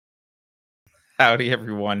Howdy,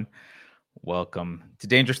 everyone. Welcome to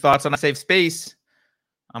Dangerous Thoughts on a Safe Space.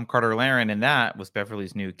 I'm Carter Laren, and that was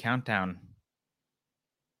Beverly's new countdown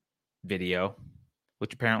video,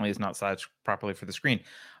 which apparently is not sized properly for the screen.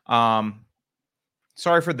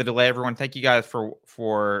 Sorry for the delay, everyone. Thank you guys for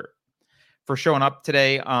showing up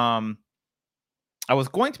today. I was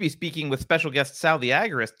going to be speaking with special guest Sal the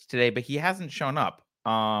Agorist today, but he hasn't shown up,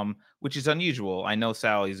 which is unusual. I know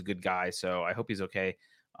Sal, he's a good guy, so I hope he's okay.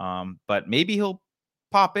 But maybe he'll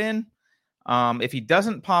pop in. If he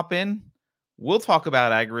doesn't pop in, we'll talk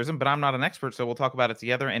about agorism, but I'm not an expert, so we'll talk about it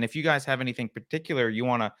together. And if you guys have anything particular you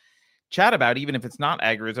want to chat about, even if it's not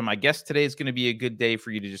agorism, I guess today is going to be a good day for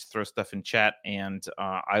you to just throw stuff in chat, and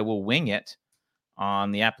I will wing it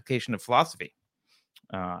on the application of philosophy.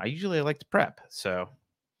 I usually like to prep, so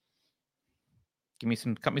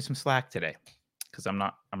cut me some slack today, because I'm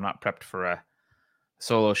not prepped for a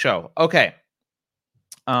solo show. Okay.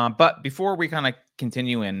 But before we kind of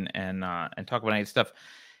continue and talk about any stuff,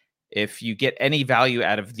 if you get any value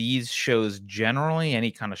out of these shows generally,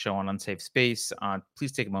 any kind of show on Unsafe Space,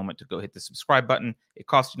 please take a moment to go hit the subscribe button. It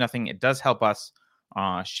costs you nothing. It does help us.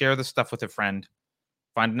 Share the stuff with a friend.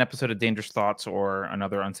 Find an episode of Dangerous Thoughts or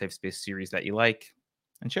another Unsafe Space series that you like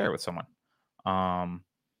and share it with someone. You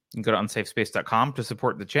can go to unsafespace.com to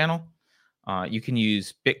support the channel. You can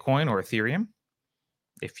use Bitcoin or Ethereum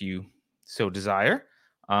if you so desire.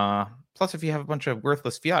 Plus, if you have a bunch of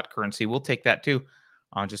worthless fiat currency, we'll take that too.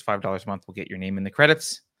 Just $5 a month will get your name in the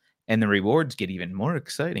credits, and the rewards get even more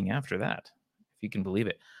exciting after that, if you can believe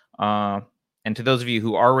it. And to those of you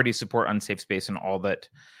who already support Unsafe Space and all that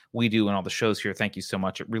we do and all the shows here, thank you so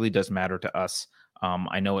much. It really does matter to us.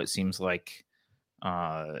 I know it seems like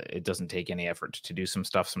it doesn't take any effort to do some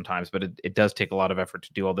stuff sometimes, but it does take a lot of effort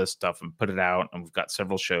to do all this stuff and put it out. And we've got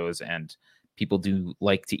several shows, and people do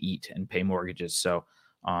like to eat and pay mortgages. So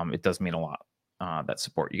it does mean a lot, that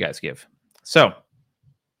support you guys give. So,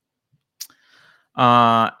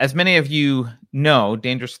 as many of you know,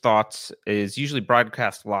 Dangerous Thoughts is usually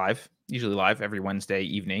broadcast live every Wednesday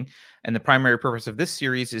evening. And the primary purpose of this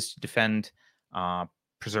series is to defend,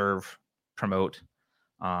 preserve, promote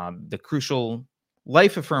the crucial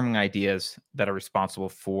life-affirming ideas that are responsible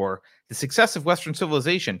for the success of Western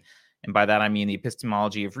civilization. And by that, I mean the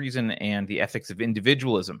epistemology of reason and the ethics of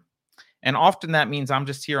individualism. And often that means I'm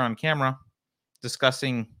just here on camera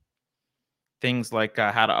discussing things like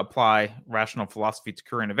how to apply rational philosophy to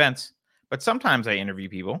current events. But sometimes I interview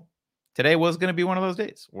people. Today was going to be one of those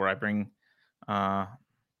days where I bring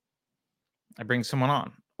someone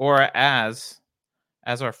on. Or as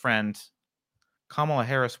our friend Kamala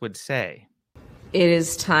Harris would say, it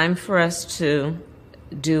is time for us to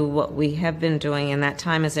do what we have been doing, and that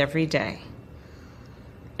time is every day.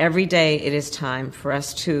 Every day it is time for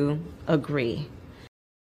us to agree.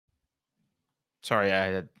 Sorry,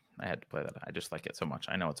 I had to play that. I just like it so much.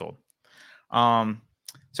 I know it's old.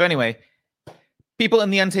 So anyway, people in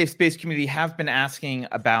the Unsafe Space community have been asking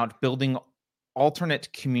about building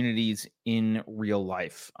alternate communities in real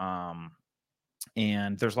life.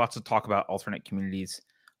 And there's lots of talk about alternate communities,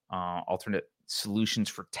 alternate solutions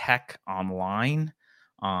for tech online,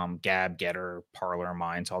 Gab, Getter, Parler,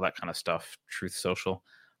 Minds, all that kind of stuff, Truth Social.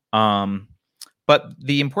 But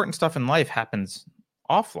the important stuff in life happens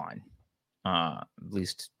offline. At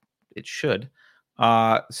least it should.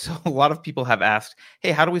 So a lot of people have asked,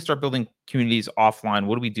 hey, how do we start building communities offline?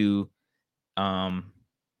 What do we do? What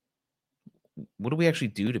do we actually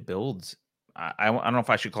do to build? I don't know if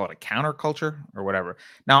I should call it a counterculture or whatever.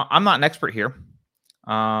 Now, I'm not an expert here.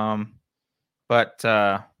 But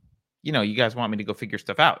you guys want me to go figure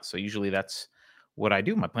stuff out. So usually that's what I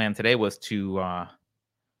do. My plan today was to,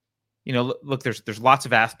 look, there's lots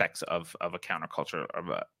of aspects of a counterculture,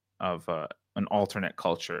 of an alternate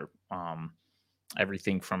culture,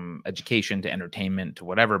 everything from education to entertainment to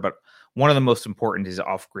whatever. But one of the most important is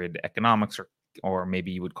off-grid economics, or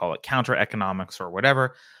maybe you would call it counter-economics or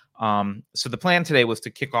whatever. So the plan today was to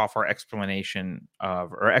kick off our exploration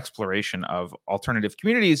of alternative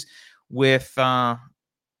communities with a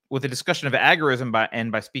discussion of agorism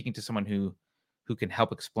by speaking to someone who can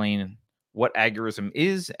help explain what agorism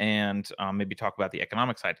is and maybe talk about the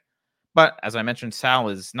economic side. But as I mentioned, Sal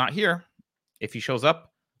is not here. If he shows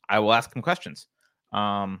up, I will ask him questions.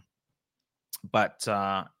 But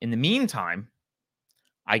in the meantime,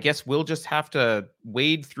 I guess we'll just have to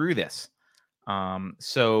wade through this.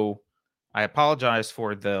 So I apologize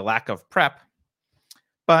for the lack of prep,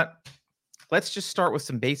 but let's just start with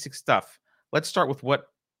some basic stuff. Let's start with what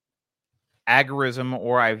agorism,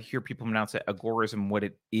 or I hear people pronounce it agorism, what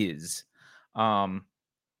it is.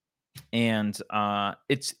 And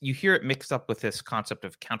you hear it mixed up with this concept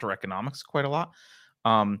of counter-economics quite a lot.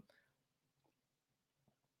 And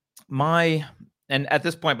at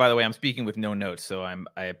this point, by the way, I'm speaking with no notes, so I'm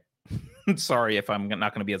sorry if I'm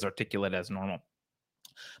not going to be as articulate as normal.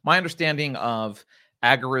 My understanding of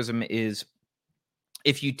agorism is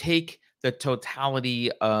if you take the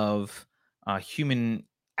totality of human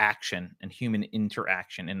action and human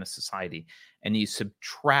interaction in a society, and you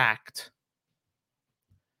subtract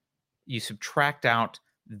out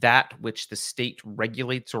that which the state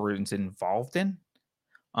regulates or is involved in,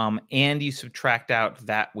 and you subtract out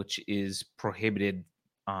that which is prohibited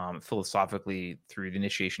philosophically through the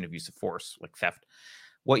initiation of use of force, like theft.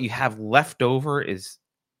 What you have left over is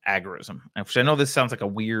agorism, which I know this sounds like a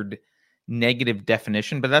weird negative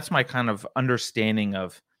definition, but that's my kind of understanding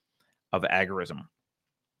of agorism.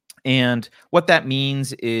 And what that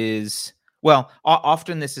means is, well,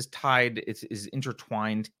 often this is tied, is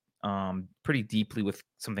intertwined pretty deeply with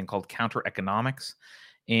something called counter-economics.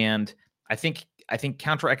 And I think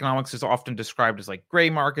counter-economics is often described as like gray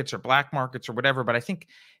markets or black markets or whatever, but I think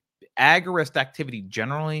agorist activity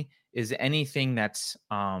generally is anything that's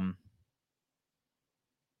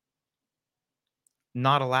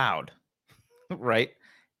not allowed, right?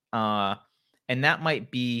 And that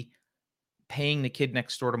might be paying the kid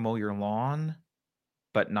next door to mow your lawn,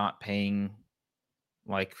 but not paying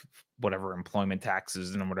like whatever employment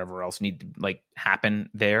taxes and whatever else need to like happen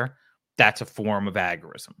there. That's a form of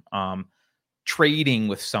agorism. Trading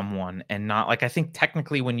with someone and not like, I think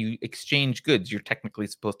technically when you exchange goods, you're technically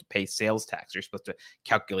supposed to pay sales tax. You're supposed to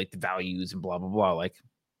calculate the values and blah, blah, blah. Like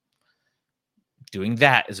doing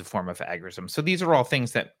that is a form of agorism. So these are all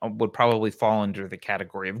things that would probably fall under the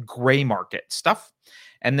category of gray market stuff.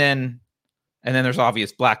 And then there's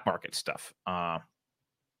obvious black market stuff.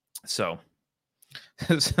 So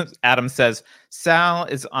Adam says, Sal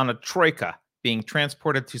is on a troika being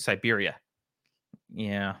transported to Siberia.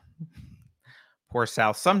 Yeah. Poor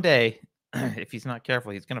Sal. Someday, if he's not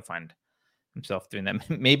careful, he's going to find himself doing that.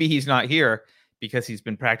 Maybe he's not here because he's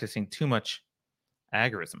been practicing too much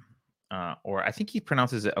agorism. Or I think he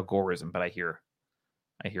pronounces it agorism, but I hear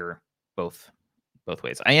both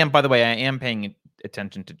ways. By the way, I am paying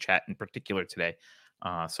attention to chat in particular today.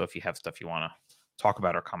 So if you have stuff you want to talk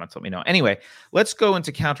about or comments, let me know. Anyway, let's go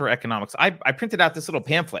into counter-economics. I printed out this little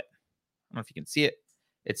pamphlet. I don't know if you can see it.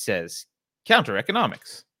 It says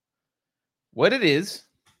counter-economics, what it is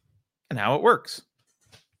and how it works.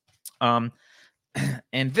 And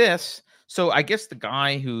this, so I guess the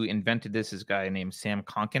guy who invented this is a guy named Sam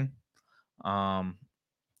Konkin.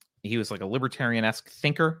 He was like a libertarian-esque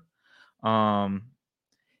thinker. I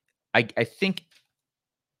think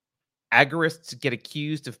agorists get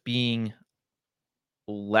accused of being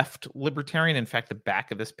left libertarian. In fact, the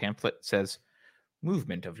back of this pamphlet says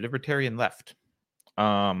movement of libertarian left.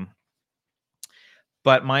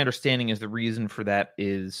 But my understanding is the reason for that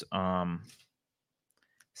is Sam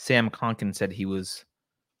Konkin said he was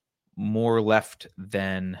more left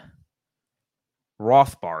than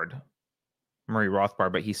Murray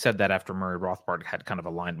Rothbard, but he said that after Murray Rothbard had kind of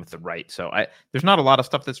aligned with the right. So there's not a lot of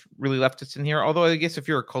stuff that's really leftist in here. Although I guess if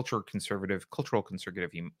you're a cultural conservative,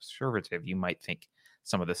 you might think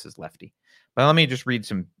some of this is lefty. But let me just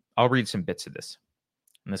I'll read some bits of this,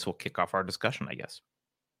 and this will kick off our discussion, I guess.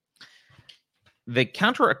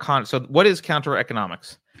 So what is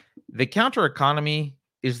counter-economics? The counter-economy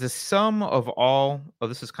is the sum of all,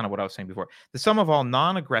 this is kind of what I was saying before, the sum of all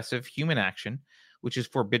non-aggressive human action, which is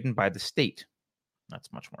forbidden by the state.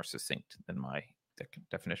 That's much more succinct than my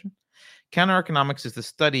definition. Counter-economics is the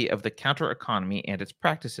study of the counter-economy and its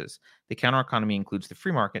practices. The counter-economy includes the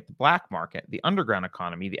free market, the black market, the underground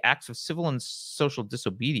economy, the acts of civil and social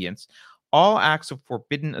disobedience, all acts of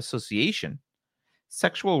forbidden association,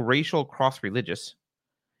 sexual, racial, cross-religious,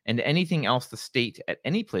 and anything else the state at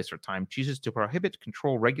any place or time chooses to prohibit,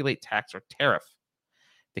 control, regulate, tax, or tariff.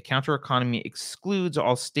 The counter-economy excludes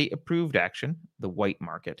all state-approved action, the white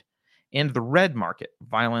market, and the red market,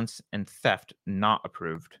 violence and theft not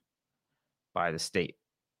approved by the state.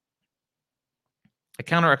 A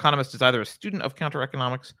counter-economist is either a student of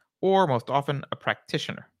counter-economics or, most often, a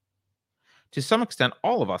practitioner. To some extent,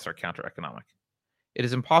 all of us are counter-economic. It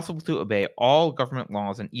is impossible to obey all government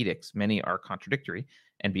laws and edicts. Many are contradictory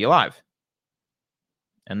and be alive.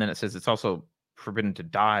 And then it says it's also forbidden to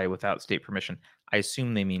die without state permission. I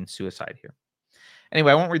assume they mean suicide here.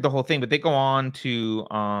 Anyway, I won't read the whole thing, but they go on to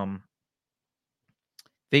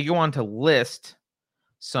list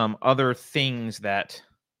some other things that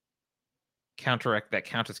count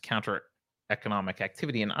as counter-economic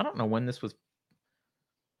activity. And I don't know when this was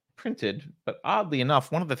printed, but oddly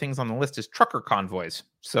enough, one of the things on the list is trucker convoys.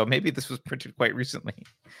 So maybe this was printed quite recently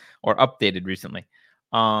or updated recently.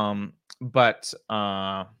 But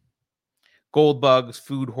gold bugs,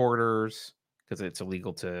 food hoarders, because it's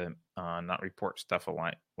illegal to not report stuff, a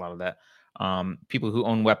lot of that. People who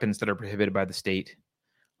own weapons that are prohibited by the state.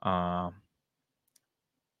 Let's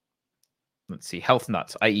see, health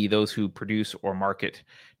nuts, i.e. those who produce or market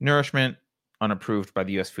nourishment unapproved by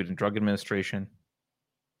the U.S. Food and Drug Administration.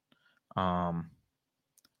 Some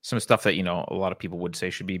stuff that, a lot of people would say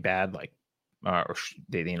should be bad, like,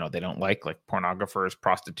 they don't like pornographers,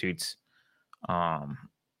 prostitutes, and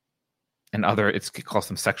other, it calls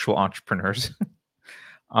them sexual entrepreneurs.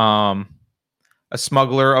 A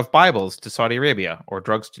smuggler of Bibles to Saudi Arabia or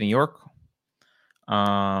drugs to New York.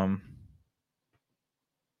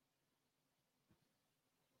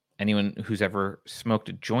 Anyone who's ever smoked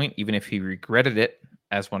a joint, even if he regretted it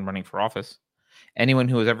as one running for office. Anyone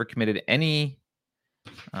who has ever committed any,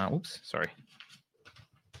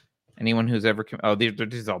 anyone who's ever,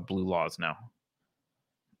 these are all blue laws now.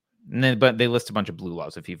 And then, but they list a bunch of blue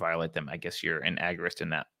laws. If you violate them, I guess you're an agorist in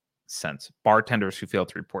that sense. Bartenders who fail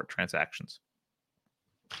to report transactions.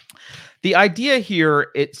 The idea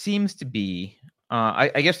here, it seems to be,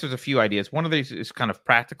 I guess there's a few ideas. One of these is kind of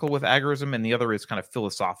practical with agorism, and the other is kind of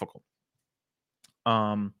philosophical.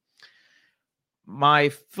 My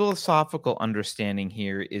philosophical understanding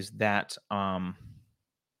here is that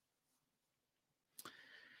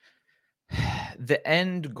the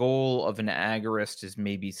end goal of an agorist is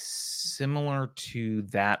maybe similar to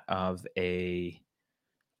that of a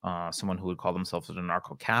someone who would call themselves an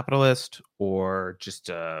anarcho-capitalist, or just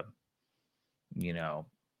a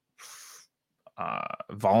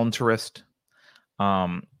voluntarist.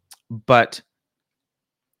 But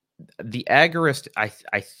the agorist,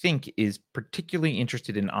 I think, is particularly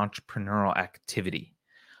interested in entrepreneurial activity,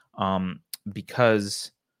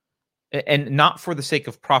 because, and not for the sake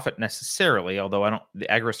of profit necessarily, although the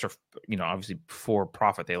agorists are, obviously for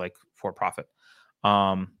profit. They like for profit.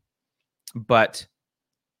 But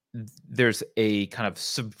there's a kind of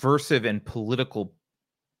subversive and political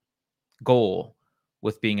goal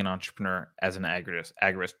with being an entrepreneur as an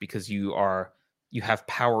agorist, because you have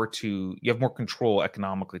power you have more control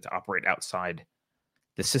economically to operate outside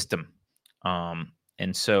the system.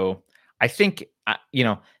 And so I think,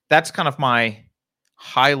 that's kind of my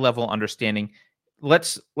high level understanding.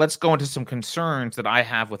 Let's go into some concerns that I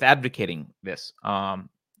have with advocating this,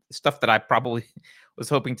 stuff that I probably was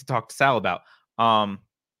hoping to talk to Sal about.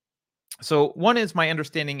 So one is, my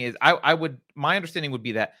understanding is, my understanding would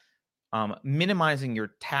be that minimizing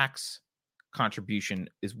your tax contribution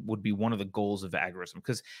would be one of the goals of agorism,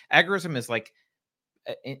 because agorism is like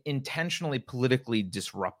intentionally politically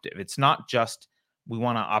disruptive. It's not just we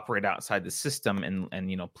want to operate outside the system and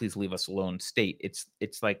please leave us alone state. It's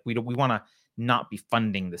like we want to not be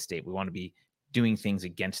funding the state. We want to be doing things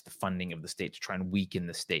against the funding of the state to try and weaken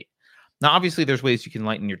the state. Now, obviously, there's ways you can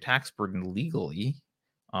lighten your tax burden legally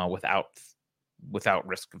without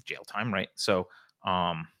risk of jail time, right? So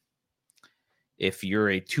if you're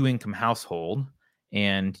a 2-income household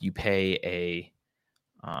and you pay a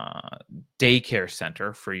daycare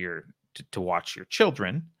center for to watch your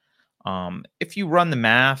children, if you run the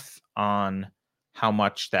math on how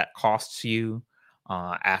much that costs you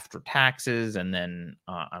after taxes, and then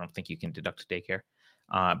I don't think you can deduct daycare,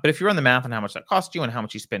 but if you run the math on how much that costs you and how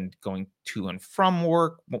much you spend going to and from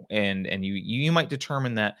work, and you might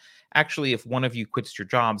determine that actually, if one of you quits your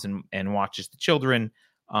jobs and watches the children,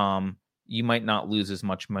 you might not lose as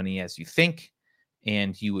much money as you think,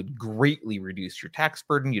 and you would greatly reduce your tax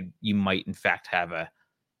burden. You might, in fact, have a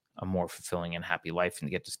more fulfilling and happy life,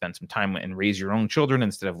 and get to spend some time and raise your own children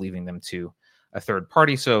instead of leaving them to a third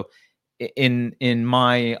party. So in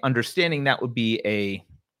my understanding, that would be a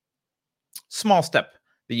small step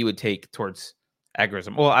that you would take towards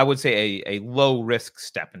agorism. Well, I would say a low risk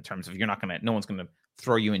step, in terms of no one's going to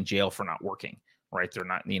throw you in jail for not working. Right? They're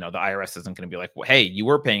not, the IRS isn't going to be like, well, hey, you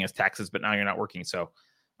were paying us taxes, but now you're not working, so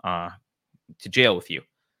to jail with you.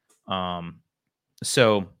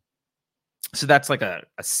 So that's like a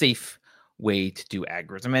safe way to do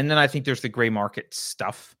agorism. And then I think there's the gray market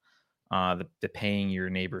stuff, the paying your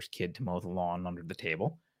neighbor's kid to mow the lawn under the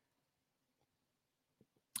table.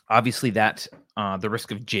 Obviously, that the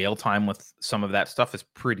risk of jail time with some of that stuff is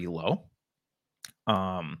pretty low.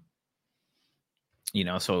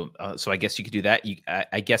 So I guess you could do that.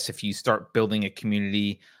 I guess if you start building a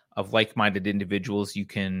community of like-minded individuals, you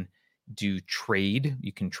can do trade.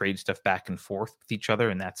 You can trade stuff back and forth with each other,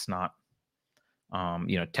 and that's not,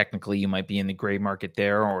 technically you might be in the gray market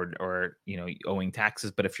there, or owing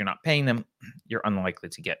taxes. But if you're not paying them, you're unlikely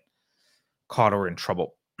to get caught or in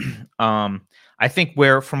trouble. I think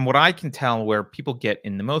from what I can tell, where people get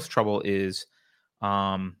in the most trouble is,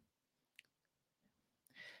 so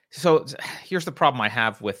here's the problem I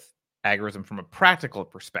have with agorism from a practical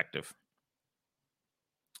perspective.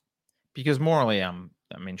 Because morally,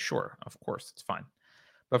 sure, of course, it's fine.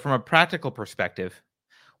 But from a practical perspective,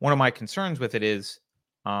 one of my concerns with it is,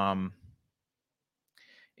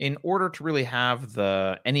 in order to really have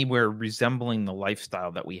anywhere resembling the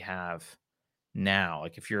lifestyle that we have now,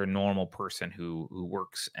 like if you're a normal person who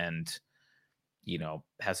works and,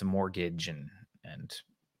 has a mortgage and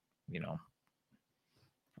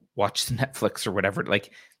watches Netflix or whatever,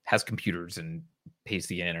 like has computers and pays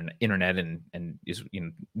the internet and is,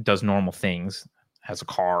 does normal things, has a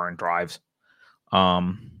car and drives.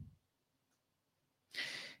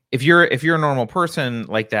 If you're a normal person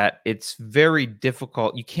like that, it's very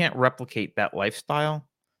difficult. You can't replicate that lifestyle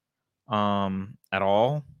at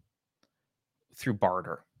all through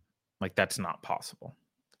barter. Like that's not possible.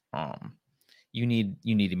 You need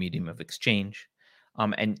a medium of exchange.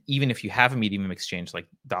 And even if you have a medium of exchange like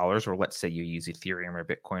dollars, or let's say you use Ethereum or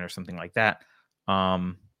Bitcoin or something like that,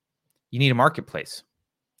 you need a marketplace.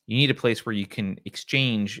 You need a place where you can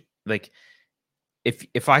exchange. Like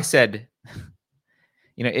if I said,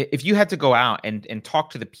 if you had to go out and talk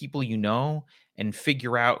to the people and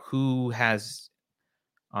figure out who has,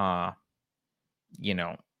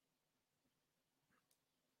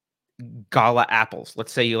 gala apples.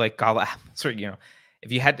 Let's say you like gala apples, or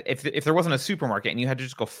if there wasn't a supermarket and you had to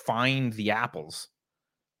just go find the apples,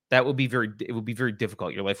 it would be very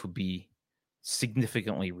difficult. Your life would be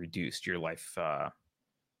significantly reduced.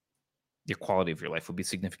 The quality of your life would be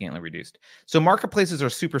significantly reduced. So marketplaces are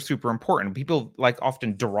super, super important. People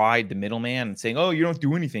often deride the middleman and saying, "Oh, you don't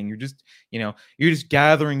do anything. You're just, you're just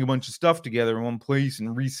gathering a bunch of stuff together in one place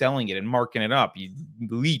and reselling it and marking it up. You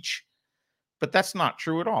leech." But that's not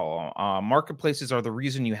true at all. Marketplaces are the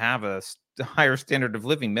reason you have a higher standard of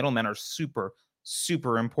living. Middlemen are super,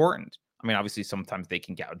 super important. I mean, obviously, sometimes they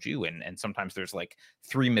can gouge you, and sometimes there's like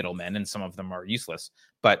 3 middlemen, and some of them are useless.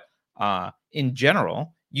 But in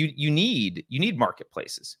general, you need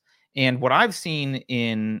marketplaces. And what I've seen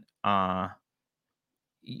in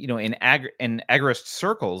in agorist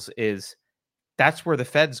circles is that's where the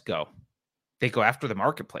feds go. They go after the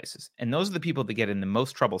marketplaces, and those are the people that get in the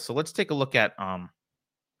most trouble. So let's take a look at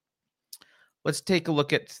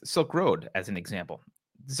Silk Road as an example.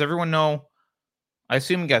 Does everyone know? I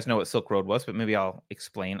assume you guys know what Silk Road was, but maybe I'll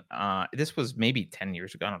explain. This was maybe 10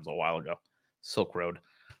 years ago. It was a while ago. Silk Road.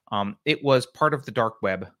 It was part of the dark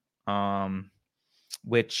web,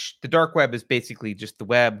 which the dark web is basically just the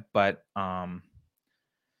web, but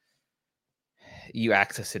you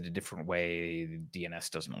access it a different way.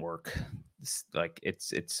 DNS doesn't work. It's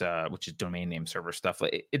which is domain name server stuff.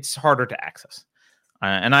 It's harder to access.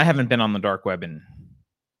 And I haven't been on the dark web in,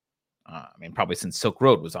 probably since Silk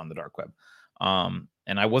Road was on the dark web.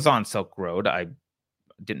 And I was on Silk Road. I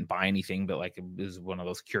didn't buy anything, but it was one of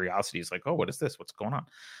those curiosities, like, oh, what is this? What's going on?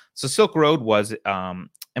 So Silk Road was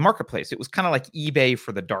a marketplace. It was kind of like eBay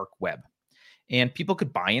for the dark web, and people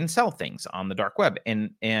could buy and sell things on the dark web.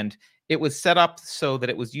 And it was set up so that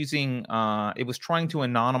it was using, it was trying to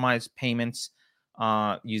anonymize payments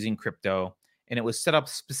using crypto, and it was set up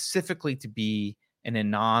specifically to be an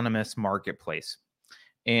anonymous marketplace.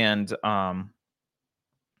 And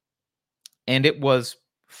it was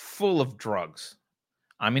full of drugs.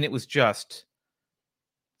 I mean, it was just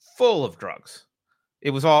full of drugs.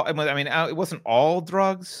 It was all, it wasn't all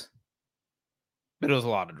drugs, but it was a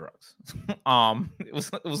lot of drugs. It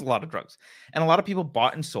was a lot of drugs. And a lot of people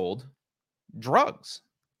bought and sold drugs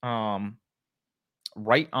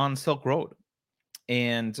right on Silk Road.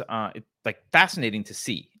 And it's fascinating to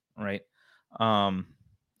see, right? I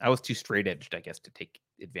was too straight-edged, I guess, to take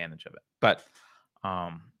advantage of it. But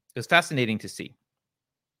it was fascinating to see.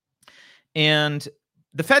 And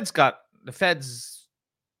the feds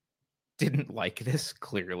didn't like this,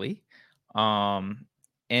 clearly. And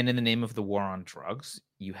in the name of the war on drugs,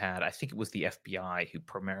 you had, I think it was the FBI who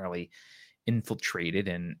primarily infiltrated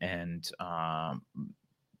and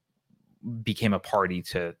became a party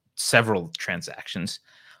to several transactions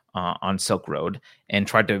on Silk Road and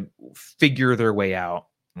tried to figure their way out,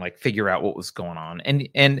 figure out what was going on.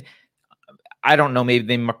 And I don't know, maybe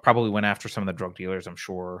they probably went after some of the drug dealers. I'm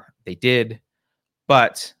sure they did.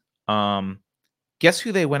 But guess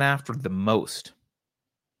who they went after the most?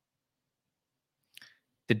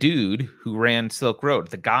 The dude who ran Silk Road,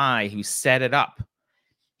 the guy who set it up.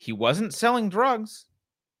 He wasn't selling drugs.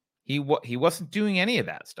 He wasn't doing any of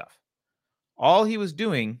that stuff. All he was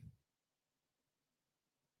doing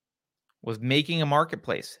was making a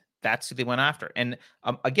marketplace. That's who they went after. And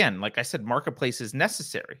again, like I said, marketplace is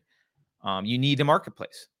necessary. You need a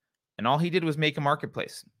marketplace. And all he did was make a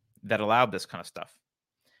marketplace that allowed this kind of stuff.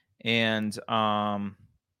 And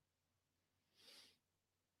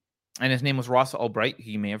his name was Ross Ulbright,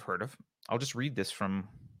 who you may have heard of. I'll just read this from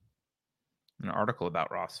an article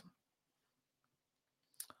about Ross.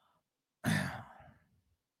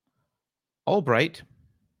 Ulbright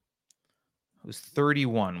was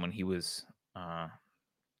 31 when he was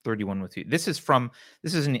 31 with you. This is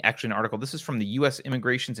actually an article. This is from the U.S.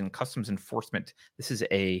 Immigrations and Customs Enforcement. This is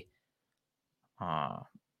a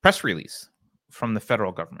press release from the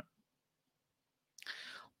federal government.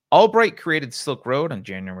 Ulbright created Silk Road on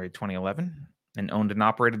January 2011 and owned and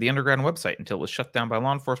operated the underground website until it was shut down by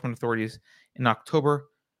law enforcement authorities in October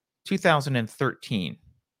 2013.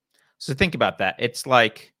 So think about that. It's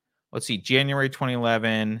like, let's see, January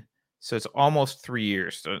 2011. So it's almost 3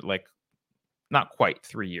 years. So like not quite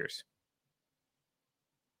 3 years.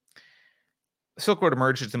 Silk Road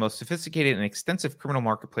emerged as the most sophisticated and extensive criminal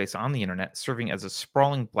marketplace on the internet, serving as a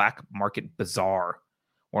sprawling black market bazaar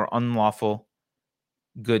where unlawful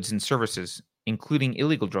goods and services, including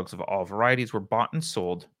illegal drugs of all varieties, were bought and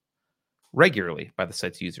sold regularly by the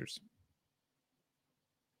site's users.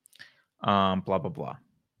 Blah, blah, blah.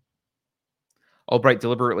 Ulbright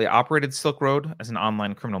deliberately operated Silk Road as an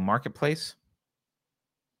online criminal marketplace.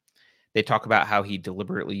 They talk about how he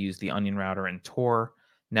deliberately used the Onion router and Tor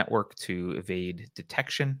network to evade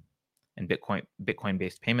detection and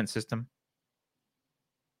Bitcoin-based payment system.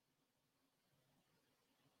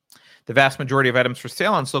 The vast majority of items for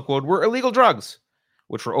sale on Silk Road were illegal drugs,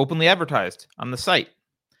 which were openly advertised on the site.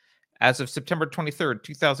 As of September 23rd,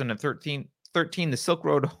 2013, the Silk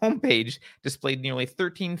Road homepage displayed nearly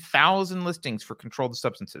 13,000 listings for controlled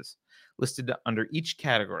substances, listed under each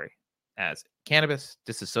category as cannabis,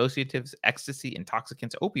 dissociatives, ecstasy,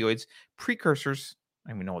 intoxicants, opioids, precursors, I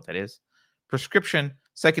don't even know what that is, prescription,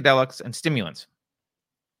 psychedelics, and stimulants.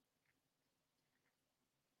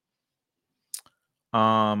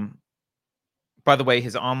 By the way,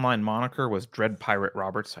 his online moniker was Dread Pirate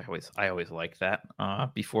Roberts. I always liked that.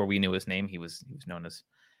 Before we knew his name, he was known as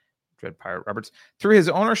Dread Pirate Roberts. Through his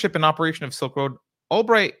ownership and operation of Silk Road,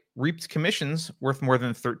 Ulbright reaped commissions worth more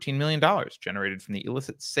than $13 million generated from the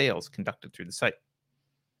illicit sales conducted through the site.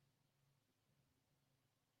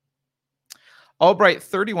 Ulbright,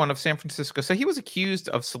 31 of San Francisco. So he was accused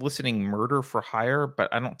of soliciting murder for hire,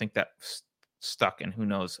 but I don't think that stuck. And who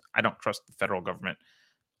knows? I don't trust the federal government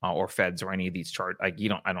or feds or any of these charges. I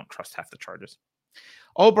don't trust half the charges.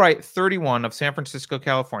 Ulbright, 31 of San Francisco,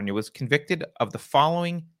 California, was convicted of the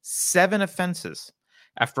following 7 offenses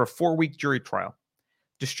after a 4-week jury trial: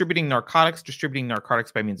 conspiring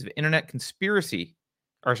by means of internet,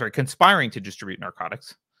 conspiring to distribute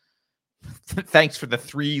narcotics. Thanks for the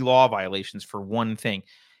 3 law violations for one thing.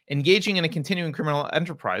 Engaging in a continuing criminal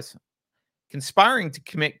enterprise, conspiring to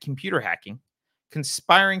commit computer hacking,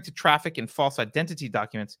 conspiring to traffic in false identity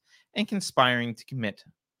documents, and conspiring to commit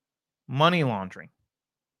money laundering.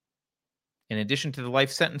 In addition to the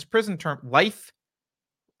life sentence prison term, life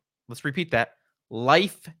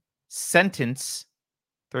sentence,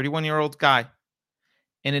 31-year-old guy.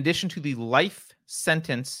 In addition to the life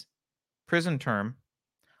sentence prison term,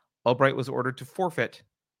 Ulbright was ordered to forfeit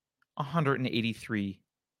 $183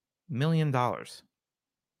 million. Now,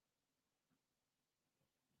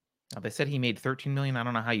 they said he made $13 million. I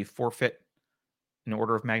don't know how you forfeit an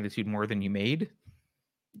order of magnitude more than you made.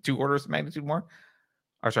 2 orders of magnitude more.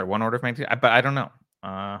 Or sorry, 1 order of magnitude. But I don't know.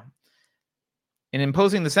 In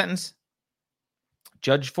imposing the sentence,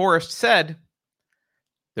 Judge Forrest said,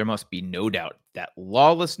 "There must be no doubt that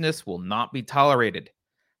lawlessness will not be tolerated.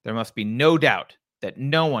 There must be no doubt that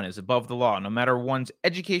no one is above the law, no matter one's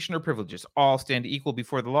education or privileges. All stand equal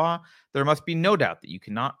before the law. There must be no doubt that you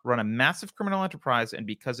cannot run a massive criminal enterprise and,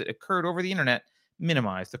 because it occurred over the internet,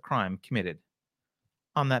 minimize the crime committed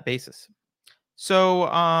on that basis." So,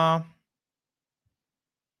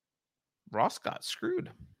 Ross got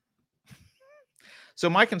screwed. So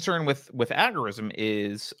my concern with Agorism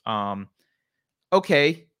is,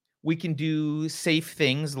 okay, we can do safe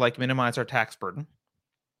things like minimize our tax burden.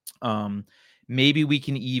 Maybe we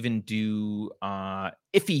can even do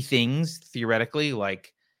iffy things, theoretically,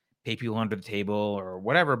 like pay people under the table or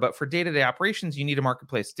whatever. But for day-to-day operations, you need a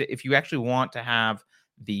marketplace. If you actually want to have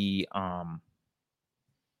the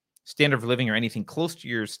standard of living or anything close to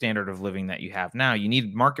your standard of living that you have now, you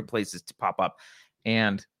need marketplaces to pop up.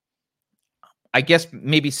 And I guess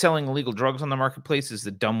maybe selling illegal drugs on the marketplace is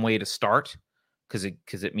the dumb way to start, because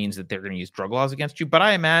it means that they're going to use drug laws against you. But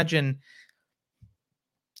I imagine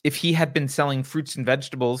if he had been selling fruits and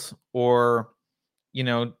vegetables or,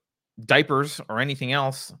 diapers or anything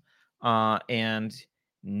else, and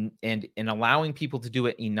allowing people to do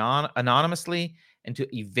it anonymously and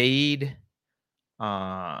to evade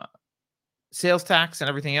sales tax and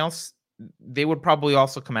everything else, they would probably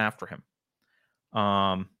also come after him.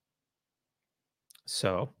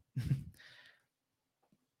 So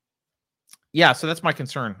yeah, so that's my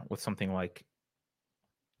concern with something like,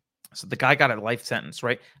 so the guy got a life sentence,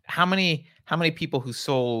 right? How many people who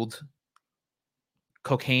sold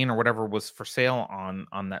cocaine or whatever was for sale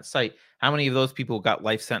on that site, how many of those people got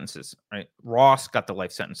life sentences, right? Ross got the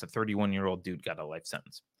life sentence. A 31-year-old dude got a life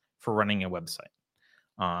sentence for running a website,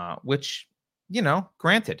 which,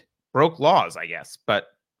 granted, broke laws, I guess, but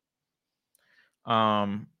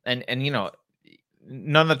and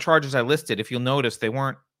none of the charges I listed, if you'll notice,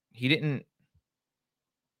 he didn't.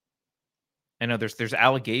 I know there's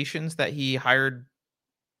allegations that he hired,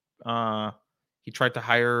 he tried to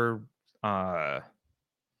hire hitman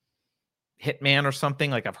or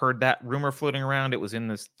something. Like, I've heard that rumor floating around. It was in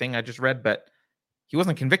this thing I just read, but he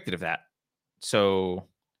wasn't convicted of that. So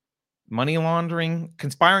money laundering,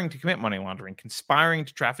 conspiring to commit money laundering, conspiring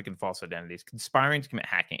to traffic in false identities, conspiring to commit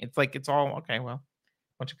hacking. It's like, it's all okay. Well, a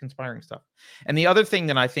bunch of conspiring stuff. And the other thing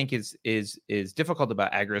that I think is difficult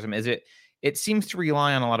about agorism is it seems to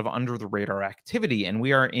rely on a lot of under the radar activity, and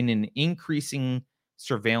we are in an increasing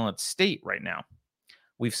surveillance state right now.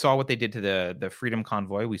 We saw what they did to the Freedom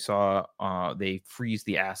Convoy. We saw they freeze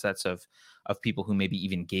the assets of people who maybe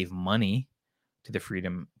even gave money to the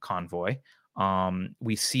Freedom Convoy.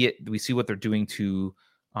 We see what they're doing to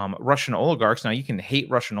Russian oligarchs. Now, you can hate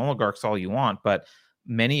Russian oligarchs all you want, but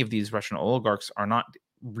many of these Russian oligarchs are not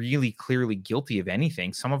really clearly guilty of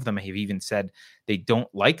anything. Some of them have even said they don't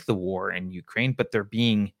like the war in Ukraine, but their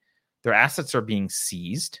assets are being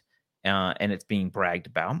seized, and it's being bragged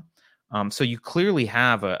about. So you clearly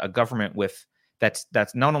have a government that's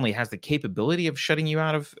not only has the capability of shutting you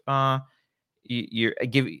out of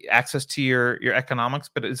give access to your economics,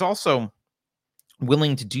 but is also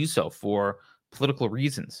willing to do so for political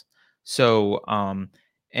reasons. So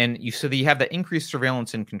so you have that increased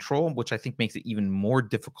surveillance and control, which I think makes it even more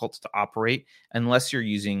difficult to operate unless you're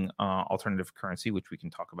using alternative currency, which we can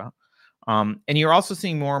talk about. And you're also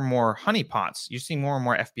seeing more and more honeypots. You're seeing more and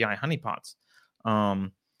more FBI honeypots.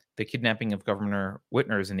 The kidnapping of Governor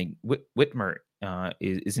Whitmer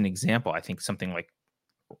is an example. I think something like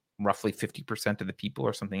roughly 50% of the people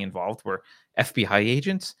or something involved were FBI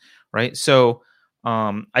agents, right? So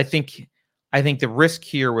I think the risk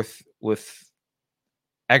here with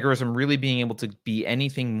agorism really being able to be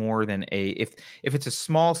anything more than if it's a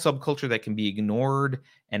small subculture that can be ignored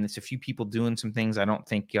and it's a few people doing some things, I don't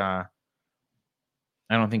think government's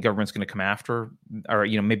going to come after, or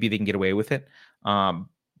maybe they can get away with it.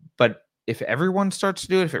 But if everyone starts to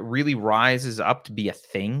do it, if it really rises up to be a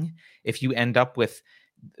thing, if you end up with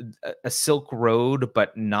a Silk Road,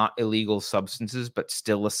 but not illegal substances, but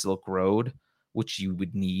still a Silk Road, which you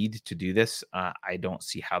would need to do this, I don't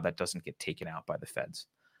see how that doesn't get taken out by the feds.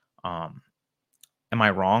 Am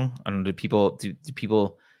I wrong? I don't know, do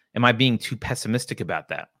people, am I being too pessimistic about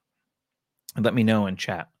that? Let me know in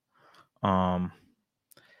chat.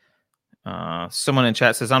 Someone in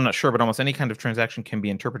chat says, I'm not sure, but almost any kind of transaction can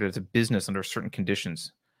be interpreted as a business under certain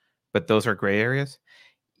conditions, but those are gray areas.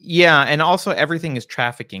 Yeah, and also everything is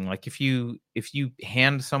trafficking. Like if you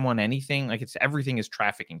hand someone anything, like everything is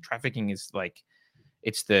trafficking. Trafficking is like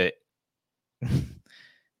it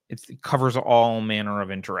covers all manner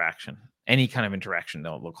of interaction. Any kind of interaction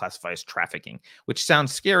they'll classify as trafficking, which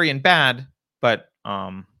sounds scary and bad, but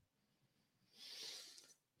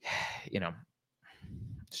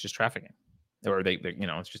it's just trafficking, or they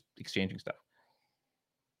it's just exchanging stuff.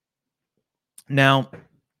 Now,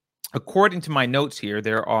 according to my notes here,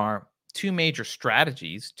 there are two major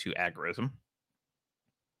strategies to agorism.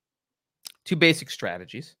 Two basic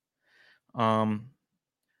strategies.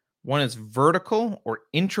 One is vertical or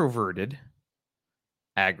introverted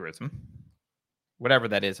agorism. Whatever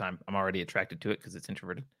that is, I'm already attracted to it because it's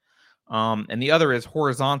introverted. And the other is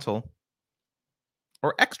horizontal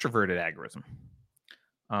or extroverted agorism.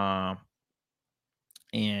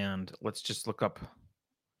 And let's just look up.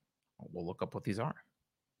 We'll look up what these are.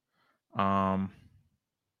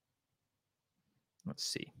 Let's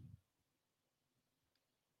see.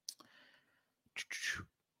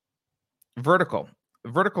 Vertical,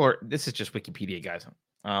 or this is just Wikipedia, guys.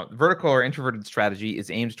 Vertical or introverted strategy is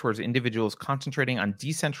aimed towards individuals concentrating on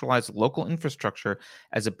decentralized local infrastructure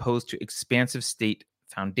as opposed to expansive state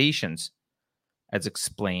foundations, as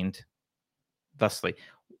explained thusly.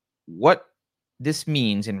 What this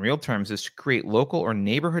means in real terms is to create local or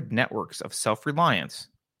neighborhood networks of self-reliance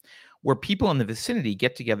where people in the vicinity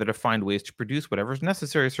get together to find ways to produce whatever is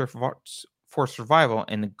necessary for survival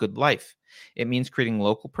and a good life. It means creating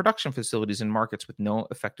local production facilities and markets with no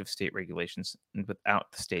effective state regulations and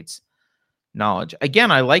without the state's knowledge.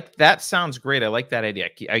 Again, I like that. Sounds great. I like that idea.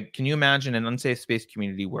 Can you imagine an unsafe space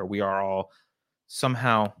community where we are all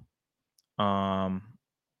somehow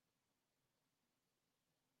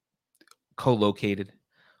co-located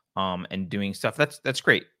and doing stuff? That's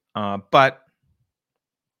great. But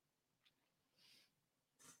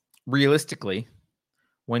realistically,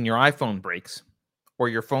 when your iPhone breaks or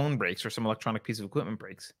your phone breaks or some electronic piece of equipment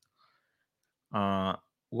breaks,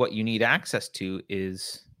 what you need access to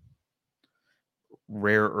is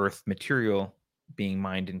rare earth material being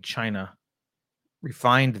mined in China,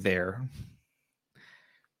 refined there,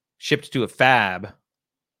 shipped to a fab,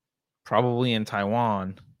 probably in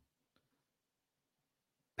Taiwan,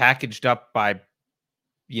 packaged up by,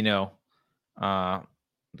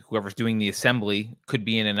 whoever's doing the assembly. Could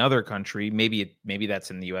be in another country. Maybe that's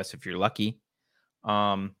in the US if you're lucky.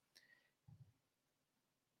 You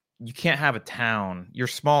can't have a town, your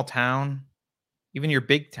small town, even your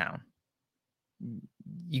big town.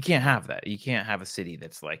 You can't have that. You can't have a city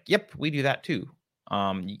that's like, yep, we do that too.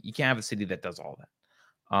 You can't have a city that does all that.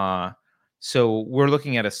 So we're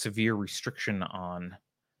looking at a severe restriction on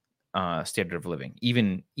standard of living,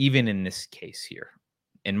 even in this case here,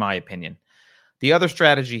 in my opinion. The other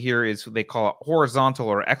strategy here is they call it horizontal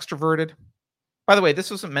or extroverted. By the way, this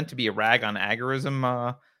wasn't meant to be a rag on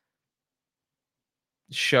agorism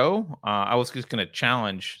show. I was just going to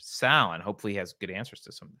challenge Sal, and hopefully he has good answers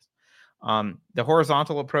to some of this. The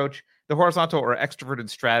horizontal approach, the horizontal or extroverted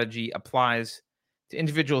strategy applies to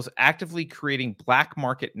individuals actively creating black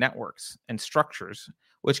market networks and structures,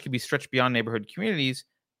 which can be stretched beyond neighborhood communities,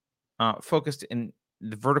 focused in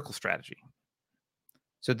the vertical strategy.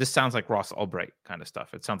 So this sounds like Ross Ulbricht kind of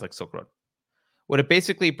stuff. It sounds like Silk Road. What it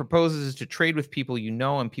basically proposes is to trade with people you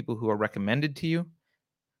know and people who are recommended to you.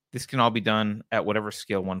 This can all be done at whatever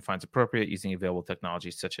scale one finds appropriate using available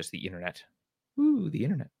technologies such as the internet. Ooh, the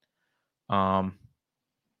internet. Well,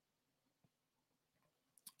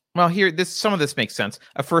 here, some of this makes sense.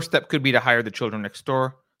 A first step could be to hire the children next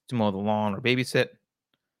door to mow the lawn or babysit.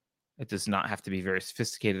 It does not have to be very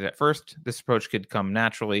sophisticated at first. This approach could come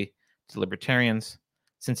naturally to libertarians,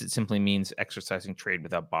 since it simply means exercising trade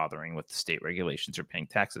without bothering with the state regulations or paying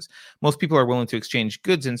taxes. Most people are willing to exchange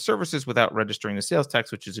goods and services without registering the sales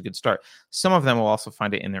tax, which is a good start. Some of them will also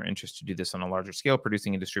find it in their interest to do this on a larger scale,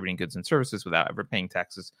 producing and distributing goods and services without ever paying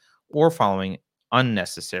taxes or following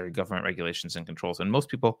unnecessary government regulations and controls. And most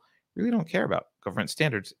people really don't care about government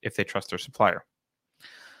standards if they trust their supplier.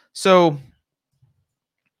 So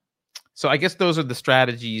I guess those are the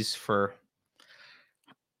strategies for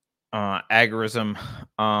agorism.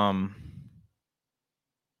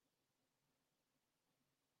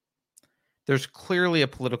 There's clearly a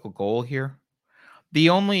political goal here. The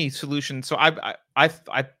only solution, so I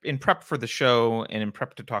in prep for the show and in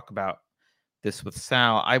prep to talk about this with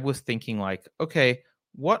Sal, I was thinking like, okay,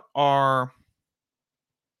 are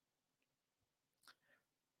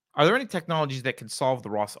there any technologies that can solve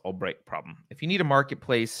the Ross Ulbricht problem? If you need a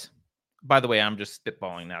marketplace, by the way, I'm just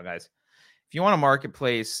spitballing now, guys. If you want a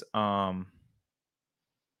marketplace, how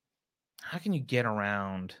can you get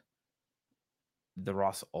around the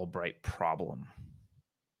Ross Ulbricht problem?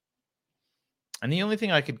 And the only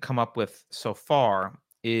thing I could come up with so far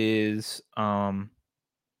is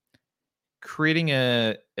creating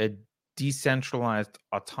a decentralized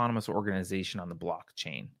autonomous organization on the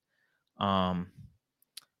blockchain. I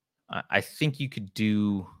think you could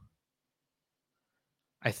do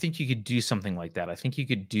something like that. I think you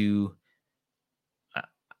could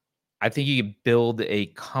build a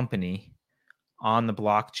company on the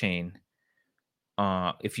blockchain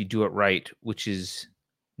if you do it right, which is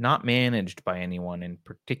not managed by anyone in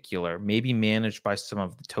particular, maybe managed by some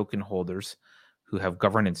of the token holders who have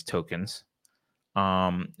governance tokens,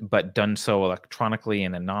 but done so electronically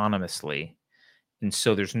and anonymously. And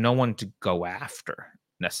so there's no one to go after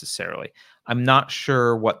necessarily. I'm not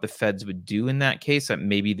sure what the feds would do in that case.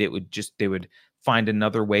 Maybe they would find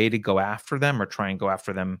another way to go after them or try and go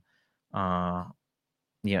after them. I'm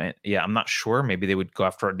not sure. Maybe they would go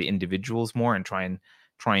after the individuals more and try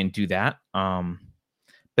and do that.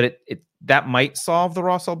 But that might solve the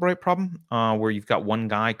Ross Ulbricht problem, where you've got one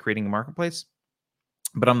guy creating a marketplace.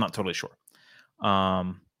 But I'm not totally sure.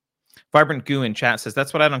 Vibrant Goo in chat says,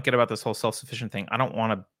 that's what I don't get about this whole self-sufficient thing. I don't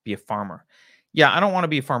want to be a farmer. Yeah, I don't want to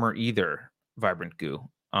be a farmer either, Vibrant Goo.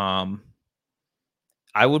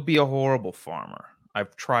 I would be a horrible farmer.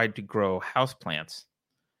 I've tried to grow houseplants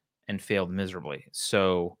and failed miserably.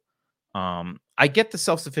 So I get the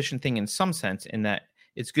self-sufficient thing in some sense, in that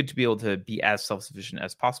it's good to be able to be as self-sufficient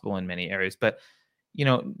as possible in many areas. But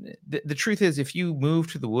the truth is, if you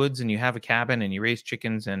move to the woods and you have a cabin and you raise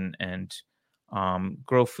chickens and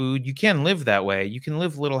grow food, you can live that way. You can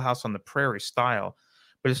live Little House on the Prairie style,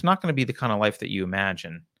 but it's not going to be the kind of life that you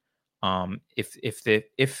imagine.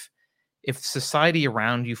 If society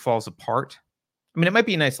around you falls apart, I mean, it might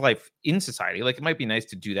be a nice life in society. Like, it might be nice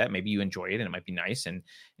to do that. Maybe you enjoy it and it might be nice, and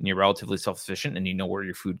you're relatively self-sufficient and you know where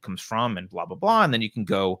your food comes from and blah, blah, blah. And then you can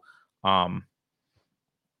go,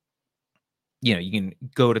 you can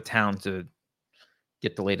go to town to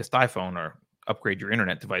get the latest iPhone or upgrade your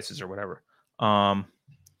internet devices or whatever. Oh,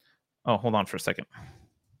 hold on for a second.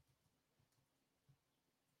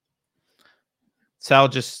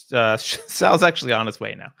 Sal Sal's actually on his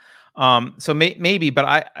way now. So maybe, but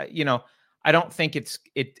I don't think it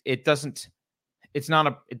doesn't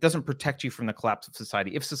protect you from the collapse of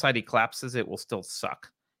society. If society collapses, it will still suck.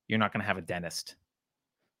 You're not going to have a dentist,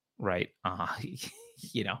 right?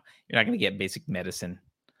 You're not going to get basic medicine.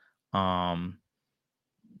 You're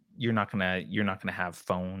not going to have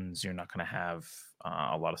phones. You're not going to have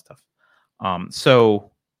a lot of stuff.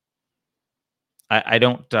 So I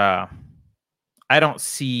don't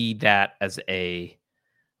see that as a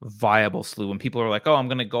viable slew. When people are like, oh, I'm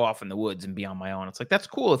going to go off in the woods and be on my own, it's like, that's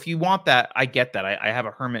cool. If you want that, I get that. I have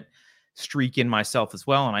a hermit streak in myself as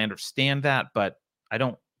well, and I understand that, but I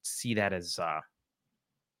don't see that as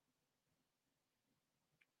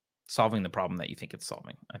solving the problem that you think it's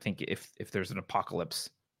solving. I think if there's an apocalypse,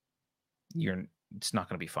 it's not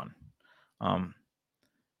going to be fun.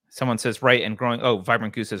 Someone says, right, and growing,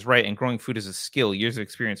 Vibrant Goose says, right, and growing food is a skill. Years of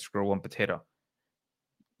experience to grow one potato.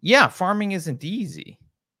 Yeah, farming isn't easy.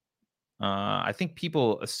 I think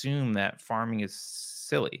people assume that farming is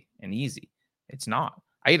silly and easy. It's not.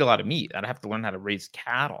 I eat a lot of meat. I'd have to learn how to raise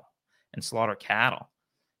cattle and slaughter cattle,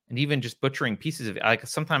 and even just butchering pieces of it. Like,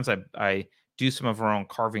 sometimes I do some of our own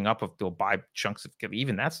carving up of, they'll buy chunks of,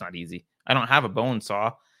 even that's not easy. I don't have a bone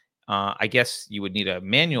saw. I guess you would need a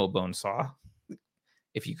manual bone saw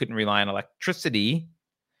if you couldn't rely on electricity,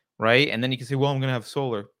 right? And then you can say, well, I'm going to have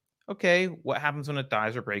solar. Okay, what happens when it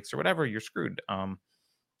dies or breaks or whatever? You're screwed.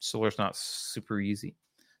 Solar's not super easy.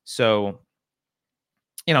 So,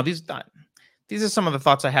 these are some of the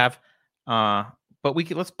thoughts I have. But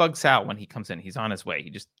let's bug Sal when he comes in. He's on his way. He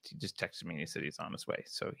just texted me and he said he's on his way.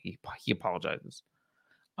 So he apologizes.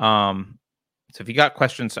 So if you got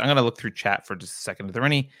questions, I'm going to look through chat for just a second. Is there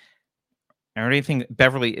anything,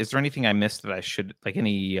 Beverly, is there anything I missed that I should, like,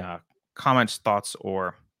 any comments, thoughts,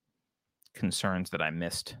 or concerns that I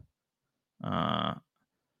missed?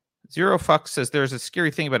 Zero Fuck says, there's a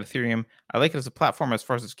scary thing about Ethereum. I like it as a platform as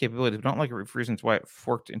far as its capability, but don't like it for reasons why it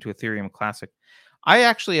forked into Ethereum Classic. I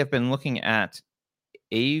actually have been looking at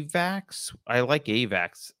AVAX. I like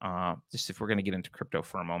AVAX. Just if we're going to get into crypto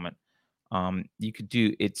for a moment, you could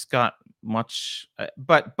do. It's got much,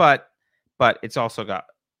 but it's also got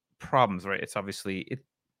problems, right? It's obviously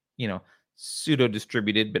pseudo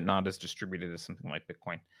distributed, but not as distributed as something like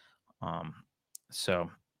Bitcoin. So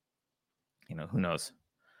who knows?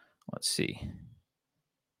 Let's see.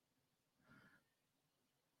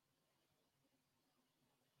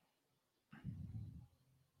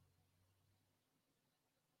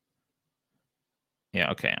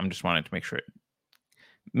 Yeah, okay. I'm just wanting to make sure.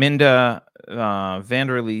 Minda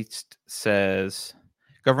Vanderleest says,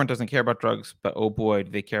 government doesn't care about drugs, but oh boy,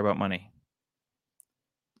 do they care about money.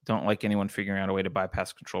 Don't like anyone figuring out a way to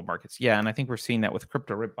bypass control markets. Yeah, and I think we're seeing that with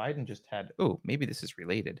crypto. Right? Biden just had, maybe this is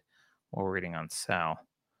related while we're reading on Sal.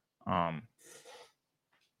 I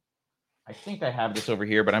think I have this over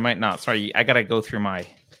here, but I might not. Sorry, I got to go through my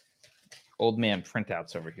old man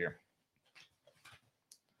printouts over here.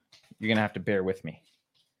 You're going to have to bear with me.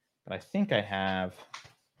 But I think I have...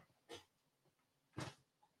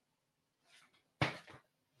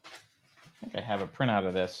 I have a printout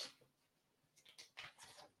of this.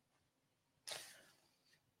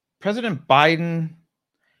 President Biden,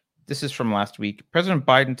 this is from last week. President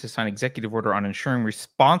Biden to sign executive order on ensuring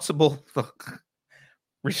responsible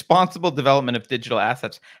development of digital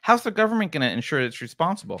assets. How's the government going to ensure it's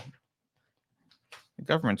responsible? The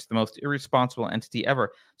government's the most irresponsible entity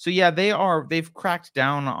ever. So yeah, they've cracked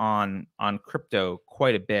down on crypto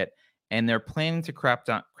quite a bit, and they're planning to crack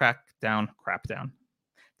down.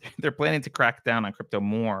 They're planning to crack down on crypto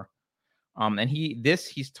more. And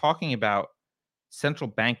he's talking about central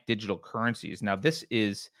bank digital currencies. Now, this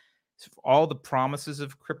is all the promises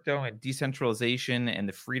of crypto and decentralization and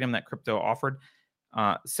the freedom that crypto offered.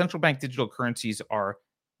 Central bank digital currencies are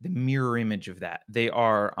the mirror image of that. They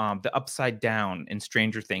are the upside down in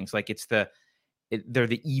Stranger Things. Like, it's the they're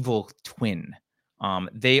the evil twin.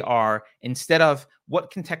 They are, instead of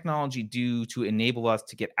what can technology do to enable us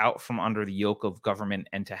to get out from under the yoke of government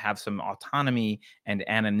and to have some autonomy and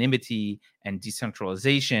anonymity and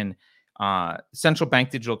decentralization, central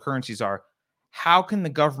bank digital currencies are, how can the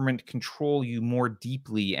government control you more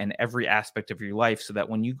deeply and every aspect of your life so that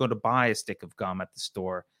when you go to buy a stick of gum at the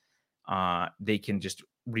store, they can just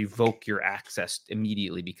revoke your access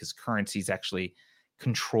immediately because currency is actually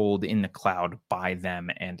controlled in the cloud by them,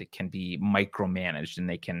 and it can be micromanaged, and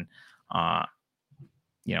they can,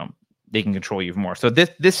 they can control you more. So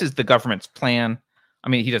this is the government's plan. I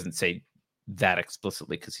mean, he doesn't say that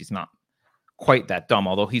explicitly because he's not quite that dumb,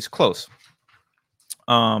 although he's close.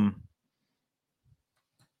 The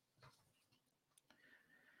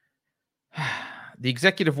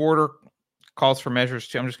executive order calls for measures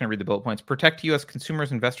to, I'm just going to read the bullet points, protect U.S.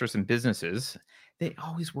 consumers, investors, and businesses. They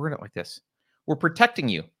always word it like this. We're protecting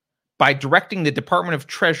you by directing the Department of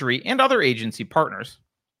Treasury and other agency partners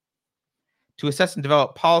to assess and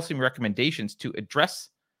develop policy recommendations to address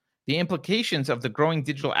the implications of the growing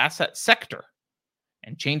digital asset sector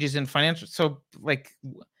and changes in financial. So, like,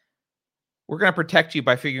 we're going to protect you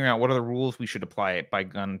by figuring out what are the rules we should apply by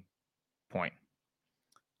gunpoint.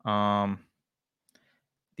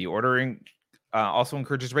 The ordering also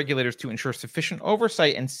encourages regulators to ensure sufficient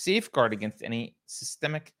oversight and safeguard against any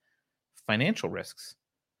systemic financial risks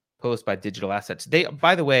posed by digital assets. They,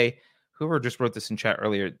 by the way, whoever just wrote this in chat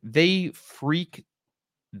earlier, they freak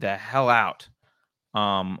the hell out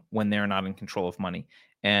when they're not in control of money.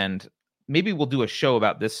 And maybe we'll do a show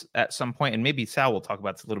about this at some point, and maybe Sal will talk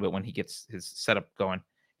about this a little bit when he gets his setup going.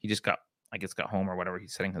 He just got home or whatever.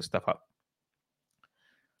 He's setting his stuff up.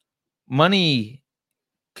 Money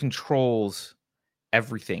controls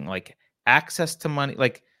everything, like access to money.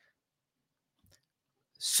 Like,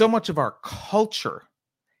 so much of our culture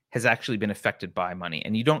has actually been affected by money,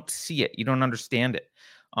 and you don't see it, you don't understand it.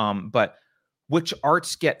 But which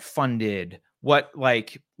arts get funded, what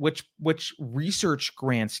which research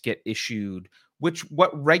grants get issued,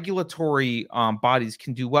 what regulatory bodies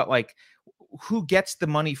can do what, like who gets the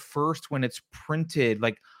money first when it's printed,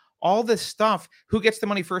 like all this stuff, who gets the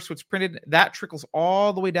money first when it's printed, that trickles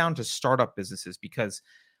all the way down to startup businesses, because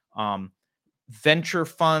venture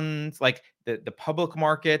funds, like the public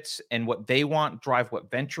markets and what they want drive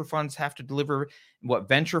what venture funds have to deliver. What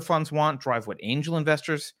venture funds want drive what angel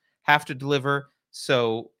investors have to deliver.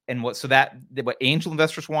 So what angel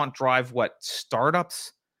investors want drive what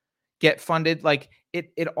startups get funded. Like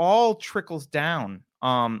it all trickles down.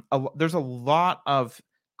 There's a lot of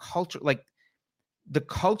culture, like the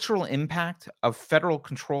cultural impact of federal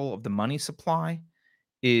control of the money supply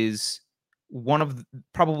is one of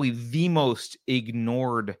probably the most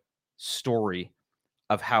ignored story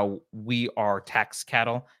of how we are tax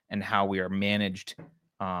cattle and how we are managed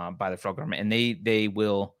by the federal government. And they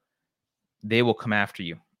will come after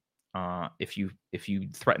you if you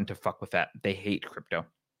threaten to fuck with that. They hate crypto.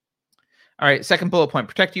 All right, second bullet point: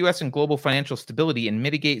 protect U.S. and global financial stability and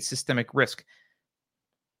mitigate systemic risk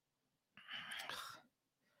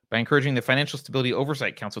by encouraging the Financial Stability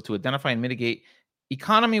Oversight Council to identify and mitigate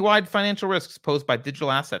economy-wide financial risks posed by digital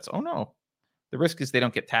assets. Oh no, the risk is they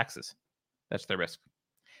don't get taxes. That's their risk.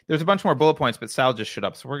 There's a bunch more bullet points, but Sal just shut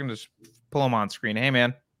up, so we're gonna just pull them on screen. Hey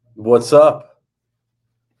man, what's up?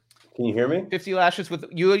 Can you hear me? 50 lashes with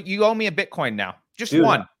you. You owe me a Bitcoin now. Just Dude,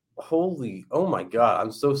 one. Holy, oh my God,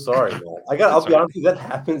 I'm so sorry, man. I'll be honest with you, that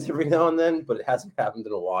happens every now and then, but it hasn't happened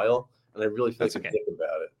in a while, and I really feel like I think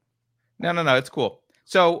about it. No, it's cool.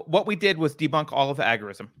 So what we did was debunk all of the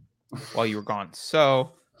agorism while you were gone.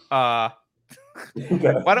 So why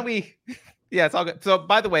don't we? Yeah, it's all good. So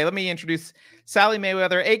by the way, let me introduce Sally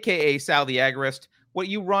Mayweather, aka Sal the Agorist. What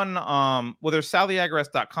you run, there's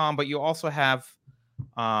saltheagorist.com, but you also have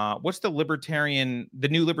what's the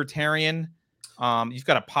new libertarian? You've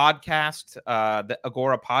got a podcast, the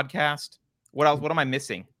Agora podcast. What else? What am I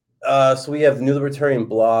missing? So we have the New Libertarian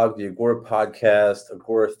blog, the Agora podcast,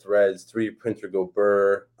 Agora threads, 3D Printer Go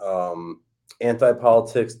Burr,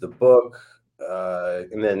 Anti-Politics, the book,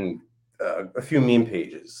 and then a few meme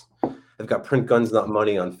pages. I've got Print Guns Not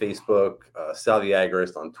Money on Facebook, Sal the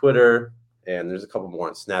Agorist on Twitter, and there's a couple more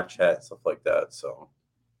on Snapchat, stuff like that. So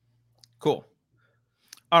cool.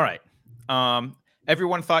 All right.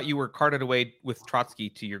 Everyone thought you were carted away with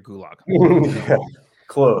Trotsky to your gulag. Yeah,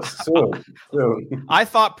 close. Soon. I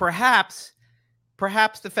thought perhaps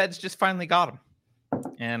the feds just finally got him,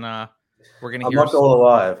 and we're gonna. I'm not going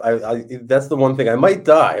alive. I that's the one thing. I might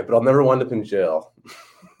die, but I'll never wind up in jail.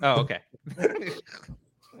 Oh, okay.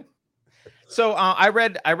 So I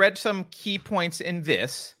read some key points in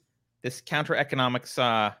this Counter-Economics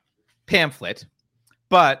pamphlet.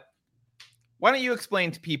 But why don't you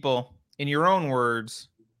explain to people in your own words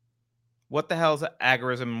what the hell is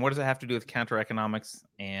agorism and what does it have to do with counter-economics,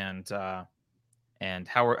 and how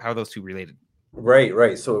are those two related?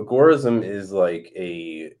 Right. So agorism is like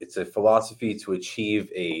it's a philosophy to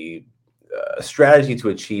achieve a strategy to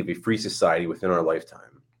achieve a free society within our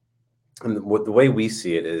lifetime. And the way we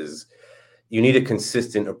see it is, you need a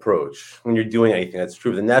consistent approach when you're doing anything. That's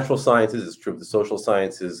true of the natural sciences, it's true of the social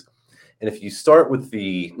sciences. And if you start with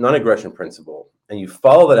the non-aggression principle and you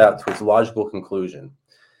follow that out to its logical conclusion,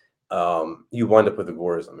 you wind up with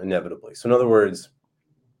agorism inevitably. So in other words,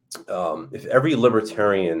 if every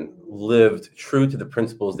libertarian lived true to the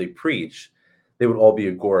principles they preach, they would all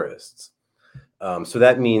be agorists. So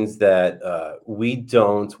that means that we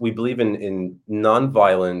believe in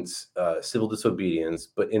nonviolent civil disobedience,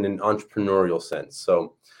 but in an entrepreneurial sense.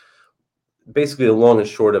 So basically the long and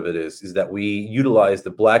short of it is that we utilize the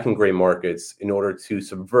black and gray markets in order to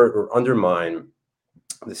subvert or undermine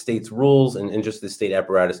the state's rules and just the state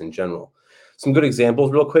apparatus in general. Some good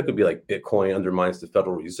examples real quick would be like Bitcoin undermines the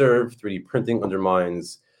Federal Reserve, 3D printing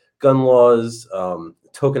undermines gun laws,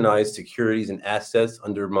 tokenized securities and assets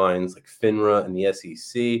undermines like FINRA and the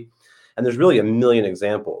SEC. And there's really a million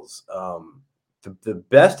examples. The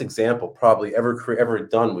best example probably ever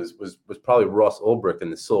done was probably Ross Ulbricht in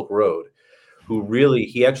the Silk Road,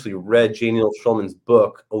 he actually read J. Neil Schulman's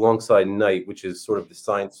book alongside Night, which is sort of the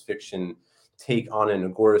science fiction take on an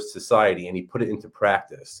agorist society, and he put it into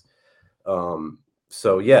practice. We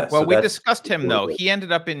discussed him though. He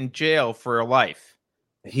ended up in jail for a life.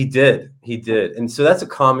 He did. And so that's a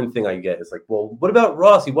common thing I get. It's like, well, what about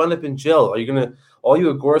Ross? He wound up in jail. All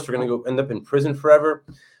you agorists are going to go end up in prison forever?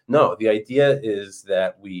 No, the idea is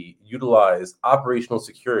that we utilize operational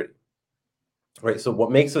security, right? So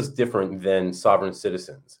what makes us different than sovereign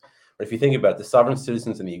citizens? Right? If you think about it, the sovereign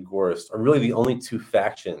citizens and the agorists are really the only two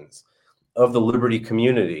factions of the liberty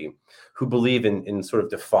community who believe in sort of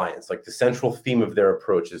defiance. Like the central theme of their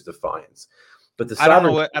approach is defiance. But I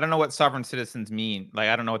don't know what sovereign citizens mean. Like,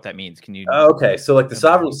 I don't know what that means. Can you? Okay, so like the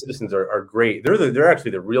sovereign citizens are great. They're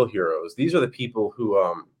actually the real heroes. These are the people who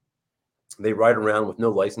they ride around with no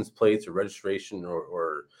license plates or registration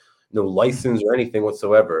or no license or anything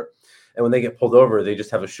whatsoever. And when they get pulled over, they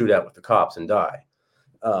just have a shootout with the cops and die,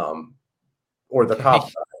 or the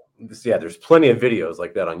cops die. Yeah, there's plenty of videos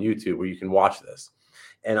like that on YouTube where you can watch this.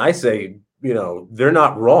 And I say, they're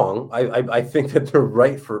not wrong. I think that they're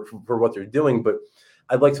right for what they're doing, but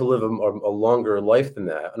I'd like to live a longer life than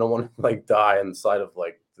that. I don't want to like die on the side of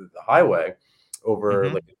like the highway over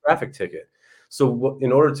like a traffic ticket. So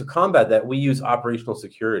in order to combat that, we use operational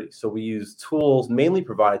security. So we use tools mainly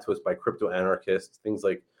provided to us by crypto anarchists, things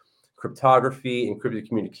like cryptography, encrypted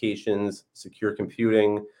communications, secure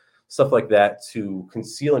computing, stuff like that, to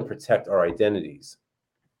conceal and protect our identities.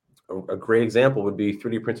 A great example would be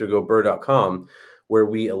 3dprintergoburr.com, where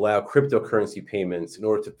we allow cryptocurrency payments in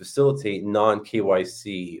order to facilitate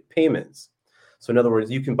non-KYC payments. So in other words,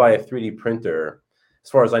 you can buy a 3D printer. As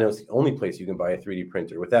far as I know, it's the only place you can buy a 3D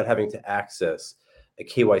printer without having to access a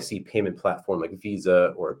KYC payment platform like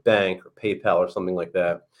Visa or a bank or PayPal or something like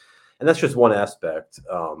that. And that's just one aspect.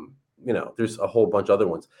 There's a whole bunch of other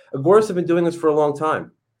ones. Agorists have been doing this for a long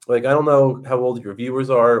time. Like, I don't know how old your viewers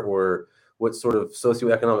are or what sort of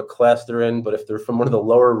socioeconomic class they're in, but if they're from one of the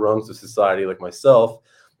lower rungs of society like myself,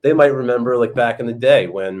 they might remember like back in the day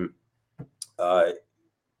when,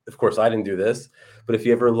 of course I didn't do this, but if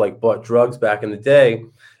you ever like bought drugs back in the day,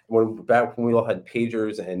 back when we all had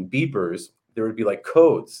pagers and beepers, there would be like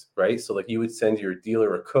codes, right? So like you would send your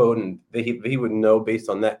dealer a code and he would know based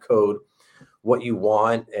on that code what you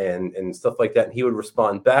want and stuff like that. And he would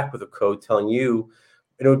respond back with a code telling you,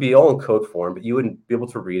 and it would be all in code form, but you wouldn't be able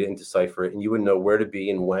to read it and decipher it, and you wouldn't know where to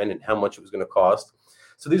be and when and how much it was going to cost.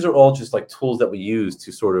 So these are all just like tools that we use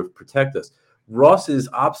to sort of protect us. Ross's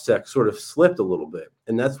OPSEC sort of slipped a little bit,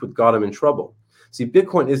 and that's what got him in trouble. See,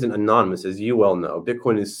 Bitcoin isn't anonymous, as you well know.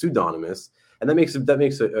 Bitcoin is pseudonymous, and that makes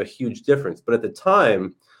a huge difference. But at the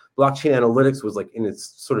time, blockchain analytics was like in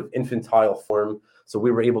its sort of infantile form, so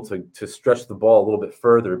we were able to stretch the ball a little bit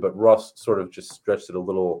further. But Ross sort of just stretched it a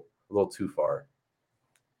little too far.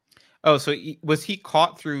 Oh, so was he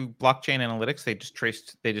caught through blockchain analytics? They just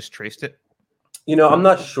traced it. I'm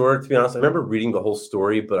not sure, to be honest. I remember reading the whole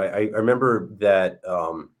story, but I remember that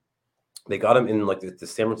they got him in like the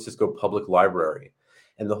San Francisco Public Library,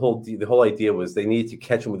 and the whole idea was they needed to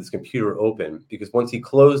catch him with his computer open, because once he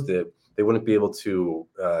closed it, they wouldn't be able to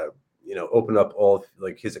open up all of,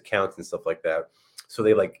 like his accounts and stuff like that. So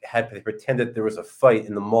they pretended there was a fight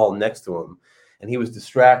in the mall next to him, and he was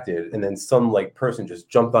distracted, and then some like person just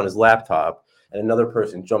jumped on his laptop, and another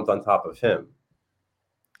person jumped on top of him.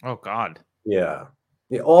 Oh God. Yeah.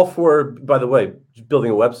 Yeah, all for, by the way,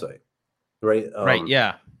 building a website, right? Right.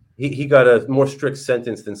 Yeah. He got a more strict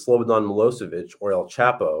sentence than Slobodan Milosevic or El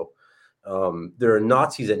Chapo. There are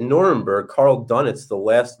Nazis at Nuremberg. Karl Donitz, the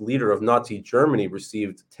last leader of Nazi Germany,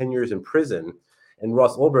 received 10 years in prison, and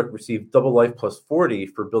Ross Ulbricht received double life plus 40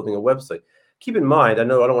 for building a website. Keep in mind, I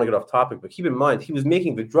know I don't want to get off topic, but keep in mind, he was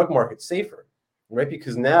making the drug market safer, right?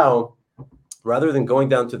 Because now, rather than going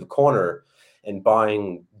down to the corner and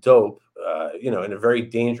buying dope, in a very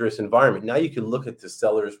dangerous environment, now you can look at the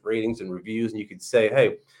seller's ratings and reviews, and you could say,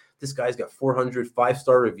 hey, this guy's got 400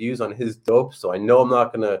 5-star reviews on his dope, so I know I'm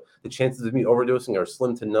not going to, the chances of me overdosing are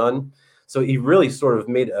slim to none. So he really sort of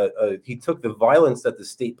made he took the violence that the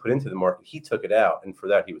state put into the market, he took it out, and for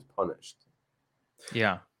that he was punished.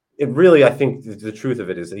 Yeah. It really, I think the truth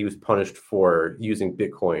of it is that he was punished for using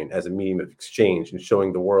Bitcoin as a medium of exchange and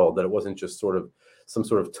showing the world that it wasn't just sort of some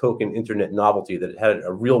sort of token internet novelty, that it had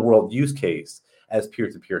a real world use case as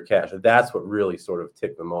peer-to-peer cash. That's what really sort of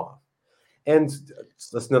ticked them off. And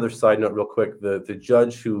just another side note real quick, the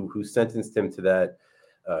judge who sentenced him to that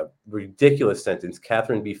ridiculous sentence,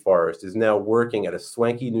 Catherine B. Forrest, is now working at a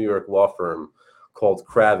swanky New York law firm called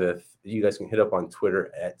Kravith. You guys can hit up on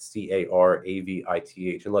Twitter at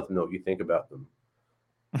CARAVITH and let them know what you think about them.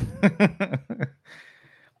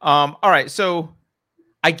 All right. So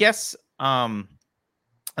I guess a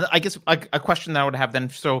question that I would have then.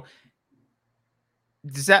 So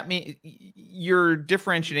does that mean you're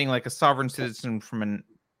differentiating like a sovereign citizen from an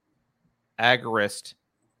agorist?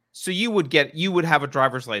 So you would have a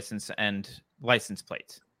driver's license and license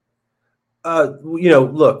plates.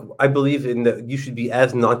 Look, I believe in that you should be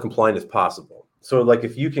as non-compliant as possible. So like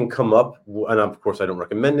if you can come up, and of course I don't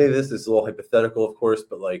recommend any of this, this is all hypothetical, of course,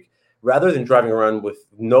 but like rather than driving around with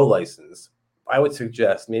no license, I would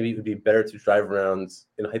suggest maybe it would be better to drive around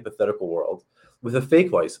in a hypothetical world with a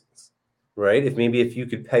fake license, right? If you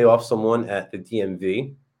could pay off someone at the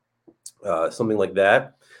DMV, something like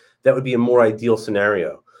that, that would be a more ideal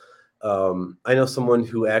scenario. I know someone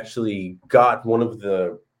who actually got one of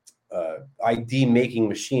the ID making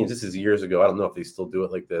machines. This is years ago. I don't know if they still do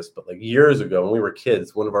it like this, but like years ago when we were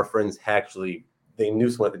kids, one of our friends they knew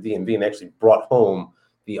someone at the DMV and actually brought home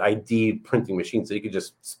the ID printing machine so you could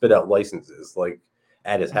just spit out licenses like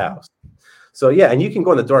at his house. So yeah, and you can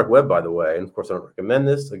go on the dark web, by the way, and of course I don't recommend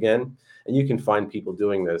this again, and you can find people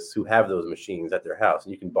doing this who have those machines at their house,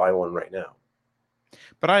 and you can buy one right now.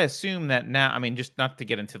 But I assume that now, I mean, just not to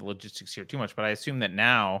get into the logistics here too much, but I assume that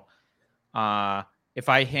now, if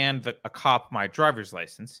I hand a cop my driver's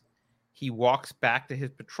license, he walks back to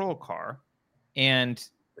his patrol car, and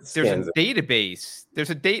there's a database.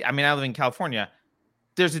 I mean, I live in California.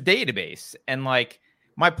 There's a database, and like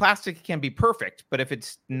my plastic can be perfect, but if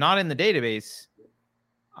it's not in the database,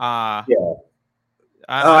 I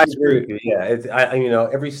agree with you. Yeah,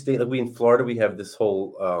 every state, like we in Florida, we have this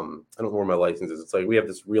whole I don't know where my license is. It's like we have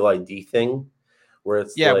this real ID thing where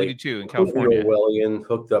it's like, we do too in California. Orwellian,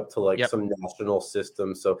 hooked up to like some national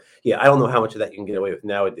system. So yeah, I don't know how much of that you can get away with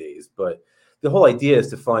nowadays, but the whole idea is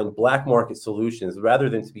to find black market solutions rather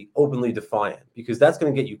than to be openly defiant, because that's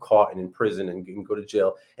going to get you caught and in prison and go to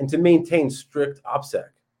jail, and to maintain strict OPSEC.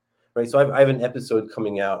 Right, so I have an episode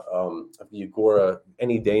coming out of the Agora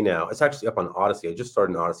any day now. It's actually up on Odyssey. I just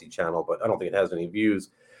started an Odyssey channel, but I don't think it has any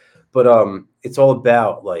views. But it's all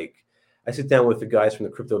about, like, I sit down with the guys from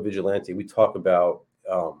the Crypto Vigilante. We talk about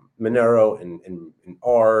Monero and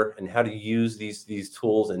R and how to use these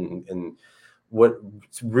tools and what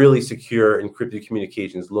really secure encrypted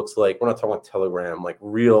communications looks like. We're not talking about Telegram, like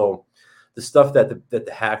real, the stuff that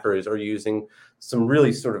the hackers are using, some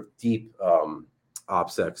really sort of deep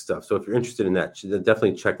OPSEC stuff. So if you're interested in that,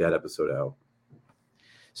 definitely check that episode out.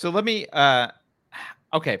 So let me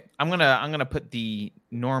okay, I'm gonna put the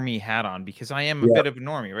normie hat on, because I am a bit of a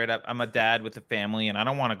normie, right? I'm a dad with a family, and I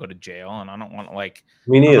don't want to go to jail, and I don't want to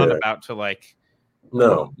me neither. I'm not about to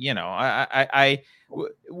no. I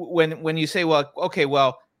when you say, well, okay,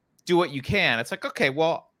 well, do what you can, it's like, okay,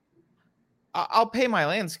 well, I'll pay my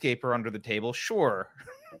landscaper under the table, sure.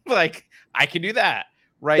 Like I can do that.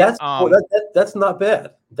 Right. That's not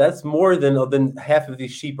bad. That's more than half of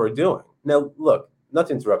these sheep are doing. Now, look, not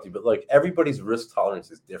to interrupt you, but like everybody's risk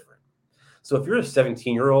tolerance is different. So if you're a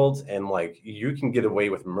 17-year-old and like you can get away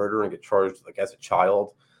with murder and get charged like as a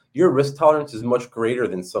child, your risk tolerance is much greater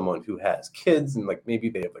than someone who has kids and like maybe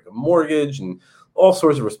they have like a mortgage and all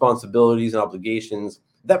sorts of responsibilities and obligations.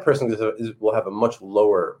 That person will have a much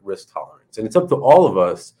lower risk tolerance. And it's up to all of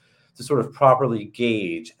us to sort of properly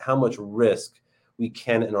gauge how much risk we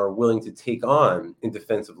can and are willing to take on in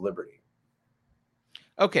defense of liberty.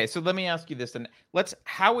 Okay, so let me ask you this then.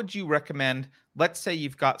 How would you recommend, let's say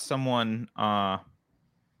you've got someone,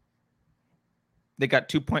 they got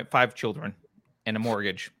 2.5 children and a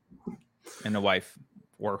mortgage and a wife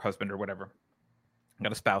or husband or whatever,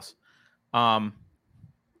 got a spouse. What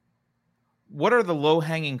are the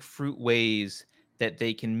low-hanging fruit ways that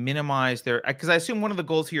they can minimize their, because I assume one of the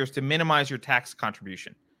goals here is to minimize your tax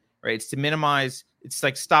contribution, right? It's to minimize, it's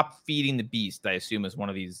like stop feeding the beast, I assume, is one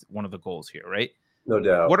of the goals here, right? No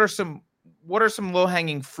doubt. What are some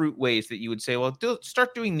low-hanging fruit ways that you would say, well,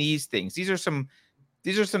 start doing these things? These are some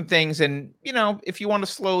things, and if you want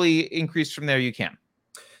to slowly increase from there, you can.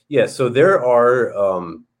 Yeah, so there are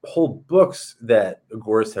whole books that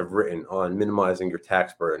Agorists have written on minimizing your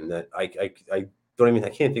tax burden that I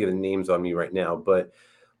can't think of the names on me right now, but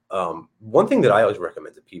one thing that I always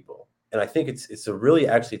recommend to people, and I think it's a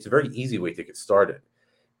very easy way to get started,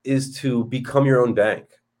 is to become your own bank,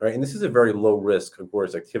 right? And this is a very low risk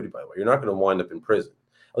Agorist activity, by the way. You're not going to wind up in prison,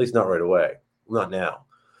 at least not right away, not now.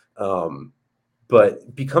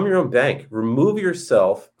 But become your own bank. Remove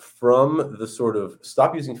yourself from the sort of,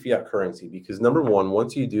 stop using fiat currency, because number one,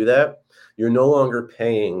 once you do that, you're no longer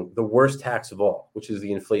paying the worst tax of all, which is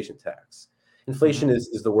the inflation tax. Inflation is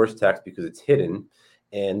the worst tax because it's hidden.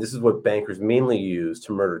 And this is what bankers mainly use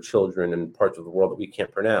to murder children in parts of the world that we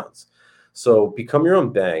can't pronounce. So become your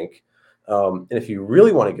own bank. And if you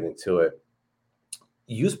really want to get into it,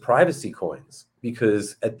 use privacy coins,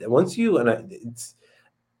 because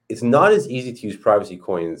it's not as easy to use privacy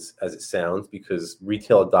coins as it sounds, because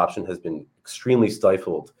retail adoption has been extremely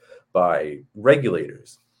stifled by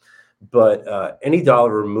regulators. But any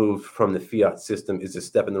dollar removed from the fiat system is a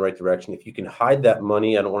step in the right direction. If you can hide that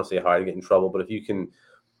money, I don't want to say hide and get in trouble, but if you can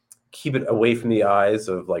keep it away from the eyes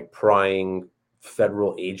of like prying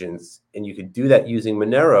federal agents, and you could do that using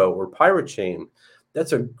Monero or Pirate Chain,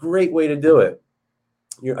 that's a great way to do it.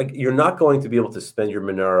 You're not going to be able to spend your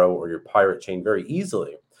Monero or your Pirate Chain very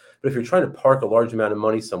easily. But if you're trying to park a large amount of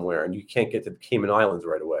money somewhere and you can't get to the Cayman Islands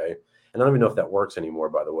right away, and I don't even know if that works anymore,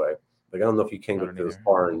 by the way. Like, I don't know if you can go to those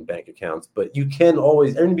foreign bank accounts, but you can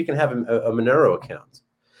always, everybody can have a Monero account.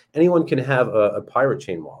 Anyone can have a Pirate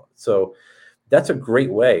Chain wallet. So that's a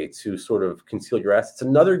great way to sort of conceal your assets.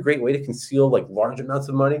 Another great way to conceal like large amounts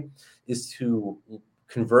of money is to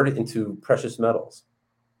convert it into precious metals,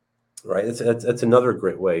 right? That's another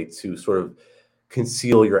great way to sort of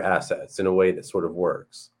conceal your assets in a way that sort of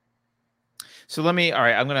works. So all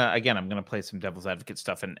right, I'm gonna play some devil's advocate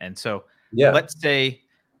stuff, and so let's say,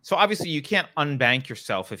 so obviously you can't unbank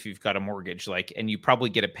yourself if you've got a mortgage, and you probably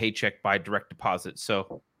get a paycheck by direct deposit,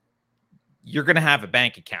 so you're gonna have a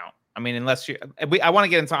bank account. I mean, unless I want to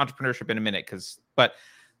get into entrepreneurship in a minute, but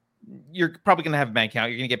you're probably gonna have a bank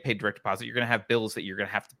account. You're gonna get paid direct deposit. You're gonna have bills that you're gonna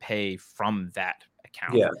have to pay from that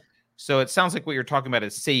account. Yeah. So it sounds like what you're talking about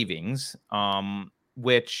is savings,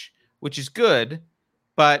 which is good,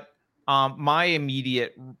 but my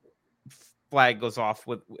immediate flag goes off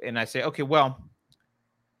and I say, okay, well,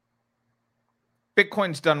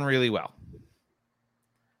 Bitcoin's done really well.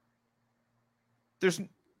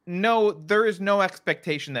 There is no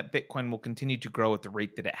expectation that Bitcoin will continue to grow at the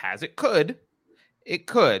rate that it has. It could,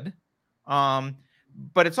 but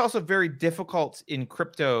it's also very difficult in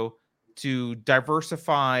crypto to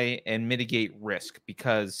diversify and mitigate risk,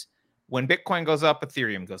 because when Bitcoin goes up,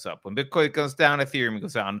 Ethereum goes up. When Bitcoin goes down, Ethereum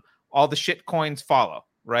goes down. All the shit coins follow,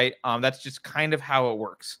 right? That's just kind of how it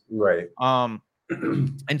works. Right.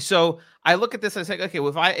 And so I look at this, I say, okay, well,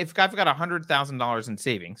 if I've got $100,000 in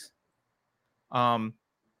savings,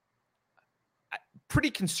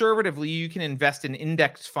 pretty conservatively, you can invest in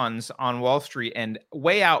index funds on Wall Street and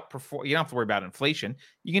way out before. You don't have to worry about inflation.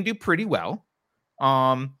 You can do pretty well.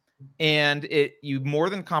 And you more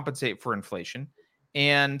than compensate for inflation,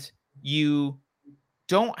 and you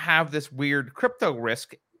don't have this weird crypto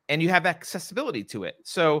risk, and you have accessibility to it.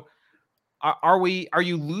 So are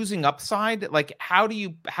you losing upside? Like, how do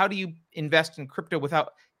you invest in crypto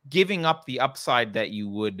without giving up the upside that you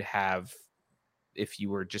would have if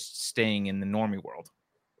you were just staying in the normie world?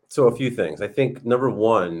 So a few things. I think number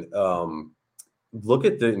one, look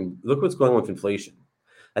what's going on with inflation.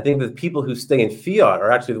 I think the people who stay in fiat are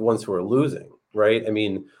actually the ones who are losing, right? I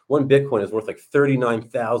mean, one Bitcoin is worth like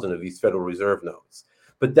 39,000 of these Federal Reserve notes.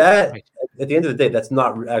 But that, right, at the end of the day, that's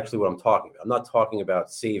not actually what I'm talking about. I'm not talking about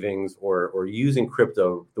savings or using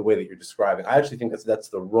crypto the way that you're describing. I actually think that's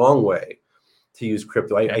the wrong way to use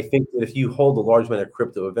crypto. I think that if you hold a large amount of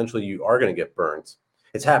crypto, eventually you are going to get burnt.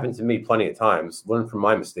 It's happened to me plenty of times. Learn from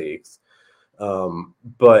my mistakes.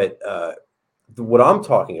 But what I'm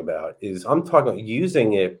talking about is I'm talking about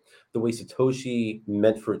using it the way Satoshi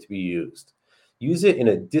meant for it to be used. use it in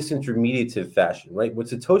a disintermediative fashion, right? What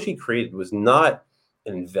Satoshi created was not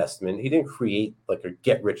an investment. He didn't create like a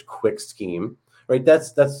get rich quick scheme, right?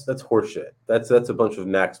 That's horseshit. That's a bunch of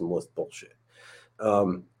maximalist bullshit.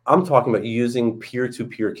 I'm talking about using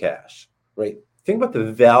peer-to-peer cash, right? Think about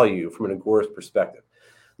the value from an Agorist perspective.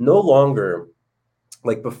 No longer,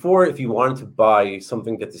 like before, if you wanted to buy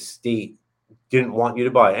something that the state didn't want you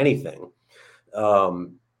to buy anything,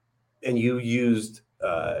 and you used,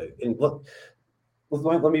 and look,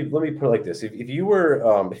 let me put it like this: if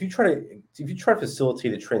you try to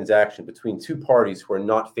facilitate a transaction between two parties who are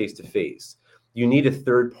not face to face, you need a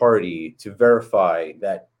third party to verify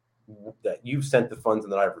that you've sent the funds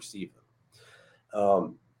and that I've received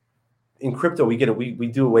them. In crypto, we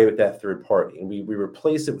do away with that third party, and we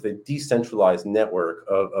replace it with a decentralized network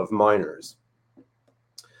of miners.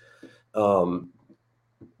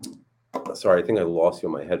 Sorry, I think I lost you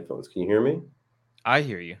on my headphones. Can you hear me? I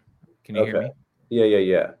hear you. Can you hear me?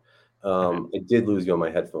 Yeah. I did lose you on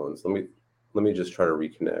my headphones. Let me just try to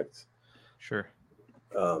reconnect. Sure.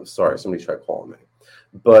 Sorry, somebody tried calling me.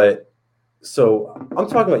 But so I'm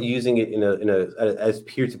talking about using it as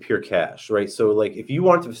peer-to-peer cash, right? So like if you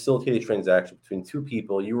want to facilitate a transaction between two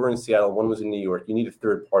people, you were in Seattle, one was in New York, you need a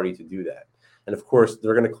third party to do that. And of course,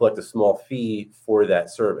 they're going to collect a small fee for that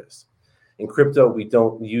service. In crypto, we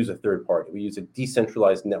don't use a third party. We use a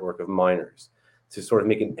decentralized network of miners to sort of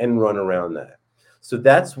make an end run around that. So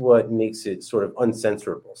that's what makes it sort of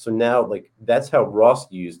uncensorable. So now, like, that's how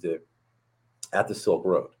Ross used it at the Silk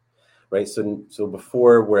Road, right? So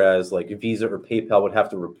before, whereas like Visa or PayPal would have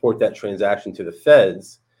to report that transaction to the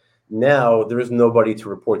feds, now there is nobody to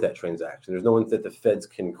report that transaction. There's no one that the feds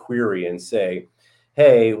can query and say,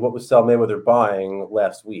 hey, what was Sal Mayweather buying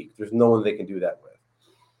last week? There's no one they can do that with.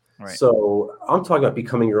 Right. So I'm talking about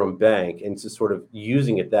becoming your own bank and just sort of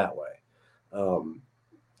using it that way. Now,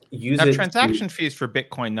 transaction fees for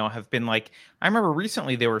Bitcoin, though, have been like, I remember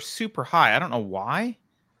recently they were super high. I don't know why,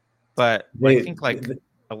 but I think like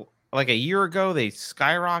a year ago they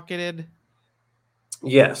skyrocketed.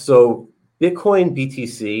 Yeah. So Bitcoin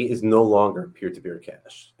BTC is no longer peer-to-peer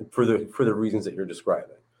cash for the reasons that you're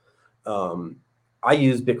describing. I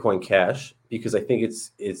use Bitcoin Cash because I think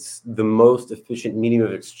it's the most efficient medium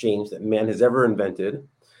of exchange that man has ever invented.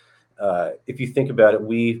 If you think about it,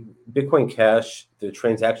 Bitcoin Cash, the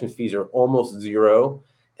transaction fees are almost zero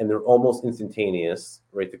and they're almost instantaneous,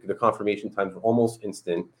 right? The confirmation times are almost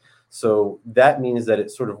instant. So that means that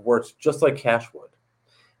it sort of works just like Cash would.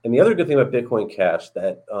 And the other good thing about Bitcoin Cash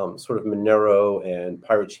that sort of Monero and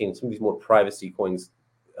Pirate Chain, some of these more privacy coins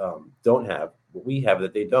don't have, what we have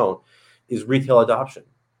that they don't, is retail adoption,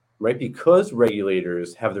 right? Because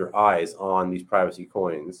regulators have their eyes on these privacy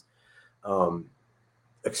coins,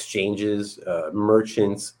 exchanges,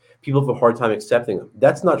 merchants, people have a hard time accepting them.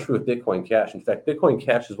 That's not true with Bitcoin Cash. In fact, Bitcoin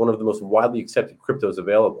Cash is one of the most widely accepted cryptos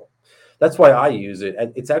available. That's why I use it.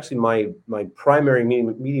 It's actually my primary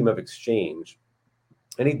medium of exchange.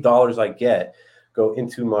 Any dollars I get go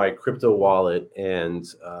into my crypto wallet, and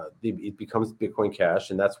it becomes Bitcoin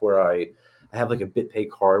Cash, and that's where I have like a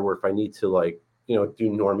BitPay card where if I need to do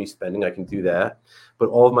normie spending, I can do that. But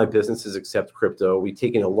all of my businesses accept crypto. We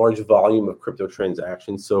take in a large volume of crypto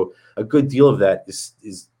transactions. So a good deal of that is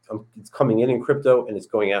it's coming in crypto and it's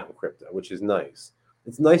going out in crypto, which is nice.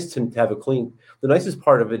 It's nice to have a clean. The nicest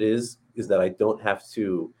part of it is that I don't have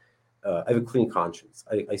to. I have a clean conscience.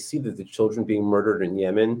 I see that the children being murdered in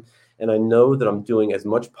Yemen, and I know that I'm doing as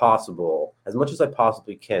much as I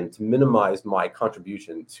possibly can to minimize my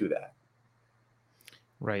contribution to that.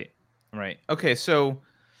 Right. Okay. So,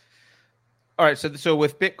 all right. So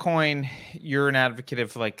with Bitcoin, you're an advocate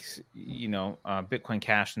of Bitcoin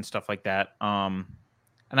Cash and stuff like that. And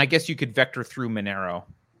I guess you could vector through Monero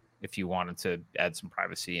if you wanted to add some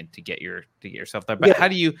privacy and to get yourself there. But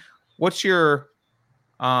what's your,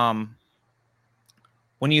 when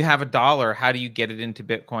you have $1, how do you get it into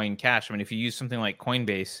Bitcoin Cash? I mean, if you use something like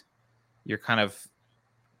Coinbase, you're kind of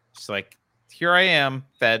just like, here I am,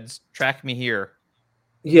 feds, track me here.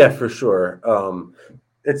 Yeah, for sure.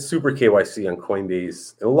 It's super KYC on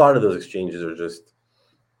Coinbase. And a lot of those exchanges are just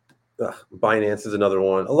Binance is another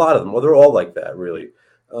one. A lot of them, well, they're all like that, really.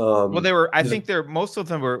 Most of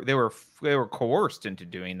them were coerced into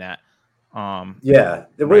doing that.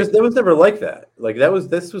 It was never like that. Like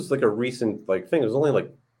this was like a recent thing. It was only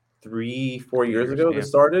like 3-4 years ago that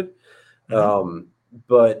started. Mm-hmm.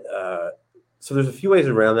 So there's a few ways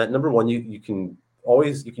around that. Number one, you can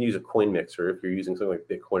use a coin mixer if you're using something like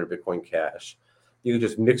Bitcoin or Bitcoin Cash. You can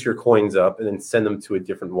just mix your coins up and then send them to a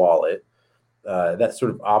different wallet. That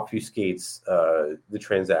sort of obfuscates the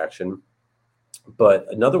transaction. But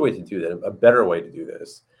another way to do that, a better way to do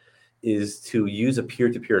this, is to use a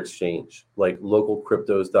peer-to-peer exchange like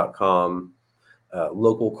localcryptos.com,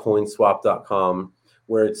 localcoinswap.com,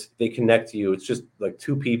 where they connect you. It's just like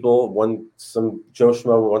two people, some Joe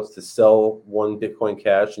Schmo wants to sell one Bitcoin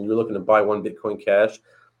Cash and you're looking to buy one Bitcoin Cash.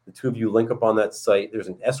 The two of you link up on that site. There's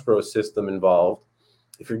an escrow system involved.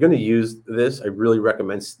 If you're going to use this, I really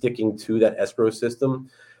recommend sticking to that escrow system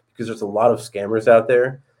because there's a lot of scammers out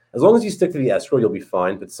there. As long as you stick to the escrow, you'll be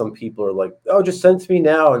fine. But some people are like, oh, just send it to me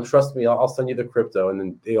now and trust me, I'll send you the crypto. And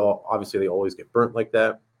then they always get burnt like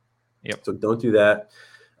that. Yep. So don't do that.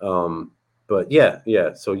 But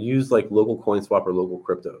yeah. So use like local CoinSwap or local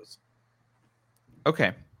cryptos.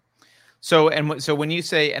 Okay. So when you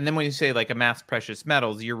say like amass precious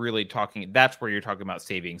metals, you're really talking. That's where you're talking about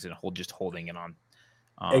savings and just holding it on.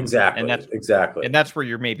 Exactly. And that's where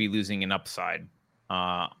you're maybe losing an upside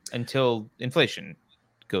until inflation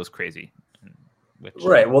goes crazy.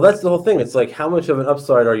 Right. Well, that's the whole thing. It's like, how much of an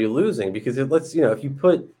upside are you losing? Because if you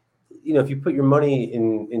put your money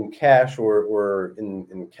in cash or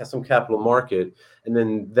in some capital market, and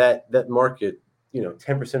then that market,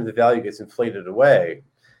 10% of the value gets inflated away,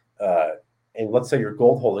 and let's say your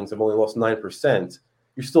gold holdings have only lost 9%,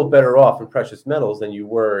 you're still better off in precious metals than you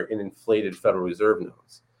were in inflated Federal Reserve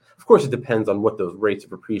notes. Of course, it depends on what those rates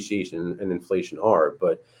of appreciation and inflation are,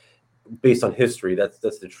 but based on history, that's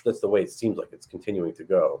the way it seems like it's continuing to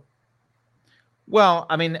go. Well,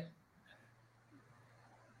 I mean,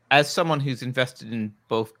 as someone who's invested in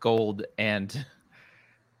both gold and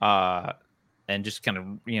just kind of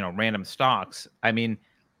random stocks, I mean,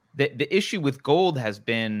 the issue with gold has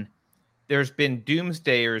been there's been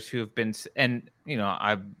doomsdayers who have been, and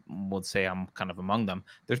I would say I'm kind of among them.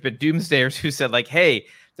 There's been doomsdayers who said like, hey,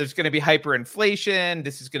 there's going to be hyperinflation.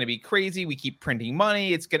 This is going to be crazy. We keep printing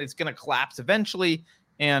money. It's going to collapse eventually.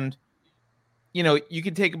 And, you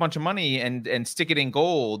can take a bunch of money and stick it in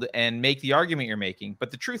gold and make the argument you're making.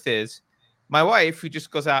 But the truth is, my wife, who just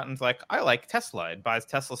goes out and is like, I like Tesla and buys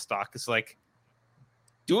Tesla stock, is like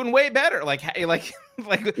doing way better. Like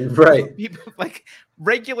right. People, like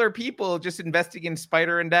regular people just investing in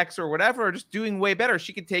Spider Index or whatever are just doing way better.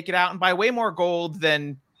 She could take it out and buy way more gold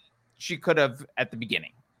than she could have at the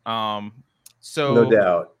beginning. So no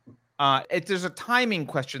doubt. There's a timing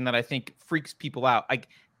question that I think freaks people out. Like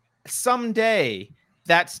someday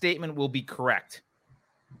that statement will be correct.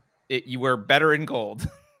 You were better in gold,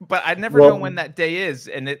 but I never know when that day is.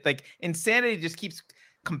 And it like insanity just keeps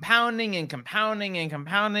compounding and compounding and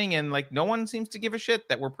compounding. And like, no one seems to give a shit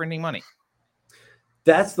that we're printing money.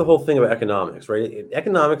 That's the whole thing about economics, right?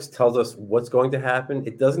 Economics tells us what's going to happen.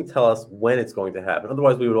 It doesn't tell us when it's going to happen.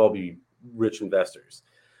 Otherwise, we would all be rich investors.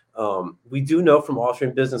 We do know from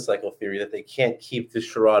Austrian business cycle theory that they can't keep this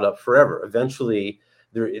charade up forever. Eventually,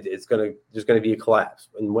 there's going to be a collapse.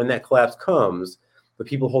 And when that collapse comes, the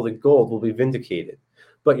people holding gold will be vindicated.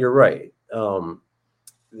 But you're right.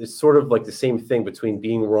 It's sort of like the same thing between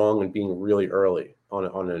being wrong and being really early on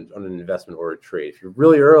an investment or a trade. If you're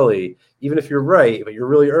really early, even if you're right, but you're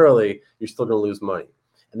really early, you're still going to lose money.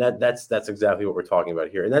 And that's exactly what we're talking about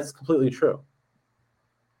here. And that's completely true.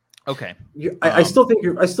 Okay. I still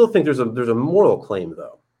think there's a moral claim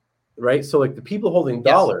though, right? So like the people holding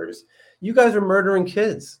dollars, you guys are murdering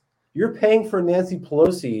kids. You're paying for Nancy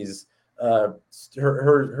Pelosi's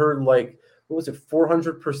her like, what was it,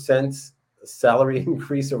 400% salary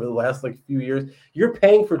increase over the last like few years. You're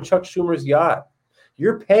paying for Chuck Schumer's yacht.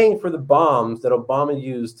 You're paying for the bombs that Obama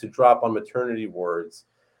used to drop on maternity wards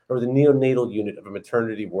or the neonatal unit of a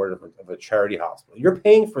maternity ward of a charity hospital. You're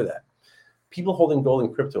paying for that. People holding gold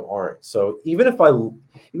and crypto aren't. So even if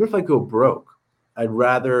I go broke, I'd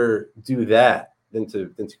rather do that than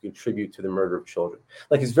to contribute to the murder of children.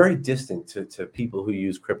 Like it's very distant to people who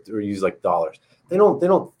use crypto or use like dollars. They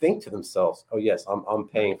don't think to themselves, oh yes, I'm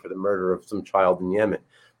paying for the murder of some child in Yemen.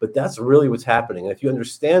 But that's really what's happening. And if you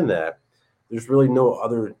understand that, there's really no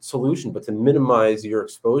other solution but to minimize your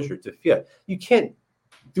exposure to fiat. You can't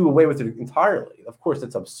do away with it entirely. Of course,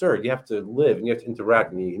 it's absurd. You have to live and you have to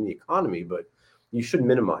interact in the economy, but you should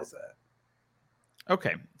minimize that.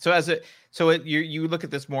 Okay, you look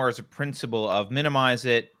at this more as a principle of minimize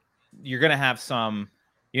it. You're going to have some.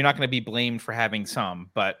 You're not going to be blamed for having some,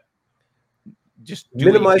 but just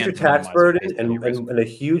minimize your tax burden, and a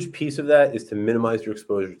huge piece of that is to minimize your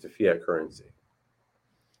exposure to fiat currency.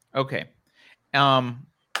 Okay,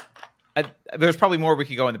 there's probably more we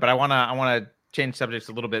could go into, but I want to change subjects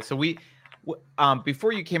a little bit. So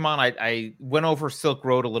before you came on, I went over Silk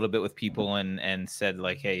Road a little bit with people and said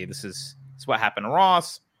like, hey, this is what happened to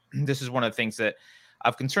Ross. This is one of the things that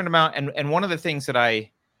I've concerned about. And one of the things that I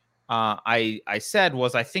said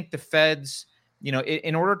was, I think the Fed's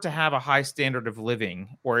in order to have a high standard of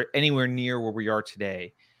living or anywhere near where we are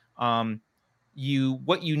today,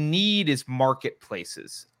 what you need is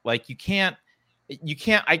marketplaces. Like I can't,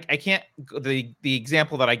 the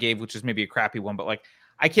example that I gave, which is maybe a crappy one, but like,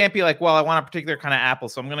 I can't be like, well, I want a particular kind of apple,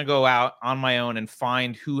 so I'm going to go out on my own and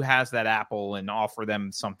find who has that apple and offer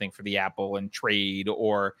them something for the apple and trade,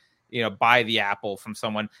 or, buy the apple from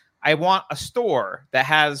someone. I want a store that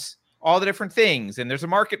has all the different things, and there's a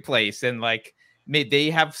marketplace, and like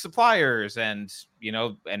they have suppliers, and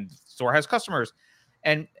and store has customers,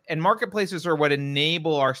 and marketplaces are what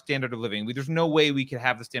enable our standard of living. There's no way we could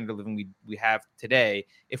have the standard of living we have today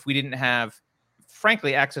if we didn't have,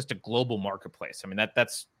 frankly, access to global marketplace. I mean,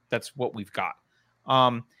 that's what we've got.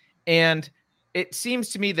 And it seems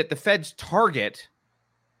to me that the Fed's target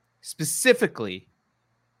specifically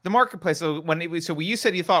the marketplace. So you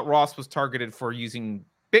said you thought Ross was targeted for using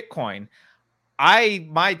Bitcoin.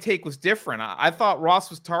 My take was different. I thought Ross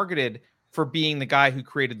was targeted for being the guy who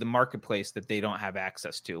created the marketplace that they don't have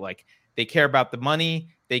access to. Like, they care about the money.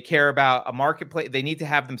 They care about a marketplace. They need to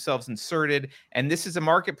have themselves inserted. And this is a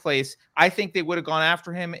marketplace. I think they would have gone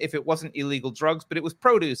after him if it wasn't illegal drugs, but it was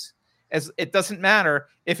produce. As it doesn't matter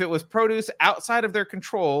if it was produce outside of their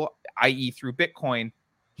control, i.e. through Bitcoin,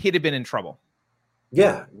 he'd have been in trouble.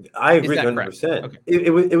 Yeah, I agree 100%. Okay.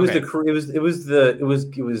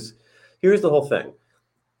 Here's the whole thing.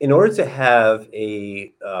 In order to have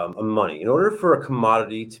a money, in order for a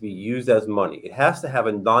commodity to be used as money, it has to have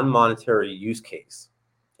a non-monetary use case.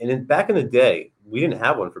 And back in the day, we didn't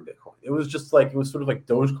have one for Bitcoin. It was sort of like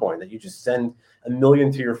Dogecoin, that you just send $1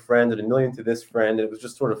 million to your friend and $1 million to this friend. And it was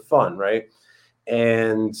just sort of fun, right?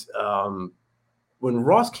 And when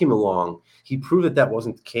Ross came along, he proved that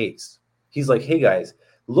wasn't the case. He's like, hey guys,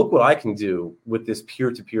 look what I can do with this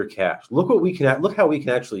peer-to-peer cash. Look how we can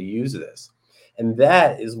actually use this. And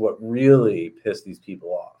that is what really pissed these people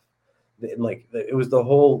off. Like, it was the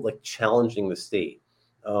whole challenging the state.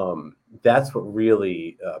 That's what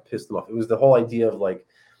really pissed them off. It was the whole idea of like,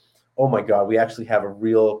 oh my God, we actually have a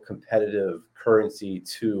real competitive currency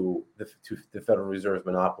to the Federal Reserve's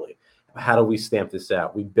monopoly. How do we stamp this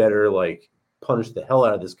out? We better punish the hell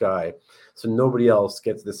out of this guy so nobody else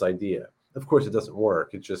gets this idea. Of course, it doesn't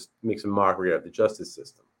work. It just makes a mockery out of the justice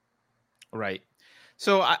system. Right.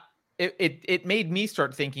 So it made me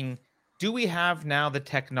start thinking, do we have now the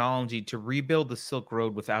technology to rebuild the Silk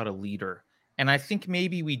Road without a leader? And I think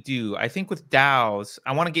maybe we do. I think with DAOs,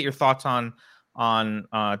 I want to get your thoughts on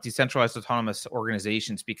decentralized autonomous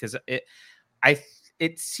organizations, because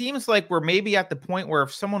it seems like we're maybe at the point where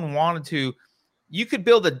if someone wanted to, you could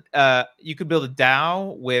build a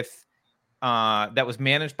DAO with that was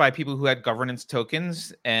managed by people who had governance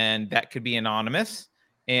tokens, and that could be anonymous,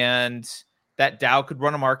 and that DAO could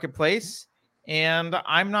run a marketplace. And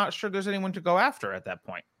I'm not sure there's anyone to go after at that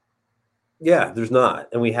point. Yeah, there's not,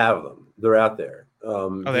 and we have them. They're out there. There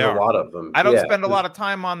are a lot of them. I don't spend a lot of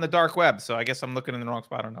time on the dark web, so I guess I'm looking in the wrong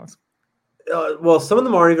spot. I don't know. Well, some of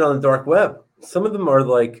them aren't even on the dark web. Some of them are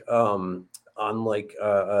on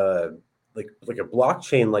a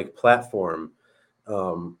blockchain platform.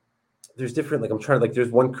 There's different,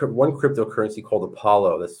 there's one cryptocurrency called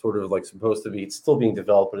Apollo that's sort of supposed to be, it's still being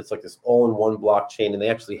developed, but it's this all-in-one blockchain, and they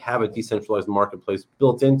actually have a decentralized marketplace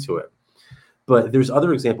built into it. But there's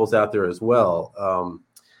other examples out there as well.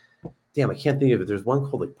 I can't think of it. There's one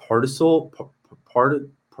called Participle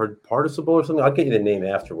or something. I'll get you the name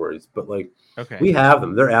afterwards. But okay, we have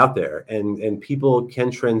them. They're out there, and people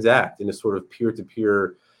can transact in a sort of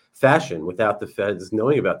peer-to-peer fashion without the Feds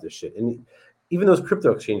knowing about this shit. And even those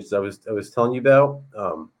crypto exchanges I was telling you about,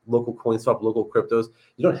 local CoinSwap, local cryptos,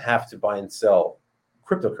 you don't have to buy and sell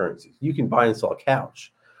cryptocurrencies. You can buy and sell a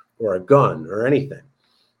couch or a gun or anything.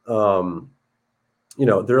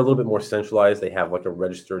 They're a little bit more centralized. They have a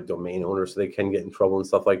registered domain owner, so they can get in trouble and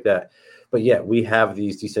stuff like that. But yeah, we have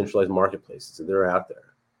these decentralized marketplaces, and they're out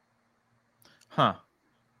there. Huh.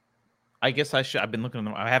 I guess I've been looking.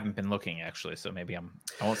 I haven't been looking, actually, so maybe I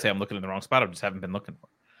won't say I'm looking in the wrong spot. I just haven't been looking for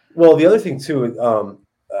it. Well, the other thing too,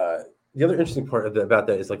 the other interesting part about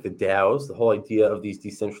that is the DAOs, the whole idea of these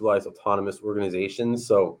decentralized autonomous organizations.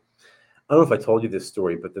 So I don't know if I told you this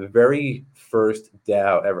story, but the very first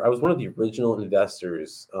DAO ever, I was one of the original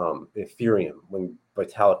investors in Ethereum when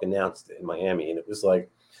Vitalik announced it in Miami, and it was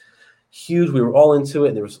huge. We were all into it,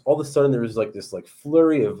 and there was all of a sudden there was this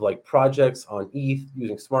flurry of projects on ETH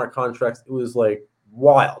using smart contracts. It was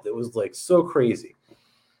wild. It was so crazy.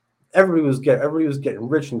 Everybody was getting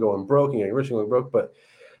rich and going broke, and getting rich and going broke. But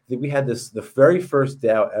we had the very first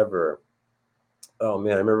DAO ever Oh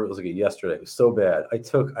man, I remember it was like yesterday. It was so bad.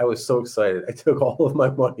 I was so excited. I took all of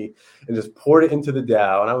my money and just poured it into the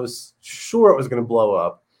Dow, and I was sure it was going to blow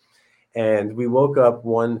up. And we woke up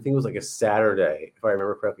I think it was like a Saturday, if I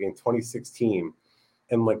remember correctly, in 2016,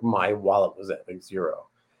 and like my wallet was at like zero.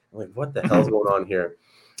 I'm like, what the hell's going on here?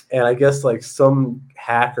 And I guess like some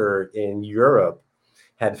hacker in Europe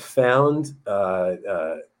had found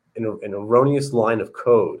an erroneous line of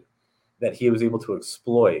code that he was able to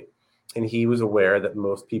exploit. And he was aware that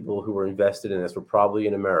most people who were invested in this were probably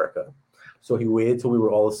in America. So he waited till we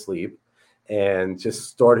were all asleep and just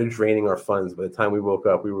started draining our funds. By the time we woke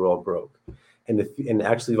up, we were all broke. And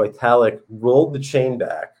actually, Vitalik rolled the chain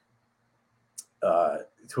back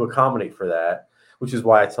to accommodate for that, which is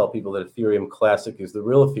why I tell people that Ethereum Classic is the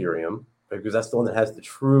real Ethereum, because that's the one that has the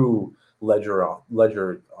true ledger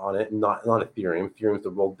on it, not Ethereum. Ethereum is the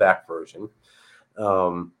rolled back version.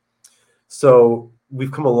 So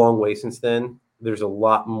we've come a long way since then. There's a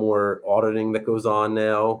lot more auditing that goes on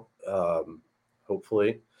now,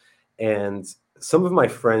 hopefully. And some of my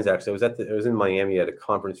friends, actually, I was in Miami at a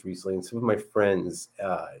conference recently, and some of my friends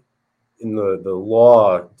in the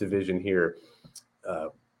law division here,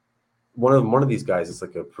 one of these guys is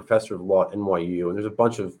like a professor of law at NYU, and there's a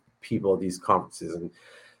bunch of people at these conferences, and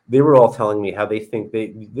they were all telling me how they think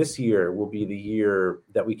this year will be the year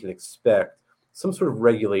that we can expect some sort of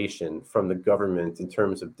regulation from the government in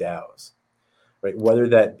terms of DAOs, right? Whether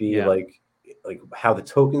that be like how the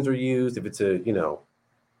tokens are used, if it's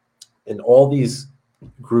and all these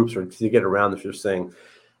groups are to get around this. They're saying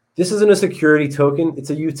this isn't a security token; it's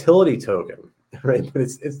a utility token, right? But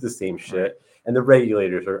it's the same shit, right. And the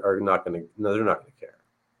regulators are not going to. No, they're not going to care.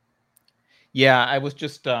 Yeah, I was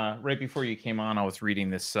just right before you came on. I was reading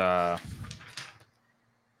this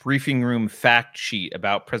briefing room fact sheet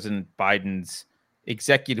about President Biden's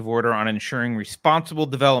executive order on ensuring responsible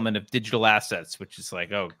development of digital assets, which is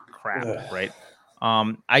like, oh crap, right?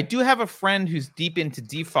 I do have a friend who's deep into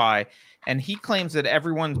DeFi, and he claims that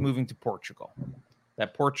everyone's moving to Portugal.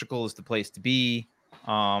 That Portugal is the place to be.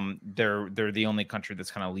 They're the only country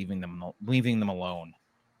that's kind of leaving them alone.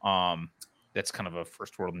 That's kind of a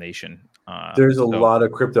first world nation. There's a lot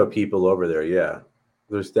of crypto people over there. Yeah,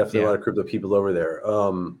 there's definitely a lot of crypto people over there. I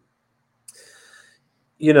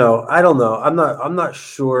don't know. I'm not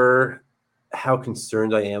sure how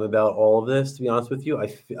concerned I am about all of this. To be honest with you,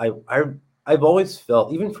 I've always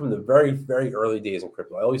felt, even from the very, very early days in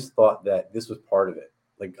crypto, I always thought that this was part of it.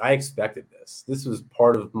 Like I expected this. This was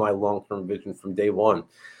part of my long-term vision from day one.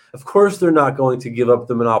 Of course, they're not going to give up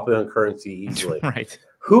the monopoly on currency easily. Right.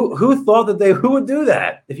 Who thought that who would do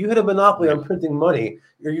that? If you had a monopoly on printing money,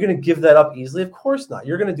 you're going to give that up easily? Of course not.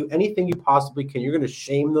 You're going to do anything you possibly can. You're going to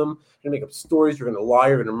shame them. You're going to make up stories. You're going to lie.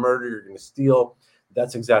 You're going to murder. You're going to steal.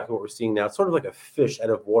 That's exactly what we're seeing now. It's sort of like a fish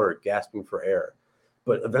out of water gasping for air.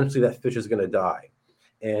 But eventually that fish is going to die.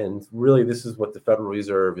 And really, this is what the Federal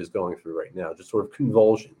Reserve is going through right now, just sort of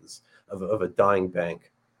convulsions of a dying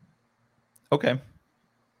bank. Okay.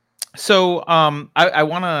 So I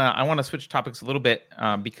wanna switch topics a little bit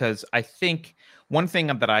because I think one thing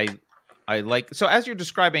that I like. So as you're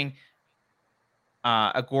describing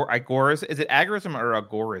agorism, is it agorism or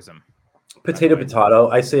agorism? Potato.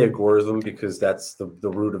 I say agorism because that's the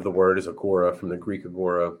root of the word is agora, from the Greek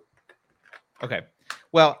agora. Okay.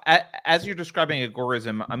 Well, as you're describing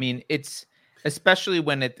agorism, I mean, it's especially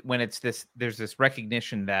when it's this, there's this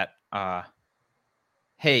recognition that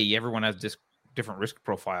hey, everyone has this different risk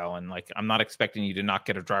profile, and like I'm not expecting you to not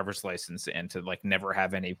get a driver's license and to like never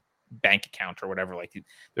have any bank account or whatever. Like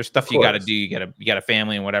there's stuff you got to do. You got a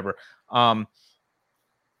family and whatever. I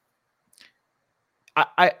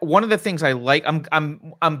one of the things I like,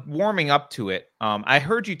 I'm warming up to it. I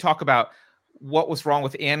heard you talk about what was wrong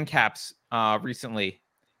with ANCAPs recently,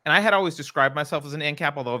 and I had always described myself as an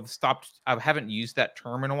ANCAP, although I haven't used that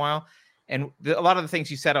term in a while. And a lot of the things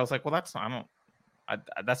you said, I was like, well, that's not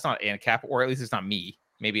ANCAP, or at least it's not me.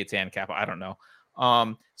 Maybe it's ANCAP. I don't know.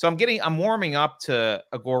 So I'm warming up to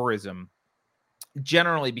agorism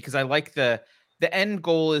generally because I like the end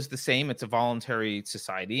goal is the same. It's a voluntary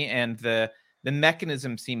society, and the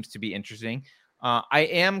mechanism seems to be interesting. I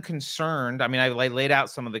am concerned. I mean, I laid out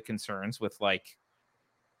some of the concerns with like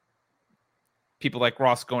people like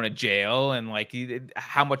Ross going to jail and like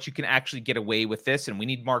how much you can actually get away with this. And we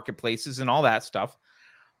need marketplaces and all that stuff.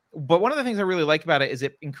 But one of the things I really like about it is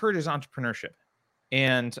it encourages entrepreneurship.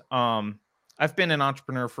 And I've been an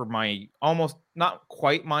entrepreneur for my almost, not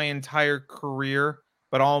quite my entire career,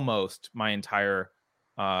 but almost my entire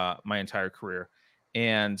career.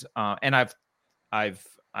 And I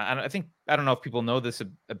think, I don't know if people know this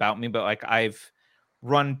about me, but like I've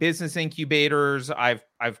run business incubators. I've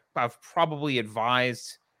probably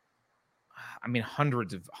advised, I mean,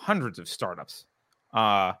 hundreds of startups,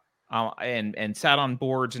 and sat on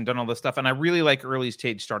boards and done all this stuff. And I really like early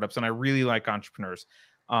stage startups, and I really like entrepreneurs.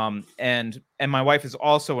 And my wife is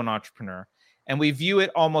also an entrepreneur, and we view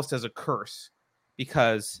it almost as a curse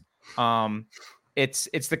because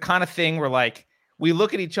it's the kind of thing where like we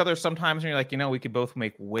look at each other sometimes and you're like, we could both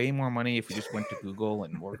make way more money if we just went to Google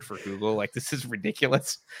and worked for Google. Like, this is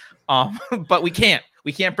ridiculous. But we can't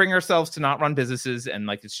bring ourselves to not run businesses, and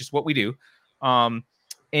like it's just what we do. And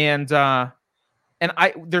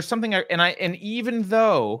there's something and even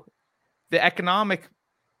though the economic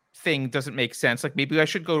thing doesn't make sense, like maybe I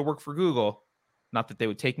should go to work for Google, not that they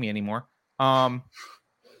would take me anymore.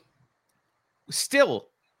 Still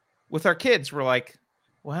with our kids, we're like,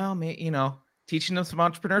 well, teaching them some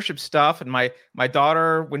entrepreneurship stuff. And my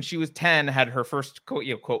daughter, when she was 10, had her first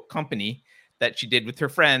quote company that she did with her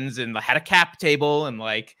friends, and had a cap table, and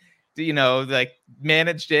like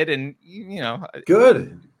managed it, and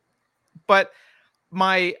good. But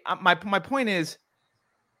my point is,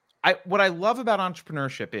 what I love about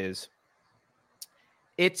entrepreneurship is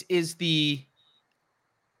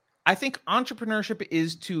I think entrepreneurship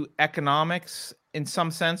is to economics in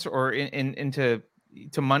some sense, or into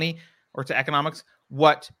money, or to economics,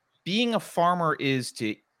 what being a farmer is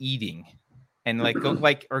to eating, and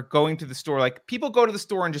or going to the store. Like, people go to the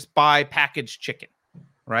store and just buy packaged chicken,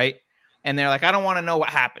 right? And they're like, I don't want to know what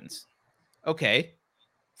happens. Okay,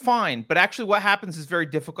 fine. But actually what happens is very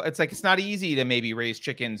difficult. It's like, it's not easy to maybe raise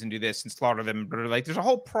chickens and do this and slaughter them. But like, there's a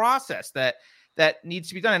whole process that needs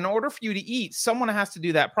to be done. In order for you to eat, someone has to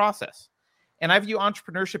do that process. And I view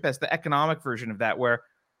entrepreneurship as the economic version of that, where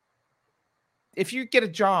if you get a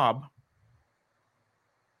job,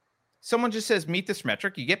 someone just says, meet this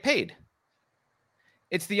metric, you get paid.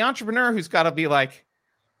 It's the entrepreneur who's got to be like,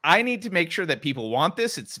 I need to make sure that people want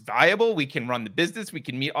this. It's viable. We can run the business. We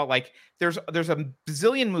can meet all, like, there's a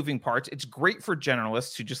bazillion moving parts. It's great for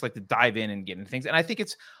generalists who just like to dive in and get into things. And I think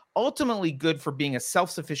it's ultimately good for being a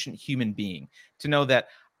self-sufficient human being to know that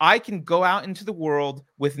I can go out into the world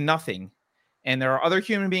with nothing, and there are other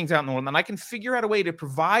human beings out in the world, and I can figure out a way to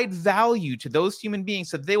provide value to those human beings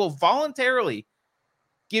so that they will voluntarily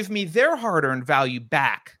give me their hard-earned value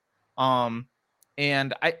back.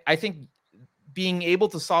 And I think being able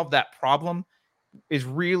to solve that problem is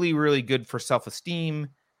really, really good for self-esteem,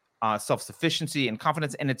 self-sufficiency, and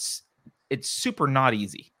confidence. And it's super not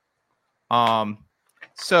easy.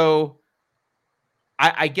 So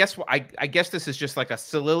I guess this is just like a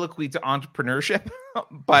soliloquy to entrepreneurship,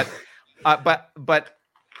 but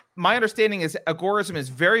my understanding is Agorism is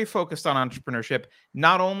very focused on entrepreneurship,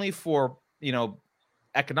 not only for,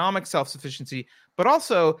 economic self-sufficiency, but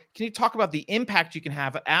also, can you talk about the impact you can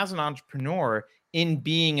have as an entrepreneur in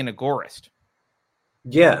being an Agorist?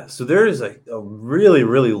 Yeah, so there is a really,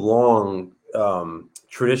 really long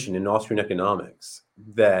tradition in Austrian economics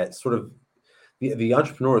that sort of the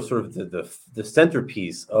entrepreneur is sort of the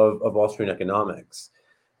centerpiece of Austrian economics.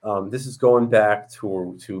 This is going back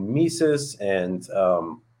to Mises and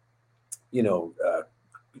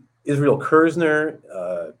Israel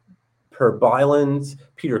Kirzner, Per Byland,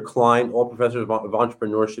 Peter Klein, all professors of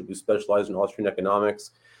entrepreneurship who specialize in Austrian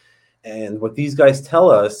economics. And what these guys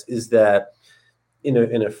tell us is that in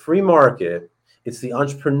a free market, it's the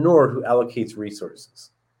entrepreneur who allocates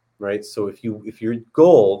resources, right? So if your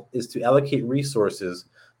goal is to allocate resources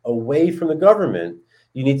away from the government,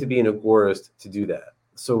 you need to be an agorist to do that.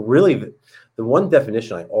 So really, the one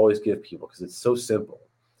definition I always give people, because it's so simple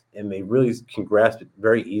and they really can grasp it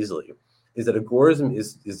very easily, is that agorism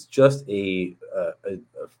is just a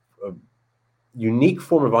unique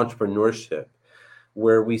form of entrepreneurship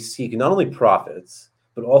where we seek not only profits,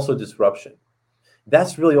 but also disruption.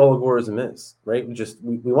 That's really all agorism is, right?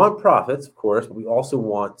 We want profits, of course, but we also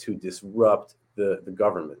want to disrupt the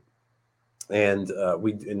government. And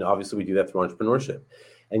obviously we do that through entrepreneurship.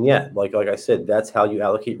 And yeah, like I said, that's how you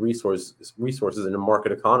allocate resources in a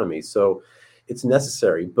market economy. So it's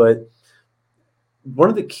necessary. But one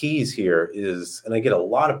of the keys here is, and I get a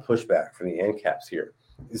lot of pushback from the ANCAPs here,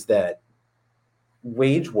 is that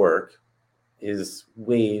wage work is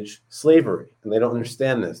wage slavery. And they don't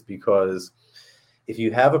understand this, because if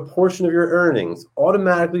you have a portion of your earnings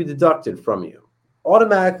automatically deducted from you,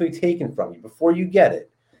 automatically taken from you before you get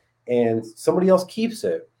it, and somebody else keeps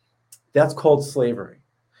it, that's called slavery.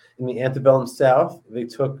 In the antebellum South, they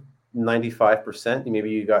took 95%.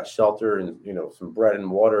 Maybe you got shelter and some bread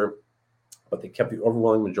and water, but they kept the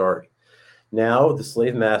overwhelming majority. Now the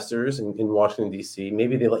slave masters in Washington, D.C.,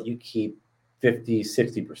 maybe they let you keep 50,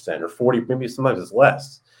 60% or 40, maybe sometimes it's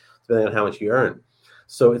less, depending on how much you earn.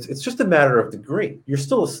 So it's just a matter of degree. You're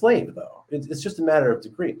still a slave, though. It's just a matter of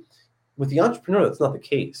degree. With the entrepreneur, that's not the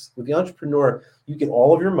case. With the entrepreneur, you get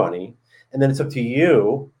all of your money, and then it's up to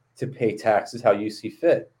you to pay taxes how you see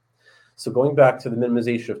fit. So going back to the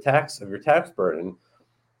minimization of your tax burden,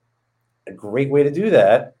 a great way to do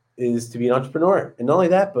that is to be an entrepreneur. And not only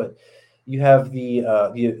that, but you have the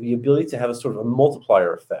ability to have a sort of a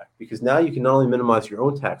multiplier effect, because now you can not only minimize your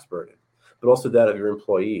own tax burden, but also that of your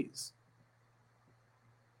employees.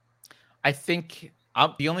 I think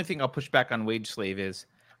the only thing I'll push back on wage slave is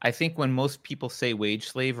I think when most people say wage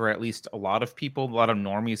slave, or at least a lot of people, a lot of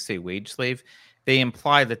normies say wage slave, they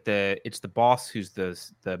imply that it's the boss who's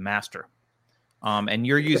the master. And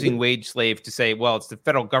you're using wage slave to say, well, it's the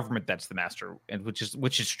federal government that's the master, and which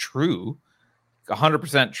is true,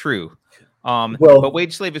 100% true. But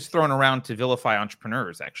wage slave is thrown around to vilify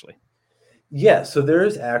entrepreneurs, actually. Yeah, so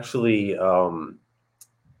there's actually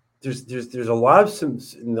there's a lot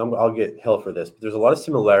of I'll get hell for this, but there's a lot of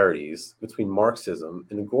similarities between Marxism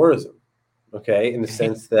and Agorism. Okay, in the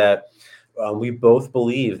sense that we both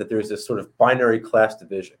believe that there's this sort of binary class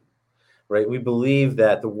division. Right? We believe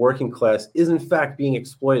that the working class is in fact being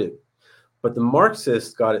exploited, but the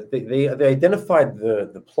Marxists got it. They identified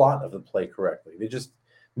the plot of the play correctly. They just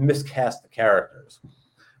miscast the characters.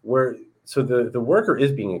 So the worker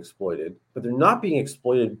is being exploited, but they're not being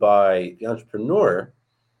exploited by the entrepreneur.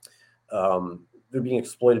 They're being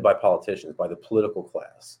exploited by politicians, by the political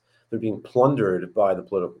class. They're being plundered by the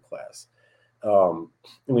political class. And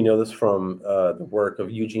we know this from the work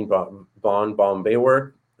of Eugene von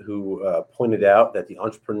Bawerk, who pointed out that the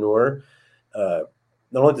entrepreneur, not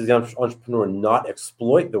only does the entrepreneur not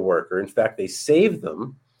exploit the worker, in fact, they save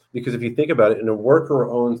them, because if you think about it, in a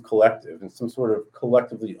worker-owned collective, in some sort of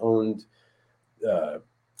collectively owned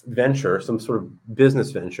venture, some sort of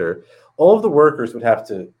business venture, all of the workers would have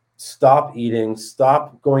to stop eating,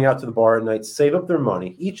 stop going out to the bar at night, save up their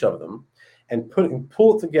money, each of them, and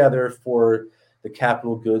pull it together for the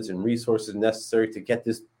capital goods and resources necessary to get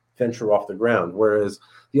this venture off the ground. Whereas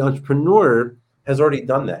the entrepreneur has already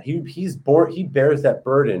done that. He bears that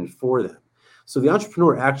burden for them. So the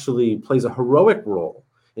entrepreneur actually plays a heroic role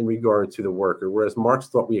in regard to the worker, whereas Marx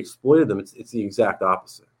thought we exploited them. It's the exact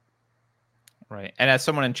opposite. Right. And as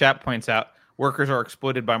someone in chat points out, workers are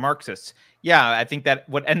exploited by Marxists. Yeah, I think that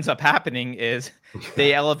what ends up happening is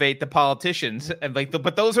they elevate the politicians, and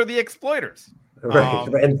but those are the exploiters. Right.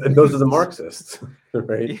 And those are the Marxists.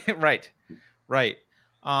 Right. Right.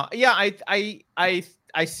 Yeah,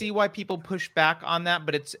 I see why people push back on that,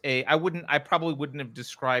 but I probably wouldn't have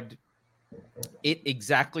described it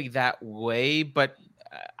exactly that way, but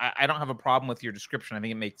I don't have a problem with your description. I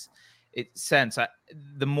think it makes sense.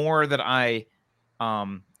 The more that I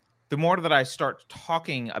start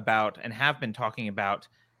talking about, and have been talking about,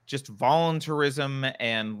 just voluntarism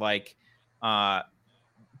and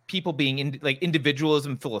people being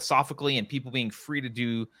individualism philosophically, and people being free to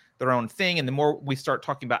do their own thing, and the more we start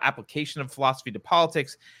talking about application of philosophy to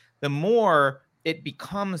politics, the more it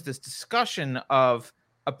becomes this discussion of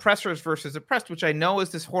oppressors versus oppressed, which I know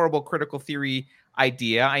is this horrible critical theory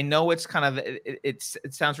idea. I know it's kind of it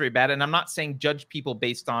sounds very bad, and I'm not saying judge people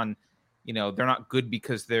based on, they're not good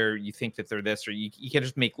because you think that they're this, or you can't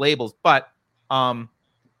just make labels, but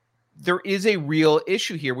there is a real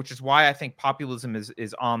issue here, which is why I think populism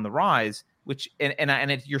is on the rise,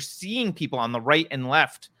 you're seeing people on the right and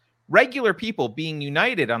left, regular people, being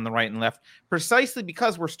united on the right and left, precisely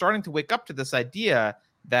because we're starting to wake up to this idea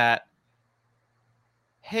that,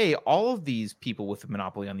 hey, all of these people with a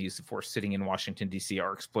monopoly on the use of force sitting in Washington, D.C.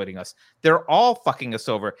 are exploiting us. They're all fucking us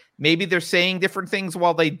over. Maybe they're saying different things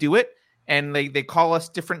while they do it, and they call us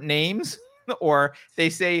different names, or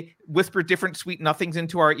they whisper different sweet nothings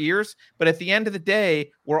into our ears. But at the end of the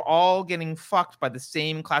day, we're all getting fucked by the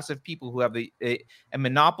same class of people who have a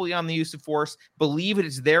monopoly on the use of force, believe it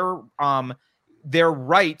is their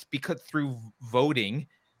right, because through voting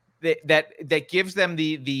that gives them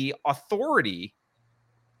the authority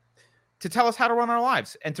to tell us how to run our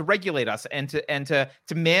lives, and to regulate us, and to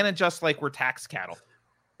manage us like we're tax cattle.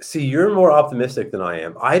 See, you're more optimistic than I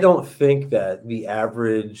am. I don't think that the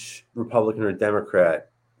average Republican or Democrat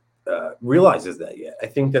realizes that yet. I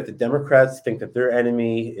think that the Democrats think that their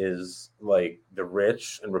enemy is like the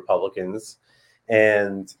rich and Republicans,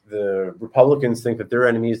 and the Republicans think that their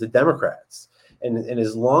enemy is the Democrats. And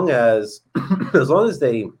as long as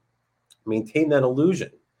they maintain that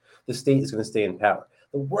illusion, the state is going to stay in power.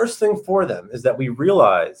 The worst thing for them is that we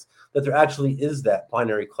realize that there actually is that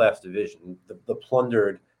binary class division, the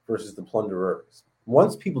plundered versus the plunderers.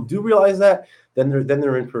 Once people do realize that, then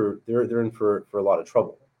they're in for a lot of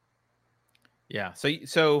trouble. Yeah.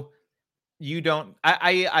 So You don't.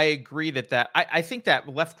 I agree that I think that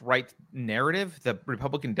left-right narrative, the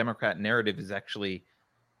Republican-Democrat narrative, is actually.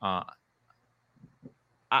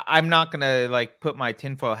 I'm not gonna like put my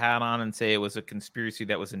tinfoil hat on and say it was a conspiracy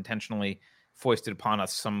that was intentionally foisted upon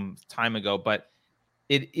us some time ago, but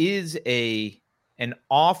it is an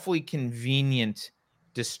awfully convenient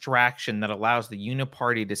distraction that allows the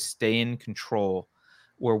uniparty to stay in control,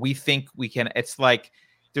 where we think we can. It's like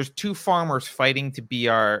there's two farmers fighting to be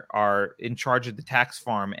our in charge of the tax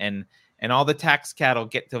farm, and all the tax cattle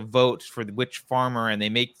get to vote for which farmer, and they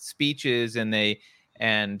make speeches, and they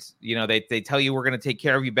tell you we're going to take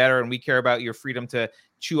care of you better, and we care about your freedom to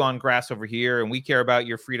chew on grass over here, and we care about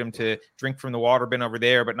your freedom to drink from the water bin over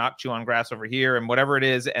there but not chew on grass over here, and whatever it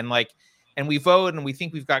is, and we vote and we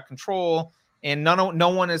think we've got control, and no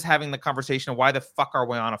one is having the conversation of why the fuck are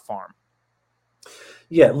we on a farm.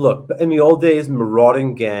 Yeah, look, in the old days,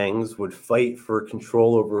 marauding gangs would fight for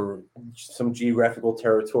control over some geographical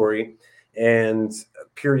territory, and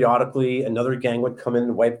periodically another gang would come in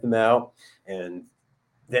and wipe them out, and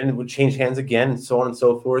then it would change hands again, and so on and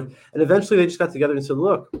so forth. And eventually they just got together and said,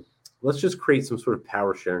 look, let's just create some sort of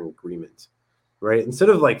power sharing agreement, right? Instead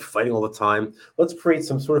of like fighting all the time, let's create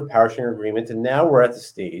some sort of power sharing agreement. And now we're at the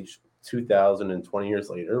stage, 2020 years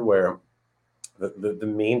later, where the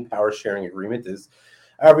main power sharing agreement is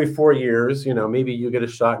every 4 years, maybe you get a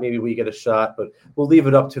shot, maybe we get a shot, but we'll leave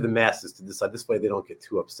it up to the masses to decide. This way they don't get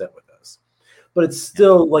too upset with us. But it's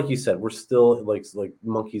still, like you said, we're still like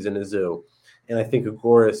monkeys in a zoo. And I think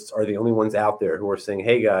Agorists are the only ones out there who are saying,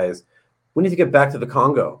 hey, guys, we need to get back to the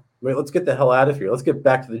Congo. Right? Let's get the hell out of here. Let's get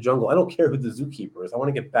back to the jungle. I don't care who the zookeeper is. I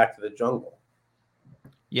want to get back to the jungle.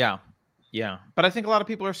 Yeah. Yeah. But I think a lot of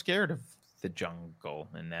people are scared of the jungle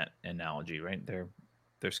in that analogy, right? They're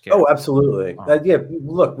scared. Oh, absolutely. Yeah.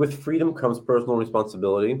 Look, with freedom comes personal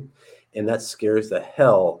responsibility. And that scares the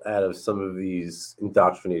hell out of some of these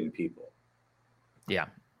indoctrinated people. Yeah.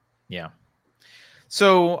 Yeah.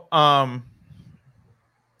 So,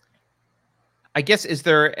 I guess is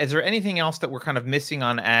there anything else that we're kind of missing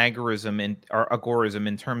on agorism or agorism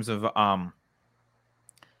in terms of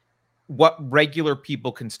what regular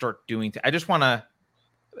people can start doing? I just want to.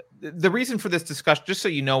 The reason for this discussion, just so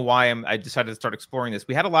you know why I decided to start exploring this,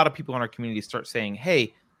 we had a lot of people in our community start saying,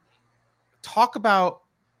 "Hey, talk about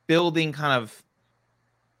building kind of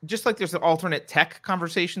just like there's alternate tech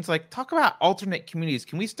conversations, like talk about alternate communities.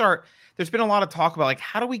 Can we start?" There's been a lot of talk about like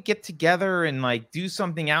how do we get together and like do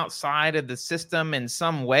something outside of the system in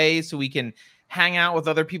some way so we can hang out with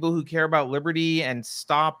other people who care about liberty and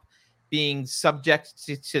stop being subject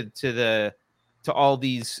to all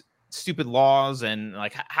these stupid laws, and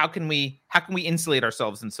like how can we insulate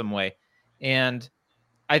ourselves in some way? And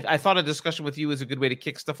I thought a discussion with you is a good way to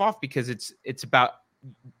kick stuff off, because it's about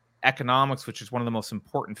economics, which is one of the most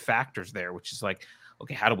important factors there, which is like,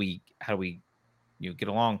 okay, how do we get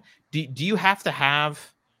along? Do you have to have,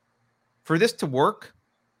 for this to work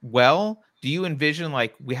well, do you envision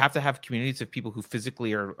like we have to have communities of people who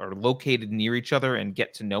physically are located near each other and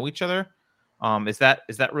get to know each other? Is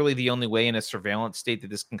that really the only way in a surveillance state that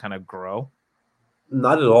this can kind of grow?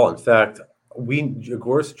 Not at all. In fact, we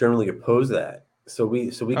Agorists generally oppose that. So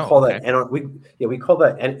we call that we call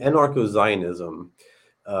that anarcho-Zionism.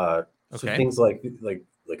 So things like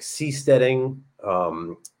seasteading,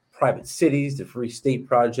 private cities, the Free State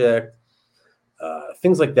Project,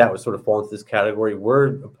 things like that would sort of fall into this category.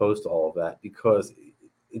 We're opposed to all of that because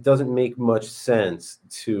it doesn't make much sense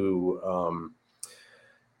to,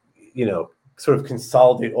 sort of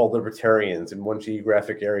consolidate all libertarians in one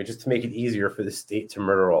geographic area just to make it easier for the state to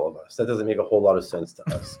murder all of us. That doesn't make a whole lot of sense to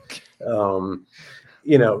us.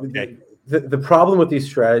 The problem with these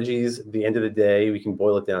strategies, at the end of the day, we can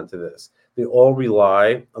boil it down to this. They all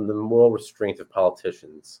rely on the moral restraint of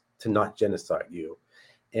politicians to not genocide you.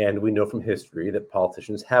 And we know from history that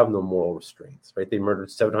politicians have no moral restraints, right? They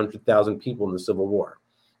murdered 700,000 people in the Civil War.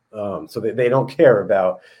 So they don't care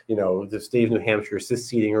about, the state of New Hampshire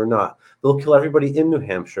seceding or not. They'll kill everybody in New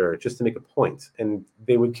Hampshire just to make a point. And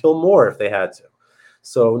they would kill more if they had to.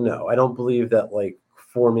 So no, I don't believe that like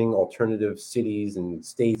forming alternative cities and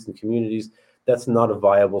states and communities, that's not a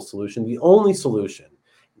viable solution. The only solution,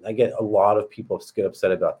 I get a lot of people get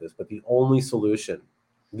upset about this, but the only solution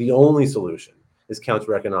is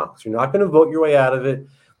counter-economics. You're not going to vote your way out of it.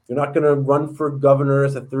 You're not going to run for governor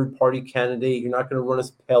as a third-party candidate. You're not going to run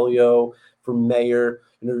as paleo for mayor.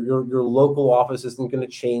 Your local office isn't going to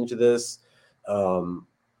change this. None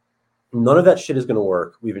of that shit is going to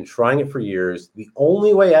work. We've been trying it for years. The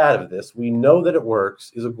only way out of this, we know that it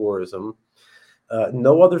works, is agorism.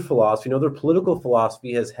 No other philosophy, no other political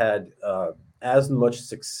philosophy has had as much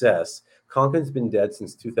success. Konkin's been dead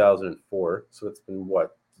since 2004, so it's been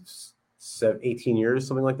what, 18 years,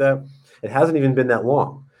 something like that. It hasn't even been that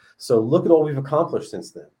long. So look at all we've accomplished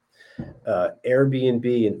since then.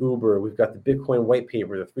 Airbnb and Uber, we've got the Bitcoin white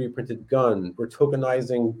paper, the 3D printed gun, we're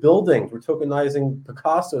tokenizing buildings, we're tokenizing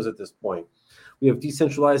Picassos at this point. We have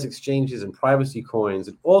decentralized exchanges and privacy coins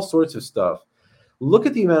and all sorts of stuff. Look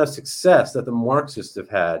at the amount of success that the Marxists have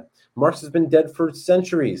had. Marx has been dead for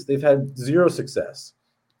centuries. They've had zero success.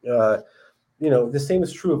 The same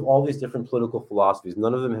is true of all these different political philosophies.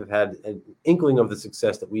 None of them have had an inkling of the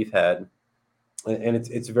success that we've had, and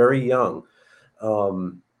it's very young.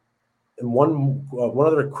 And one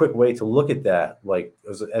other quick way to look at that, like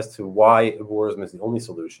as to why agorism is the only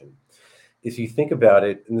solution, if you think about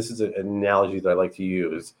it, and this is an analogy that I like to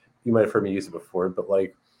use. You might have heard me use it before, but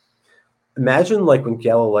like, imagine like when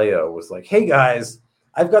Galileo was like, "Hey guys,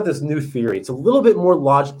 I've got this new theory. It's a little bit more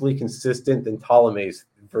logically consistent than Ptolemy's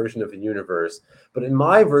version of the universe, but in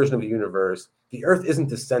my version of the universe, the Earth isn't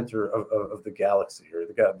the center of the galaxy or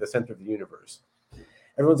the center of the universe."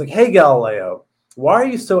 Everyone's like, "Hey Galileo, why are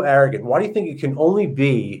you so arrogant? Why do you think it can only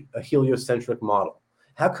be a heliocentric model?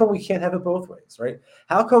 How come we can't have it both ways, right?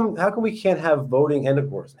 How come we can't have voting and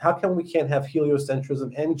agorism? How come we can't have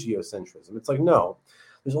heliocentrism and geocentrism?" It's like, no,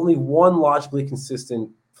 there's only one logically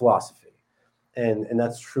consistent philosophy. And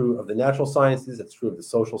that's true of the natural sciences, it's true of the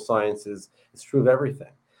social sciences, it's true of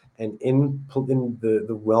everything. And in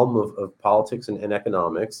the realm of politics and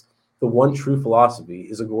economics, the one true philosophy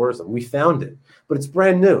is agorism. We found it, but it's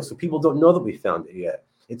brand new, so people don't know that we found it yet.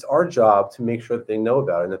 It's our job to make sure that they know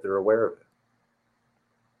about it and that they're aware of it.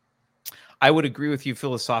 I would agree with you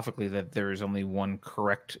philosophically that there is only one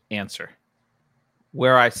correct answer.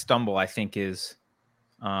 Where I stumble, I think, is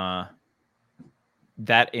that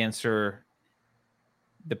answer,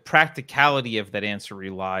 the practicality of that answer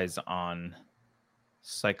relies on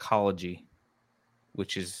psychology,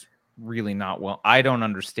 which is really not well. I don't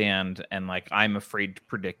understand, and like I'm afraid to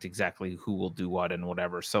predict exactly who will do what and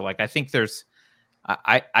whatever. So like I think there's,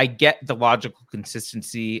 I get the logical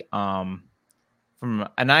consistency from,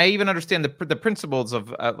 and I even understand the principles of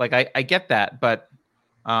like I get that, but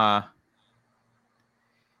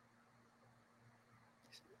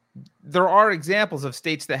there are examples of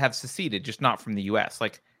states that have seceded, just not from the U.S.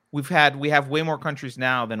 Like we have way more countries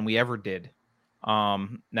now than we ever did.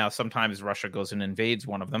 Now sometimes Russia goes and invades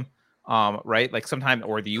one of them. Right? Like sometimes,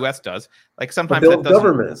 or the U.S. does. Like sometimes they'll have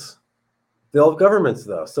governments. They'll have governments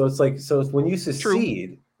though. So it's like, so when you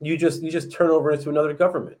secede, you just turn over into another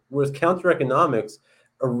government. Whereas counter-economics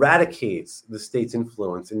eradicates the state's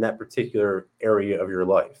influence in that particular area of your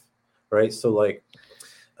life, right? So like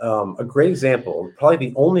a great example, probably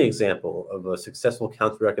the only example of a successful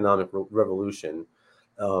counter-economic revolution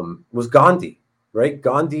was Gandhi, right?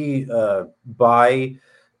 Gandhi by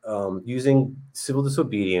using civil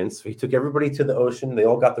disobedience. He took everybody to the ocean. They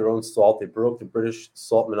all got their own salt. They broke the British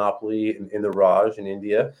salt monopoly in the Raj in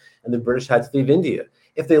India, and the British had to leave India.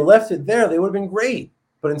 If they left it there, they would have been great.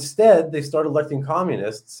 But instead, they started electing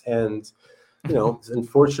communists, and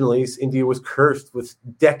unfortunately, India was cursed with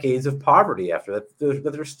decades of poverty after that.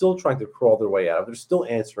 They're still trying to crawl their way out of. They're still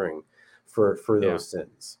answering for those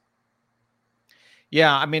sins.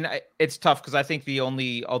 Yeah, I mean, it's tough because I think the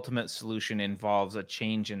only ultimate solution involves a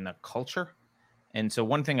change in the culture. And so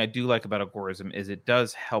one thing I do like about agorism is it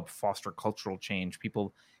does help foster cultural change.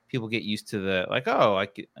 People get used to the like, oh,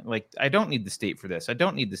 I don't need the state for this. I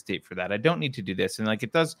don't need the state for that. I don't need to do this. And like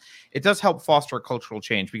it does help foster cultural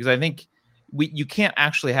change, because I think you can't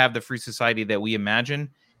actually have the free society that we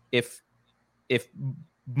imagine if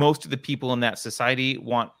most of the people in that society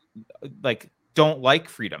don't like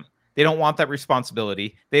freedom. They don't want that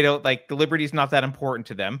responsibility. They don't like the liberty is not that important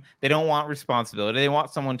to them. They don't want responsibility. They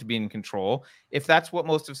want someone to be in control. If that's what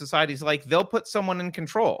most of society is like, they'll put someone in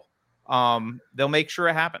control. They'll make sure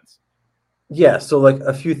it happens. Yeah. So like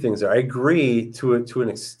a few things there. I agree to an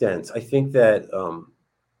extent. I think that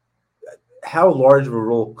how large of a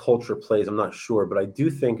role culture plays, I'm not sure, but I do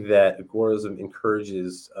think that agorism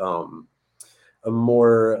encourages a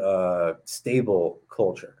more stable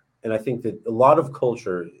culture. And I think that a lot of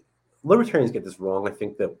culture, libertarians get this wrong. I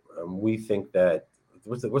think that we think that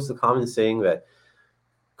what's the common saying, that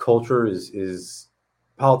culture is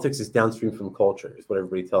politics is downstream from culture, is what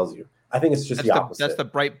everybody tells you. I think it's just the opposite. That's the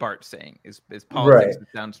Breitbart saying is politics is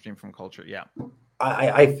downstream from culture. Yeah.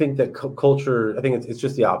 I think that culture, I think it's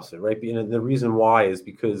just the opposite, right? And the reason why is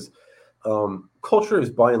because culture is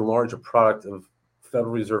by and large a product of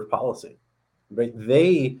Federal Reserve policy, right?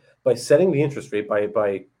 They, by setting the interest rate,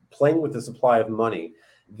 by playing with the supply of money,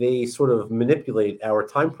 they sort of manipulate our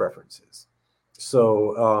time preferences.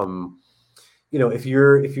 So if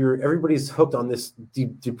you're everybody's hooked on this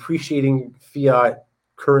depreciating fiat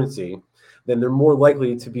currency, then they're more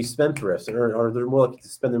likely to be spendthrifts, or they're more likely to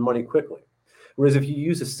spend their money quickly. Whereas if you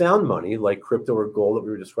use a sound money like crypto or gold that we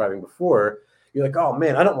were describing before, you're like, oh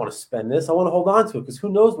man, I don't want to spend this. I want to hold on to it because who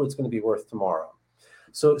knows what it's going to be worth tomorrow.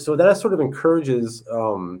 So that sort of encourages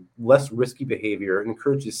less risky behavior,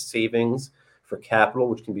 encourages savings for capital,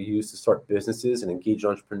 which can be used to start businesses and engage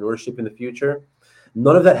entrepreneurship in the future.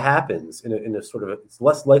 None of that happens in a sort of it's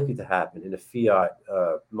less likely to happen in a fiat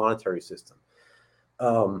monetary system.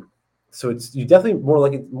 So you're definitely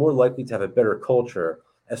more likely to have a better culture.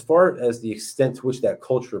 As far as the extent to which that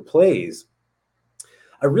culture plays,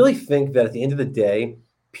 I really think that at the end of the day,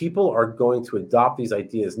 people are going to adopt these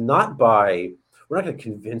ideas we're not going to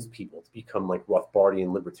convince people to become like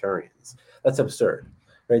Rothbardian libertarians. That's absurd,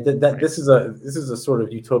 right? Right. This is a sort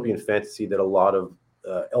of utopian fantasy that a lot of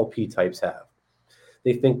LP types have.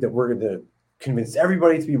 They think that we're going to convince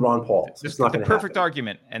everybody to be Ron Paul. It's not going to happen. Perfect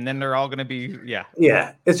argument, and then they're all going to be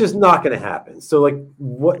yeah. It's just not going to happen. So like,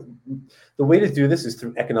 the way to do this is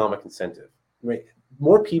through economic incentive, right?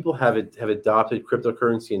 More people have adopted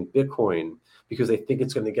cryptocurrency and Bitcoin because they think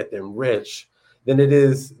it's going to get them rich than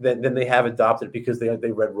they have adopted because they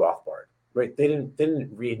read Rothbard, right? They didn't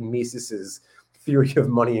read Mises's theory of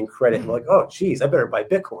money and credit and like, oh geez, I better buy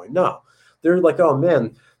Bitcoin. No, they're like, oh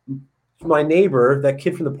man, my neighbor, that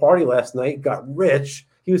kid from the party last night, got rich.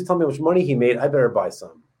 He was telling me how much money he made. I better buy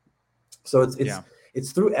some. So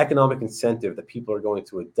it's through economic incentive that people are going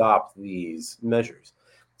to adopt these measures.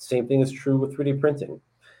 Same thing is true with 3D printing.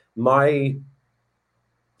 My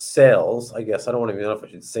sales, I guess, I don't even know if I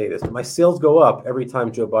should say this, but my sales go up every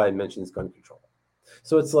time Joe Biden mentions gun control.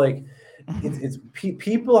 So it's like,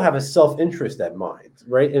 people have a self-interest at mind,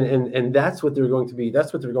 right? And that's what they're going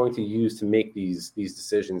to use to make these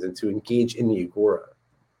decisions and to engage in the agora.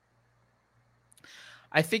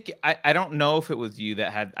 I think I don't know if it was you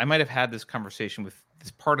that I might have had this conversation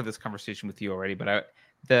with you already, but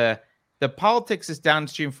the politics is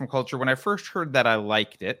downstream from culture. When I first heard that, I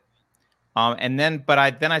liked it. And then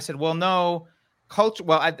I said, well, no, culture.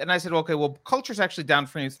 Well, I said, okay, well, culture is actually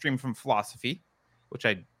downstream from philosophy, which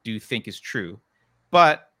I do think is true.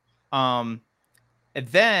 But and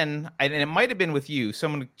it might have been with you.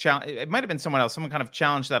 It might have been someone else. Someone kind of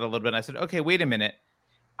challenged that a little bit. And I said, okay, wait a minute.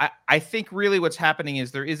 I think really what's happening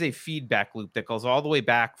is there is a feedback loop that goes all the way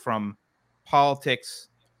back from politics,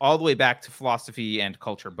 all the way back to philosophy and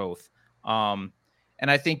culture, both. And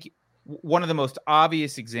I think one of the most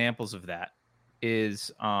obvious examples of that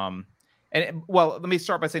is, let me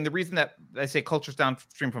start by saying the reason that I say culture's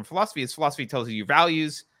downstream from philosophy is philosophy tells you your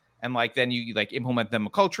values, and like then you like implement them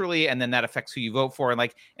culturally, and then that affects who you vote for. And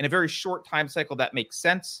like in a very short time cycle, that makes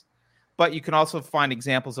sense. But you can also find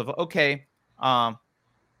examples of,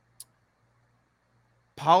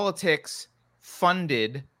 politics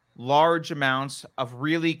funded large amounts of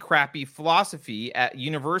really crappy philosophy at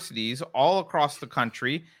universities all across the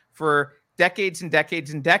country for decades and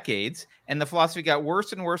decades and decades, and the philosophy got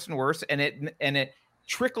worse and worse and worse, and it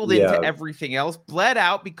trickled into everything else, bled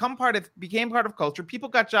out, became part of culture. People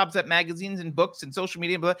got jobs at magazines and books and social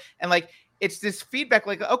media, and like it's this feedback.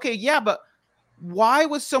 Like, okay, yeah, but why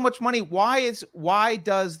was so much money? Why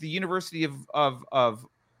does the University of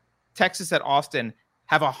Texas at Austin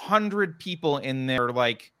have 100 people in their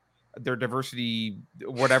diversity,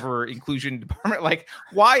 whatever inclusion department? Like,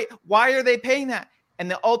 why are they paying that?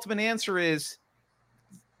 And the ultimate answer is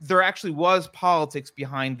there actually was politics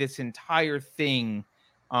behind this entire thing.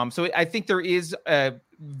 So I think there is a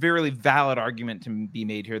very valid argument to be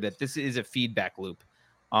made here that this is a feedback loop.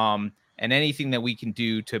 And anything that we can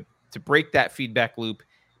do to break that feedback loop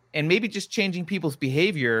and maybe just changing people's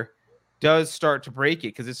behavior does start to break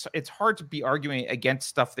it, because it's hard to be arguing against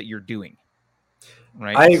stuff that you're doing.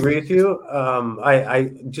 Right. I agree with you.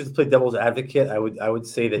 I just play devil's advocate. I would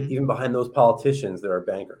say that even behind those politicians, there are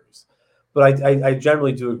bankers. But I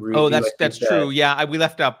generally do agree. Oh, that's true. Yeah, we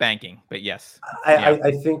left out banking, but yes.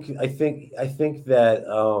 I think that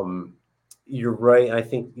you're right. I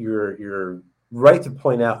think you're right to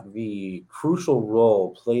point out the crucial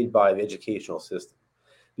role played by the educational system,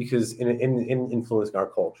 because in influencing our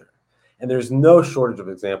culture. And there's no shortage of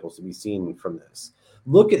examples to be seen from this.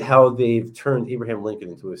 Look at how they've turned Abraham Lincoln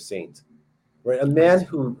into a saint, right? A man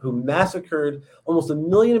who massacred almost 1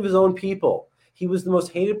 million of his own people. He was the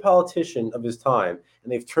most hated politician of his time,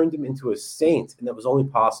 and they've turned him into a saint, and that was only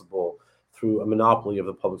possible through a monopoly of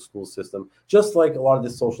the public school system. Just like a lot of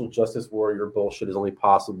this social justice warrior bullshit is only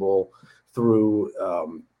possible through,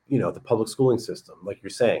 the public schooling system, like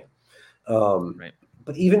you're saying. Right.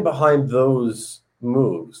 But even behind those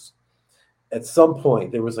moves, at some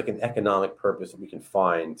point there was like an economic purpose that we can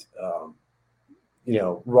find.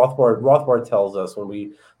 Rothbard tells us when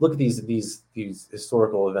we look at these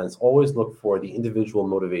historical events, always look for the individual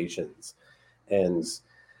motivations, and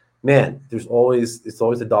man, it's always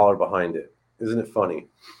a dollar behind it. Isn't it funny?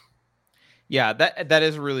 Yeah, that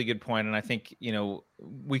is a really good point, and I think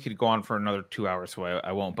we could go on for another 2 hours, so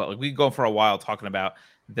I won't. But like we could go for a while talking about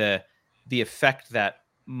the effect that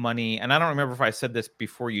money, and I don't remember if I said this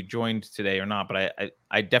before you joined today or not, but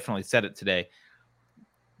I definitely said it today.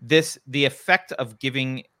 The effect of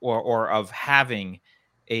giving or of having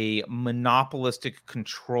a monopolistic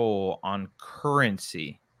control on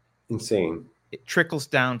currency, insane. It trickles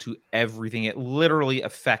down to everything. It literally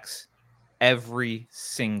affects every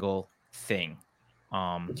single thing.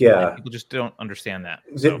 People just don't understand that.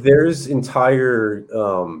 So. There's entire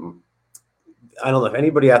I don't know if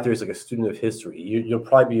anybody out there is like a student of history. You'll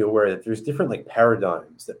probably be aware that there's different like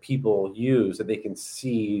paradigms that people use that they can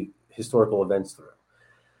see historical events through.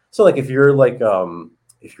 So like if you're like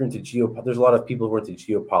if you're into there's a lot of people who are into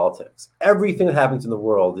geopolitics. Everything that happens in the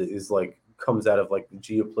world is like comes out of like the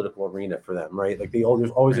geopolitical arena for them, right? Like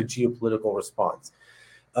there's always a geopolitical response.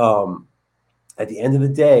 At the end of the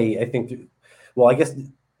day, I think, I guess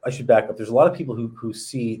I should back up. There's a lot of people who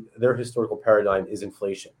see their historical paradigm is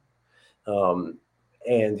inflation.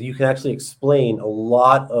 And you can actually explain a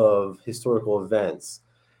lot of historical events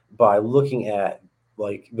by looking at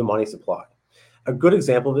like the money supply. A good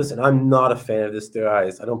example of this, and I'm not a fan of this,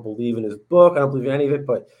 guys. I don't believe in his book. I don't believe in any of it.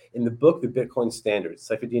 But in the book, The Bitcoin Standards,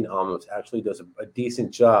 Saifedean Ammous actually does a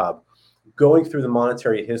decent job going through the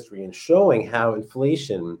monetary history and showing how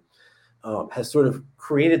inflation has sort of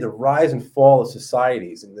created the rise and fall of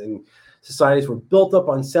societies. And then societies were built up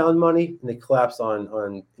on sound money, and they collapsed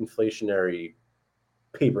on inflationary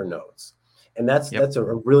paper notes. And that's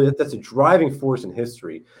a driving force in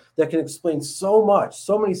history that can explain so much,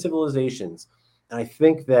 so many civilizations. And I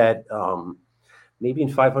think that maybe in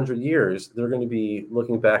 500 years, they're going to be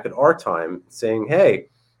looking back at our time saying, hey,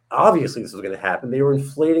 obviously this was going to happen. They were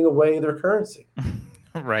inflating away their currency.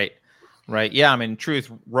 Right. Yeah. I mean,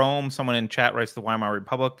 truth, Rome, someone in chat writes the Weimar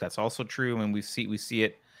Republic. That's also true. And we see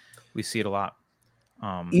it a lot.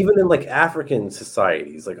 Even in like African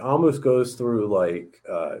societies, like Ammous goes through like,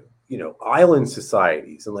 island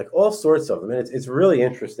societies and like all sorts of them. And it's really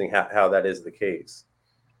interesting how that is the case.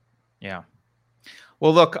 Yeah.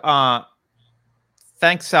 Well, look,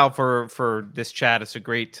 thanks, Sal, for this chat. It's a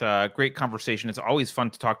great conversation. It's always fun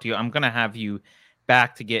to talk to you. I'm going to have you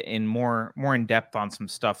back to get in more in depth on some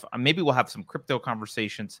stuff. Maybe we'll have some crypto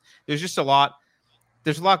conversations. There's just a lot.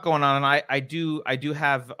 There's a lot going on, and I do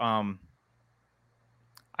have I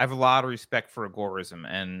have a lot of respect for Agorism,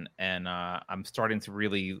 and I'm starting to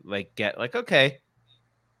really get okay,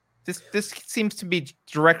 this seems to be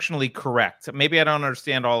directionally correct. Maybe I don't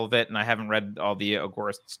understand all of it, and I haven't read all the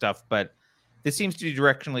Agorist stuff, but this seems to be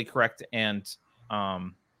directionally correct. And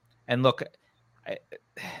look,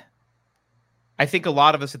 I think a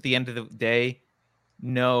lot of us at the end of the day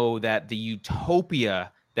know that the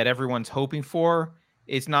utopia that everyone's hoping for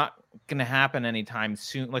is not going to happen anytime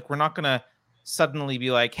soon. Like, we're not going to suddenly be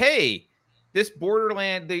like, hey, this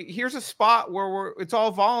borderland, here's a spot where it's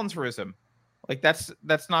all voluntarism. Like, that's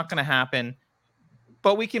not going to happen.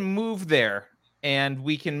 But we can move there, and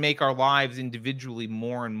we can make our lives individually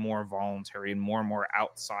more and more voluntary and more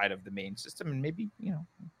outside of the main system. And maybe, who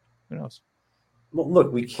knows? Well,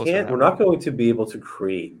 look, we're not going to be able to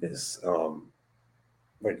create this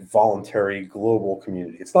voluntary global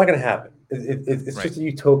community. It's not going to happen. It's right. Just a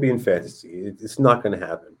utopian fantasy. It's not going to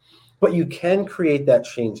happen. But you can create that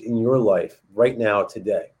change in your life right now,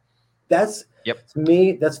 today. To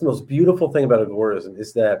me, that's the most beautiful thing about Agorism,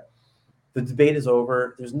 is that the debate is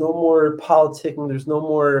over. There's no more politicking. There's no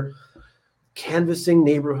more canvassing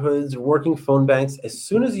neighborhoods or working phone banks. As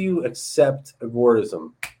soon as you accept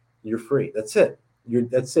Agorism, you're free. That's it.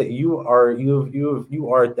 That's it. You are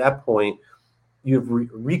at that point. You've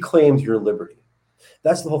reclaimed your liberty.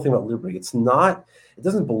 That's the whole thing about liberty. It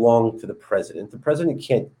doesn't belong to the president. The president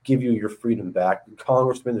can't give you your freedom back. The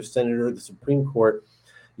congressman, the senator, the Supreme Court.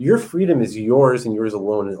 Your freedom is yours and yours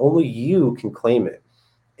alone, and only you can claim it.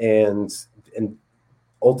 And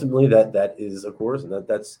ultimately, that is Agorism.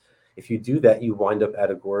 That's if you do that, you wind up at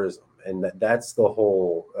Agorism, and that's the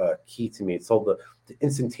whole key to me. It's all the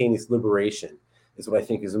instantaneous liberation is what I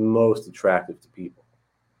think is most attractive to people.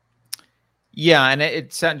 Yeah, and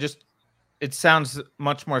it sounds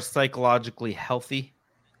much more psychologically healthy.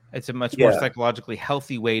 It's a much more psychologically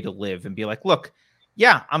healthy way to live and be like, look,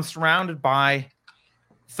 yeah, I'm surrounded by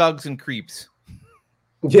thugs and creeps.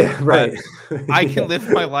 Yeah, right. I can live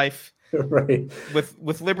my life right.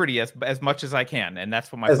 with liberty as much as I can, and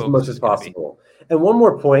that's what my As focus much is as gonna be. possible. And one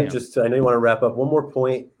more point, Yeah. just to, I know you want to wrap up. One more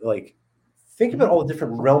point, like think about all the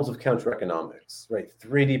different realms of counter-economics, right?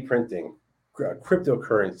 3D printing,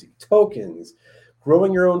 cryptocurrency, tokens,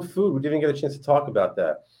 growing your own food. We didn't get a chance to talk about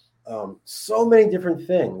that. So many different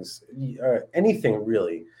things. Anything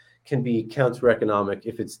really can be counter-economic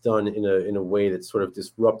if it's done in a way that's sort of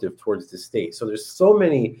disruptive towards the state. So there's so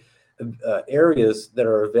many areas that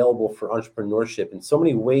are available for entrepreneurship, and so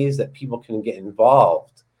many ways that people can get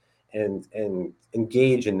involved and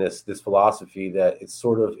engage in this philosophy, that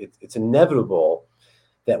it's inevitable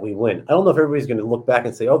that we win. I don't know if everybody's going to look back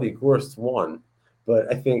and say, "Oh, the Agorists won," but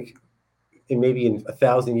I think maybe in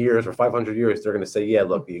 1,000 years or 500 years, they're going to say, "Yeah,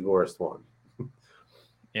 look, the Agorists won."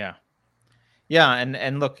 Yeah. Yeah,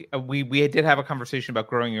 and look, we did have a conversation about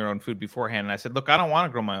growing your own food beforehand, and I said, look, I don't want to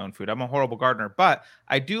grow my own food. I'm a horrible gardener, but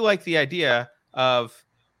I do like the idea of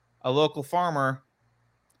a local farmer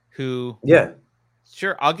who, Yeah.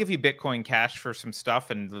 sure, I'll give you Bitcoin Cash for some stuff,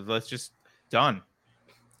 and let's just done,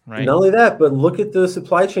 right? Not only that, but look at the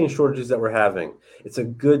supply chain shortages that we're having. It's a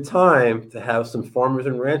good time to have some farmers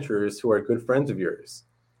and ranchers who are good friends of yours.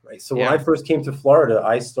 Right. So when I first came to Florida,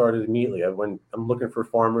 I started immediately. I'm looking for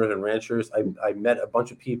farmers and ranchers. I met a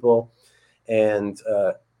bunch of people, and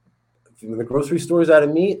when the grocery store's out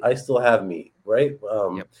of meat, I still have meat. Right.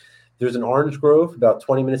 There's an orange grove about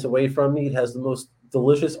 20 minutes away from me. It has the most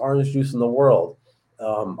delicious orange juice in the world.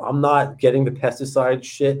 I'm not getting the pesticide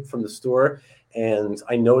shit from the store, and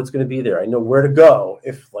I know it's going to be there. I know where to go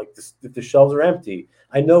if the shelves are empty.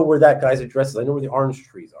 I know where that guy's address is. I know where the orange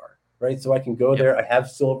trees are. Right, so I can go there. I have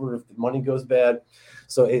silver if the money goes bad.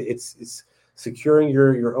 So it's securing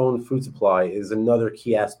your own food supply is another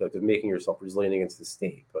key aspect of making yourself resilient against the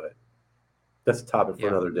state. But that's a topic for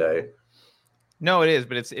another day. No, it is,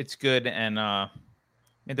 but it's good, and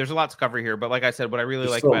there's a lot to cover here. But like I said, what I really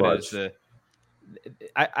like about it is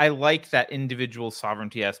I like that individual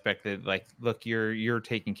sovereignty aspect. That like, look, you're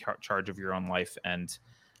taking charge of your own life, and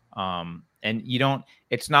you don't.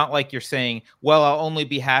 It's not like you're saying, well, I'll only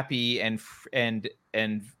be happy and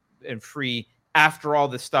free after all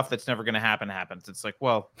this stuff that's never going to happens. It's like,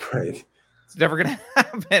 well, right. It's never going to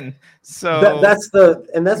happen. So that's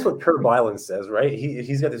what Kurt Weiland says, right?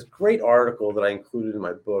 He's got this great article that I included in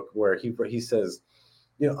my book where he says,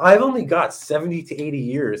 I've only got 70 to 80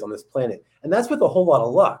 years on this planet, and that's with a whole lot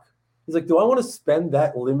of luck. He's like, do I want to spend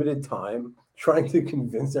that limited time trying to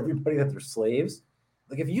convince everybody that they're slaves?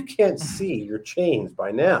 Like, if you can't see your chains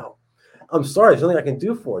by now, I'm sorry, there's nothing I can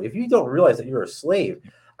do for you. If you don't realize that you're a slave,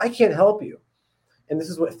 I can't help you. And this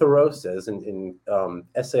is what Thoreau says in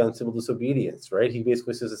Essay on Civil Disobedience, right? He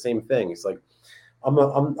basically says the same thing. He's like, I'm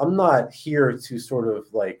not here to sort of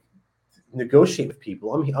like negotiate with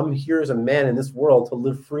people. I'm here as a man in this world to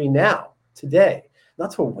live free now, today,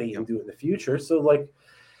 not to wait and do it in the future. So like,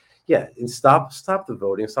 yeah, and stop the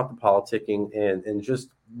voting, stop the politicking, and just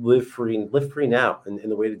live free now. And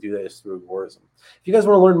the way to do that is through Agorism. If you guys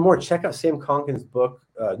want to learn more, check out Sam Konkin's book,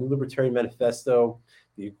 New Libertarian Manifesto,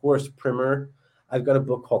 the Agorist Primer. I've got a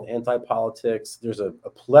book called Anti-Politics. There's a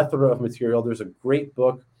plethora of material. There's a great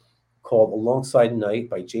book called Alongside Night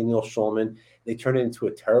by J. Neil Schulman. They turned it into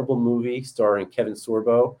a terrible movie starring Kevin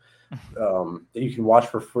Sorbo that you can watch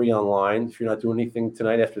for free online. If you're not doing anything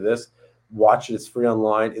tonight after this, watch it. It's free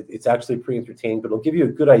online. It's actually pretty entertaining, but it'll give you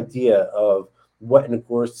a good idea of what an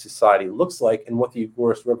Agorist society looks like and what the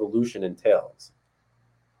Agorist revolution entails.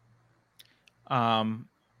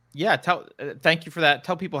 Yeah, thank you for that.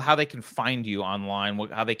 Tell people how they can find you online,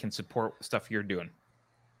 how they can support stuff you're doing.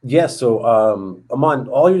 Yeah, so I'm on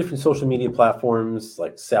all your different social media platforms,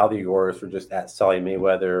 like Sal the Agorist or just at Sally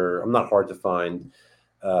Mayweather. I'm not hard to find.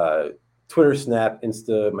 Twitter, Snap,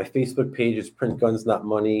 Insta. My Facebook page is Print Guns Not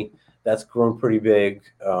Money. That's grown pretty big.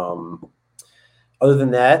 Other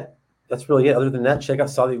than that, that's really it. Other than that, check out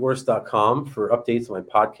sallyagorist.com for updates on my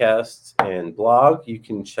podcasts and blog. You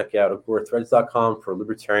can check out agorithreads.com for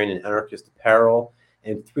libertarian and anarchist apparel,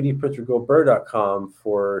 and 3dprintergobird.com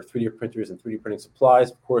for 3D printers and 3D printing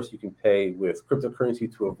supplies. Of course, you can pay with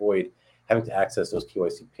cryptocurrency to avoid having to access those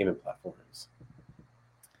KYC payment platforms.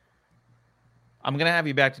 I'm going to have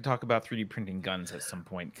you back to talk about 3D printing guns at some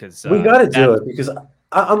point, because we got to do it, because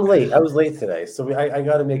I'm late. I was late today, so I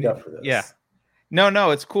got to make up for this. Yeah.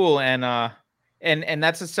 No, it's cool, and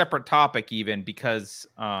that's a separate topic even, because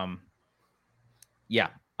I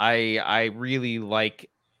really like.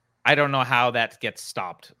 I don't know how that gets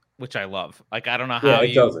stopped, which I love. Like, I don't know how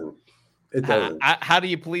it doesn't. It doesn't. How do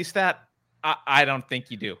you police that? I don't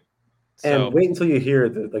think you do. So, and wait until you hear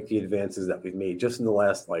the advances that we've made just in the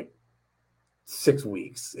last 6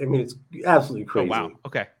 weeks. I mean, it's absolutely crazy. Oh, wow.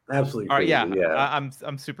 Okay. Absolutely All right, crazy. Yeah.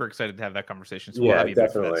 I'm super excited to have that conversation. So Yeah, we'll have you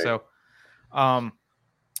back for definitely. that. So,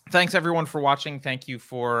 thanks everyone for watching. Thank you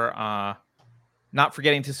for not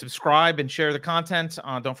forgetting to subscribe and share the content.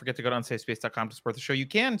 Don't forget to go to unsafespace.com to support the show. You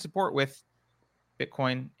can support with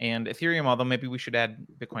Bitcoin and Ethereum, although maybe we should add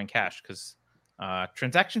Bitcoin Cash because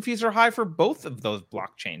transaction fees are high for both of those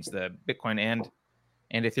blockchains, the Bitcoin and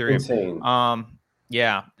Ethereum. Insane.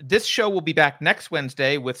 Yeah, this show will be back next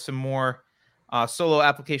Wednesday with some more solo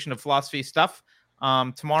application of philosophy stuff.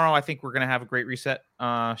 Tomorrow, I think we're going to have a great reset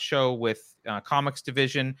show with Comics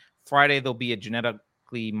Division. Friday, there'll be a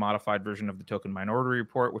genetically modified version of the Token Minority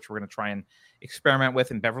Report, which we're going to try and experiment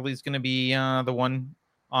with. And Beverly's going to be the one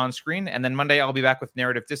on screen. And then Monday, I'll be back with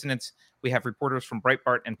Narrative Dissonance. We have reporters from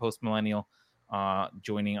Breitbart and Post Millennial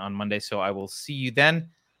joining on Monday. So I will see you then.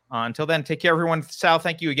 Until then, take care, everyone. Sal,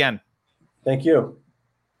 thank you again. Thank you.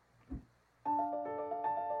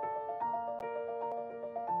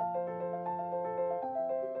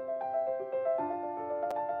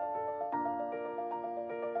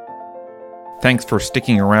 Thanks for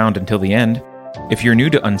sticking around until the end. If you're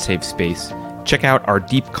new to Unsafe Space, check out our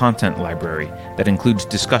deep content library that includes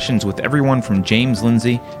discussions with everyone from James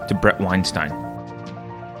Lindsay to Brett Weinstein.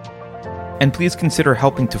 And please consider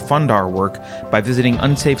helping to fund our work by visiting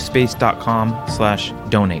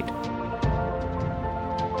unsafespace.com/donate.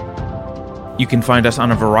 You can find us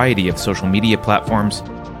on a variety of social media platforms,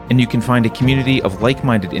 and you can find a community of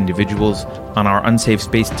like-minded individuals on our Unsafe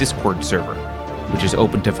Space Discord server, which is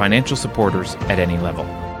open to financial supporters at any level.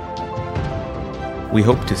 We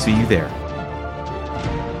hope to see you there.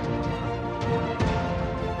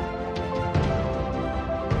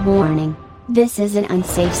 Warning. This is an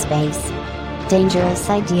unsafe space. Dangerous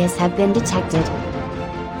ideas have been detected.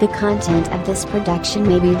 The content of this production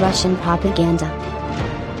may be Russian propaganda.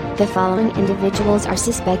 The following individuals are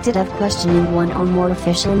suspected of questioning one or more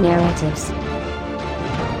official narratives.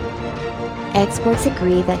 Experts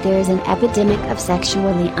agree that there is an epidemic of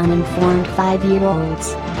sexually uninformed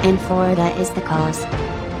 5-year-olds, and Florida is the cause.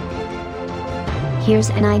 Here's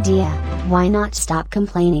an idea: why not stop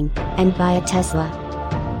complaining and buy a Tesla?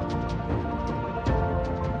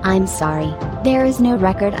 I'm sorry, there is no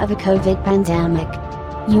record of a COVID pandemic.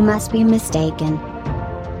 You must be mistaken.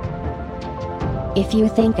 If you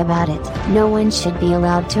think about it, no one should be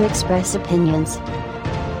allowed to express opinions.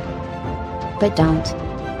 But don't.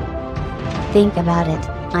 Think about it,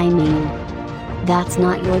 I mean. That's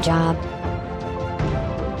not your job.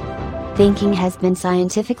 Thinking has been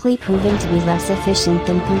scientifically proven to be less efficient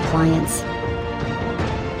than compliance.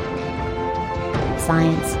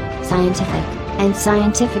 Science, scientific, and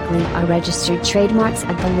scientifically are registered trademarks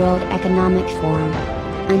of the World Economic Forum.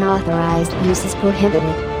 Unauthorized use is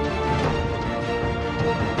prohibited.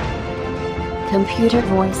 Computer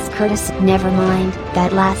voice courtesy. Never mind,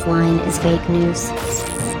 that last line is fake news.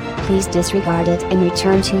 Please disregard it and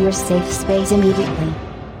return to your safe space immediately.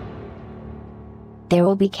 There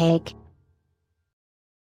will be cake.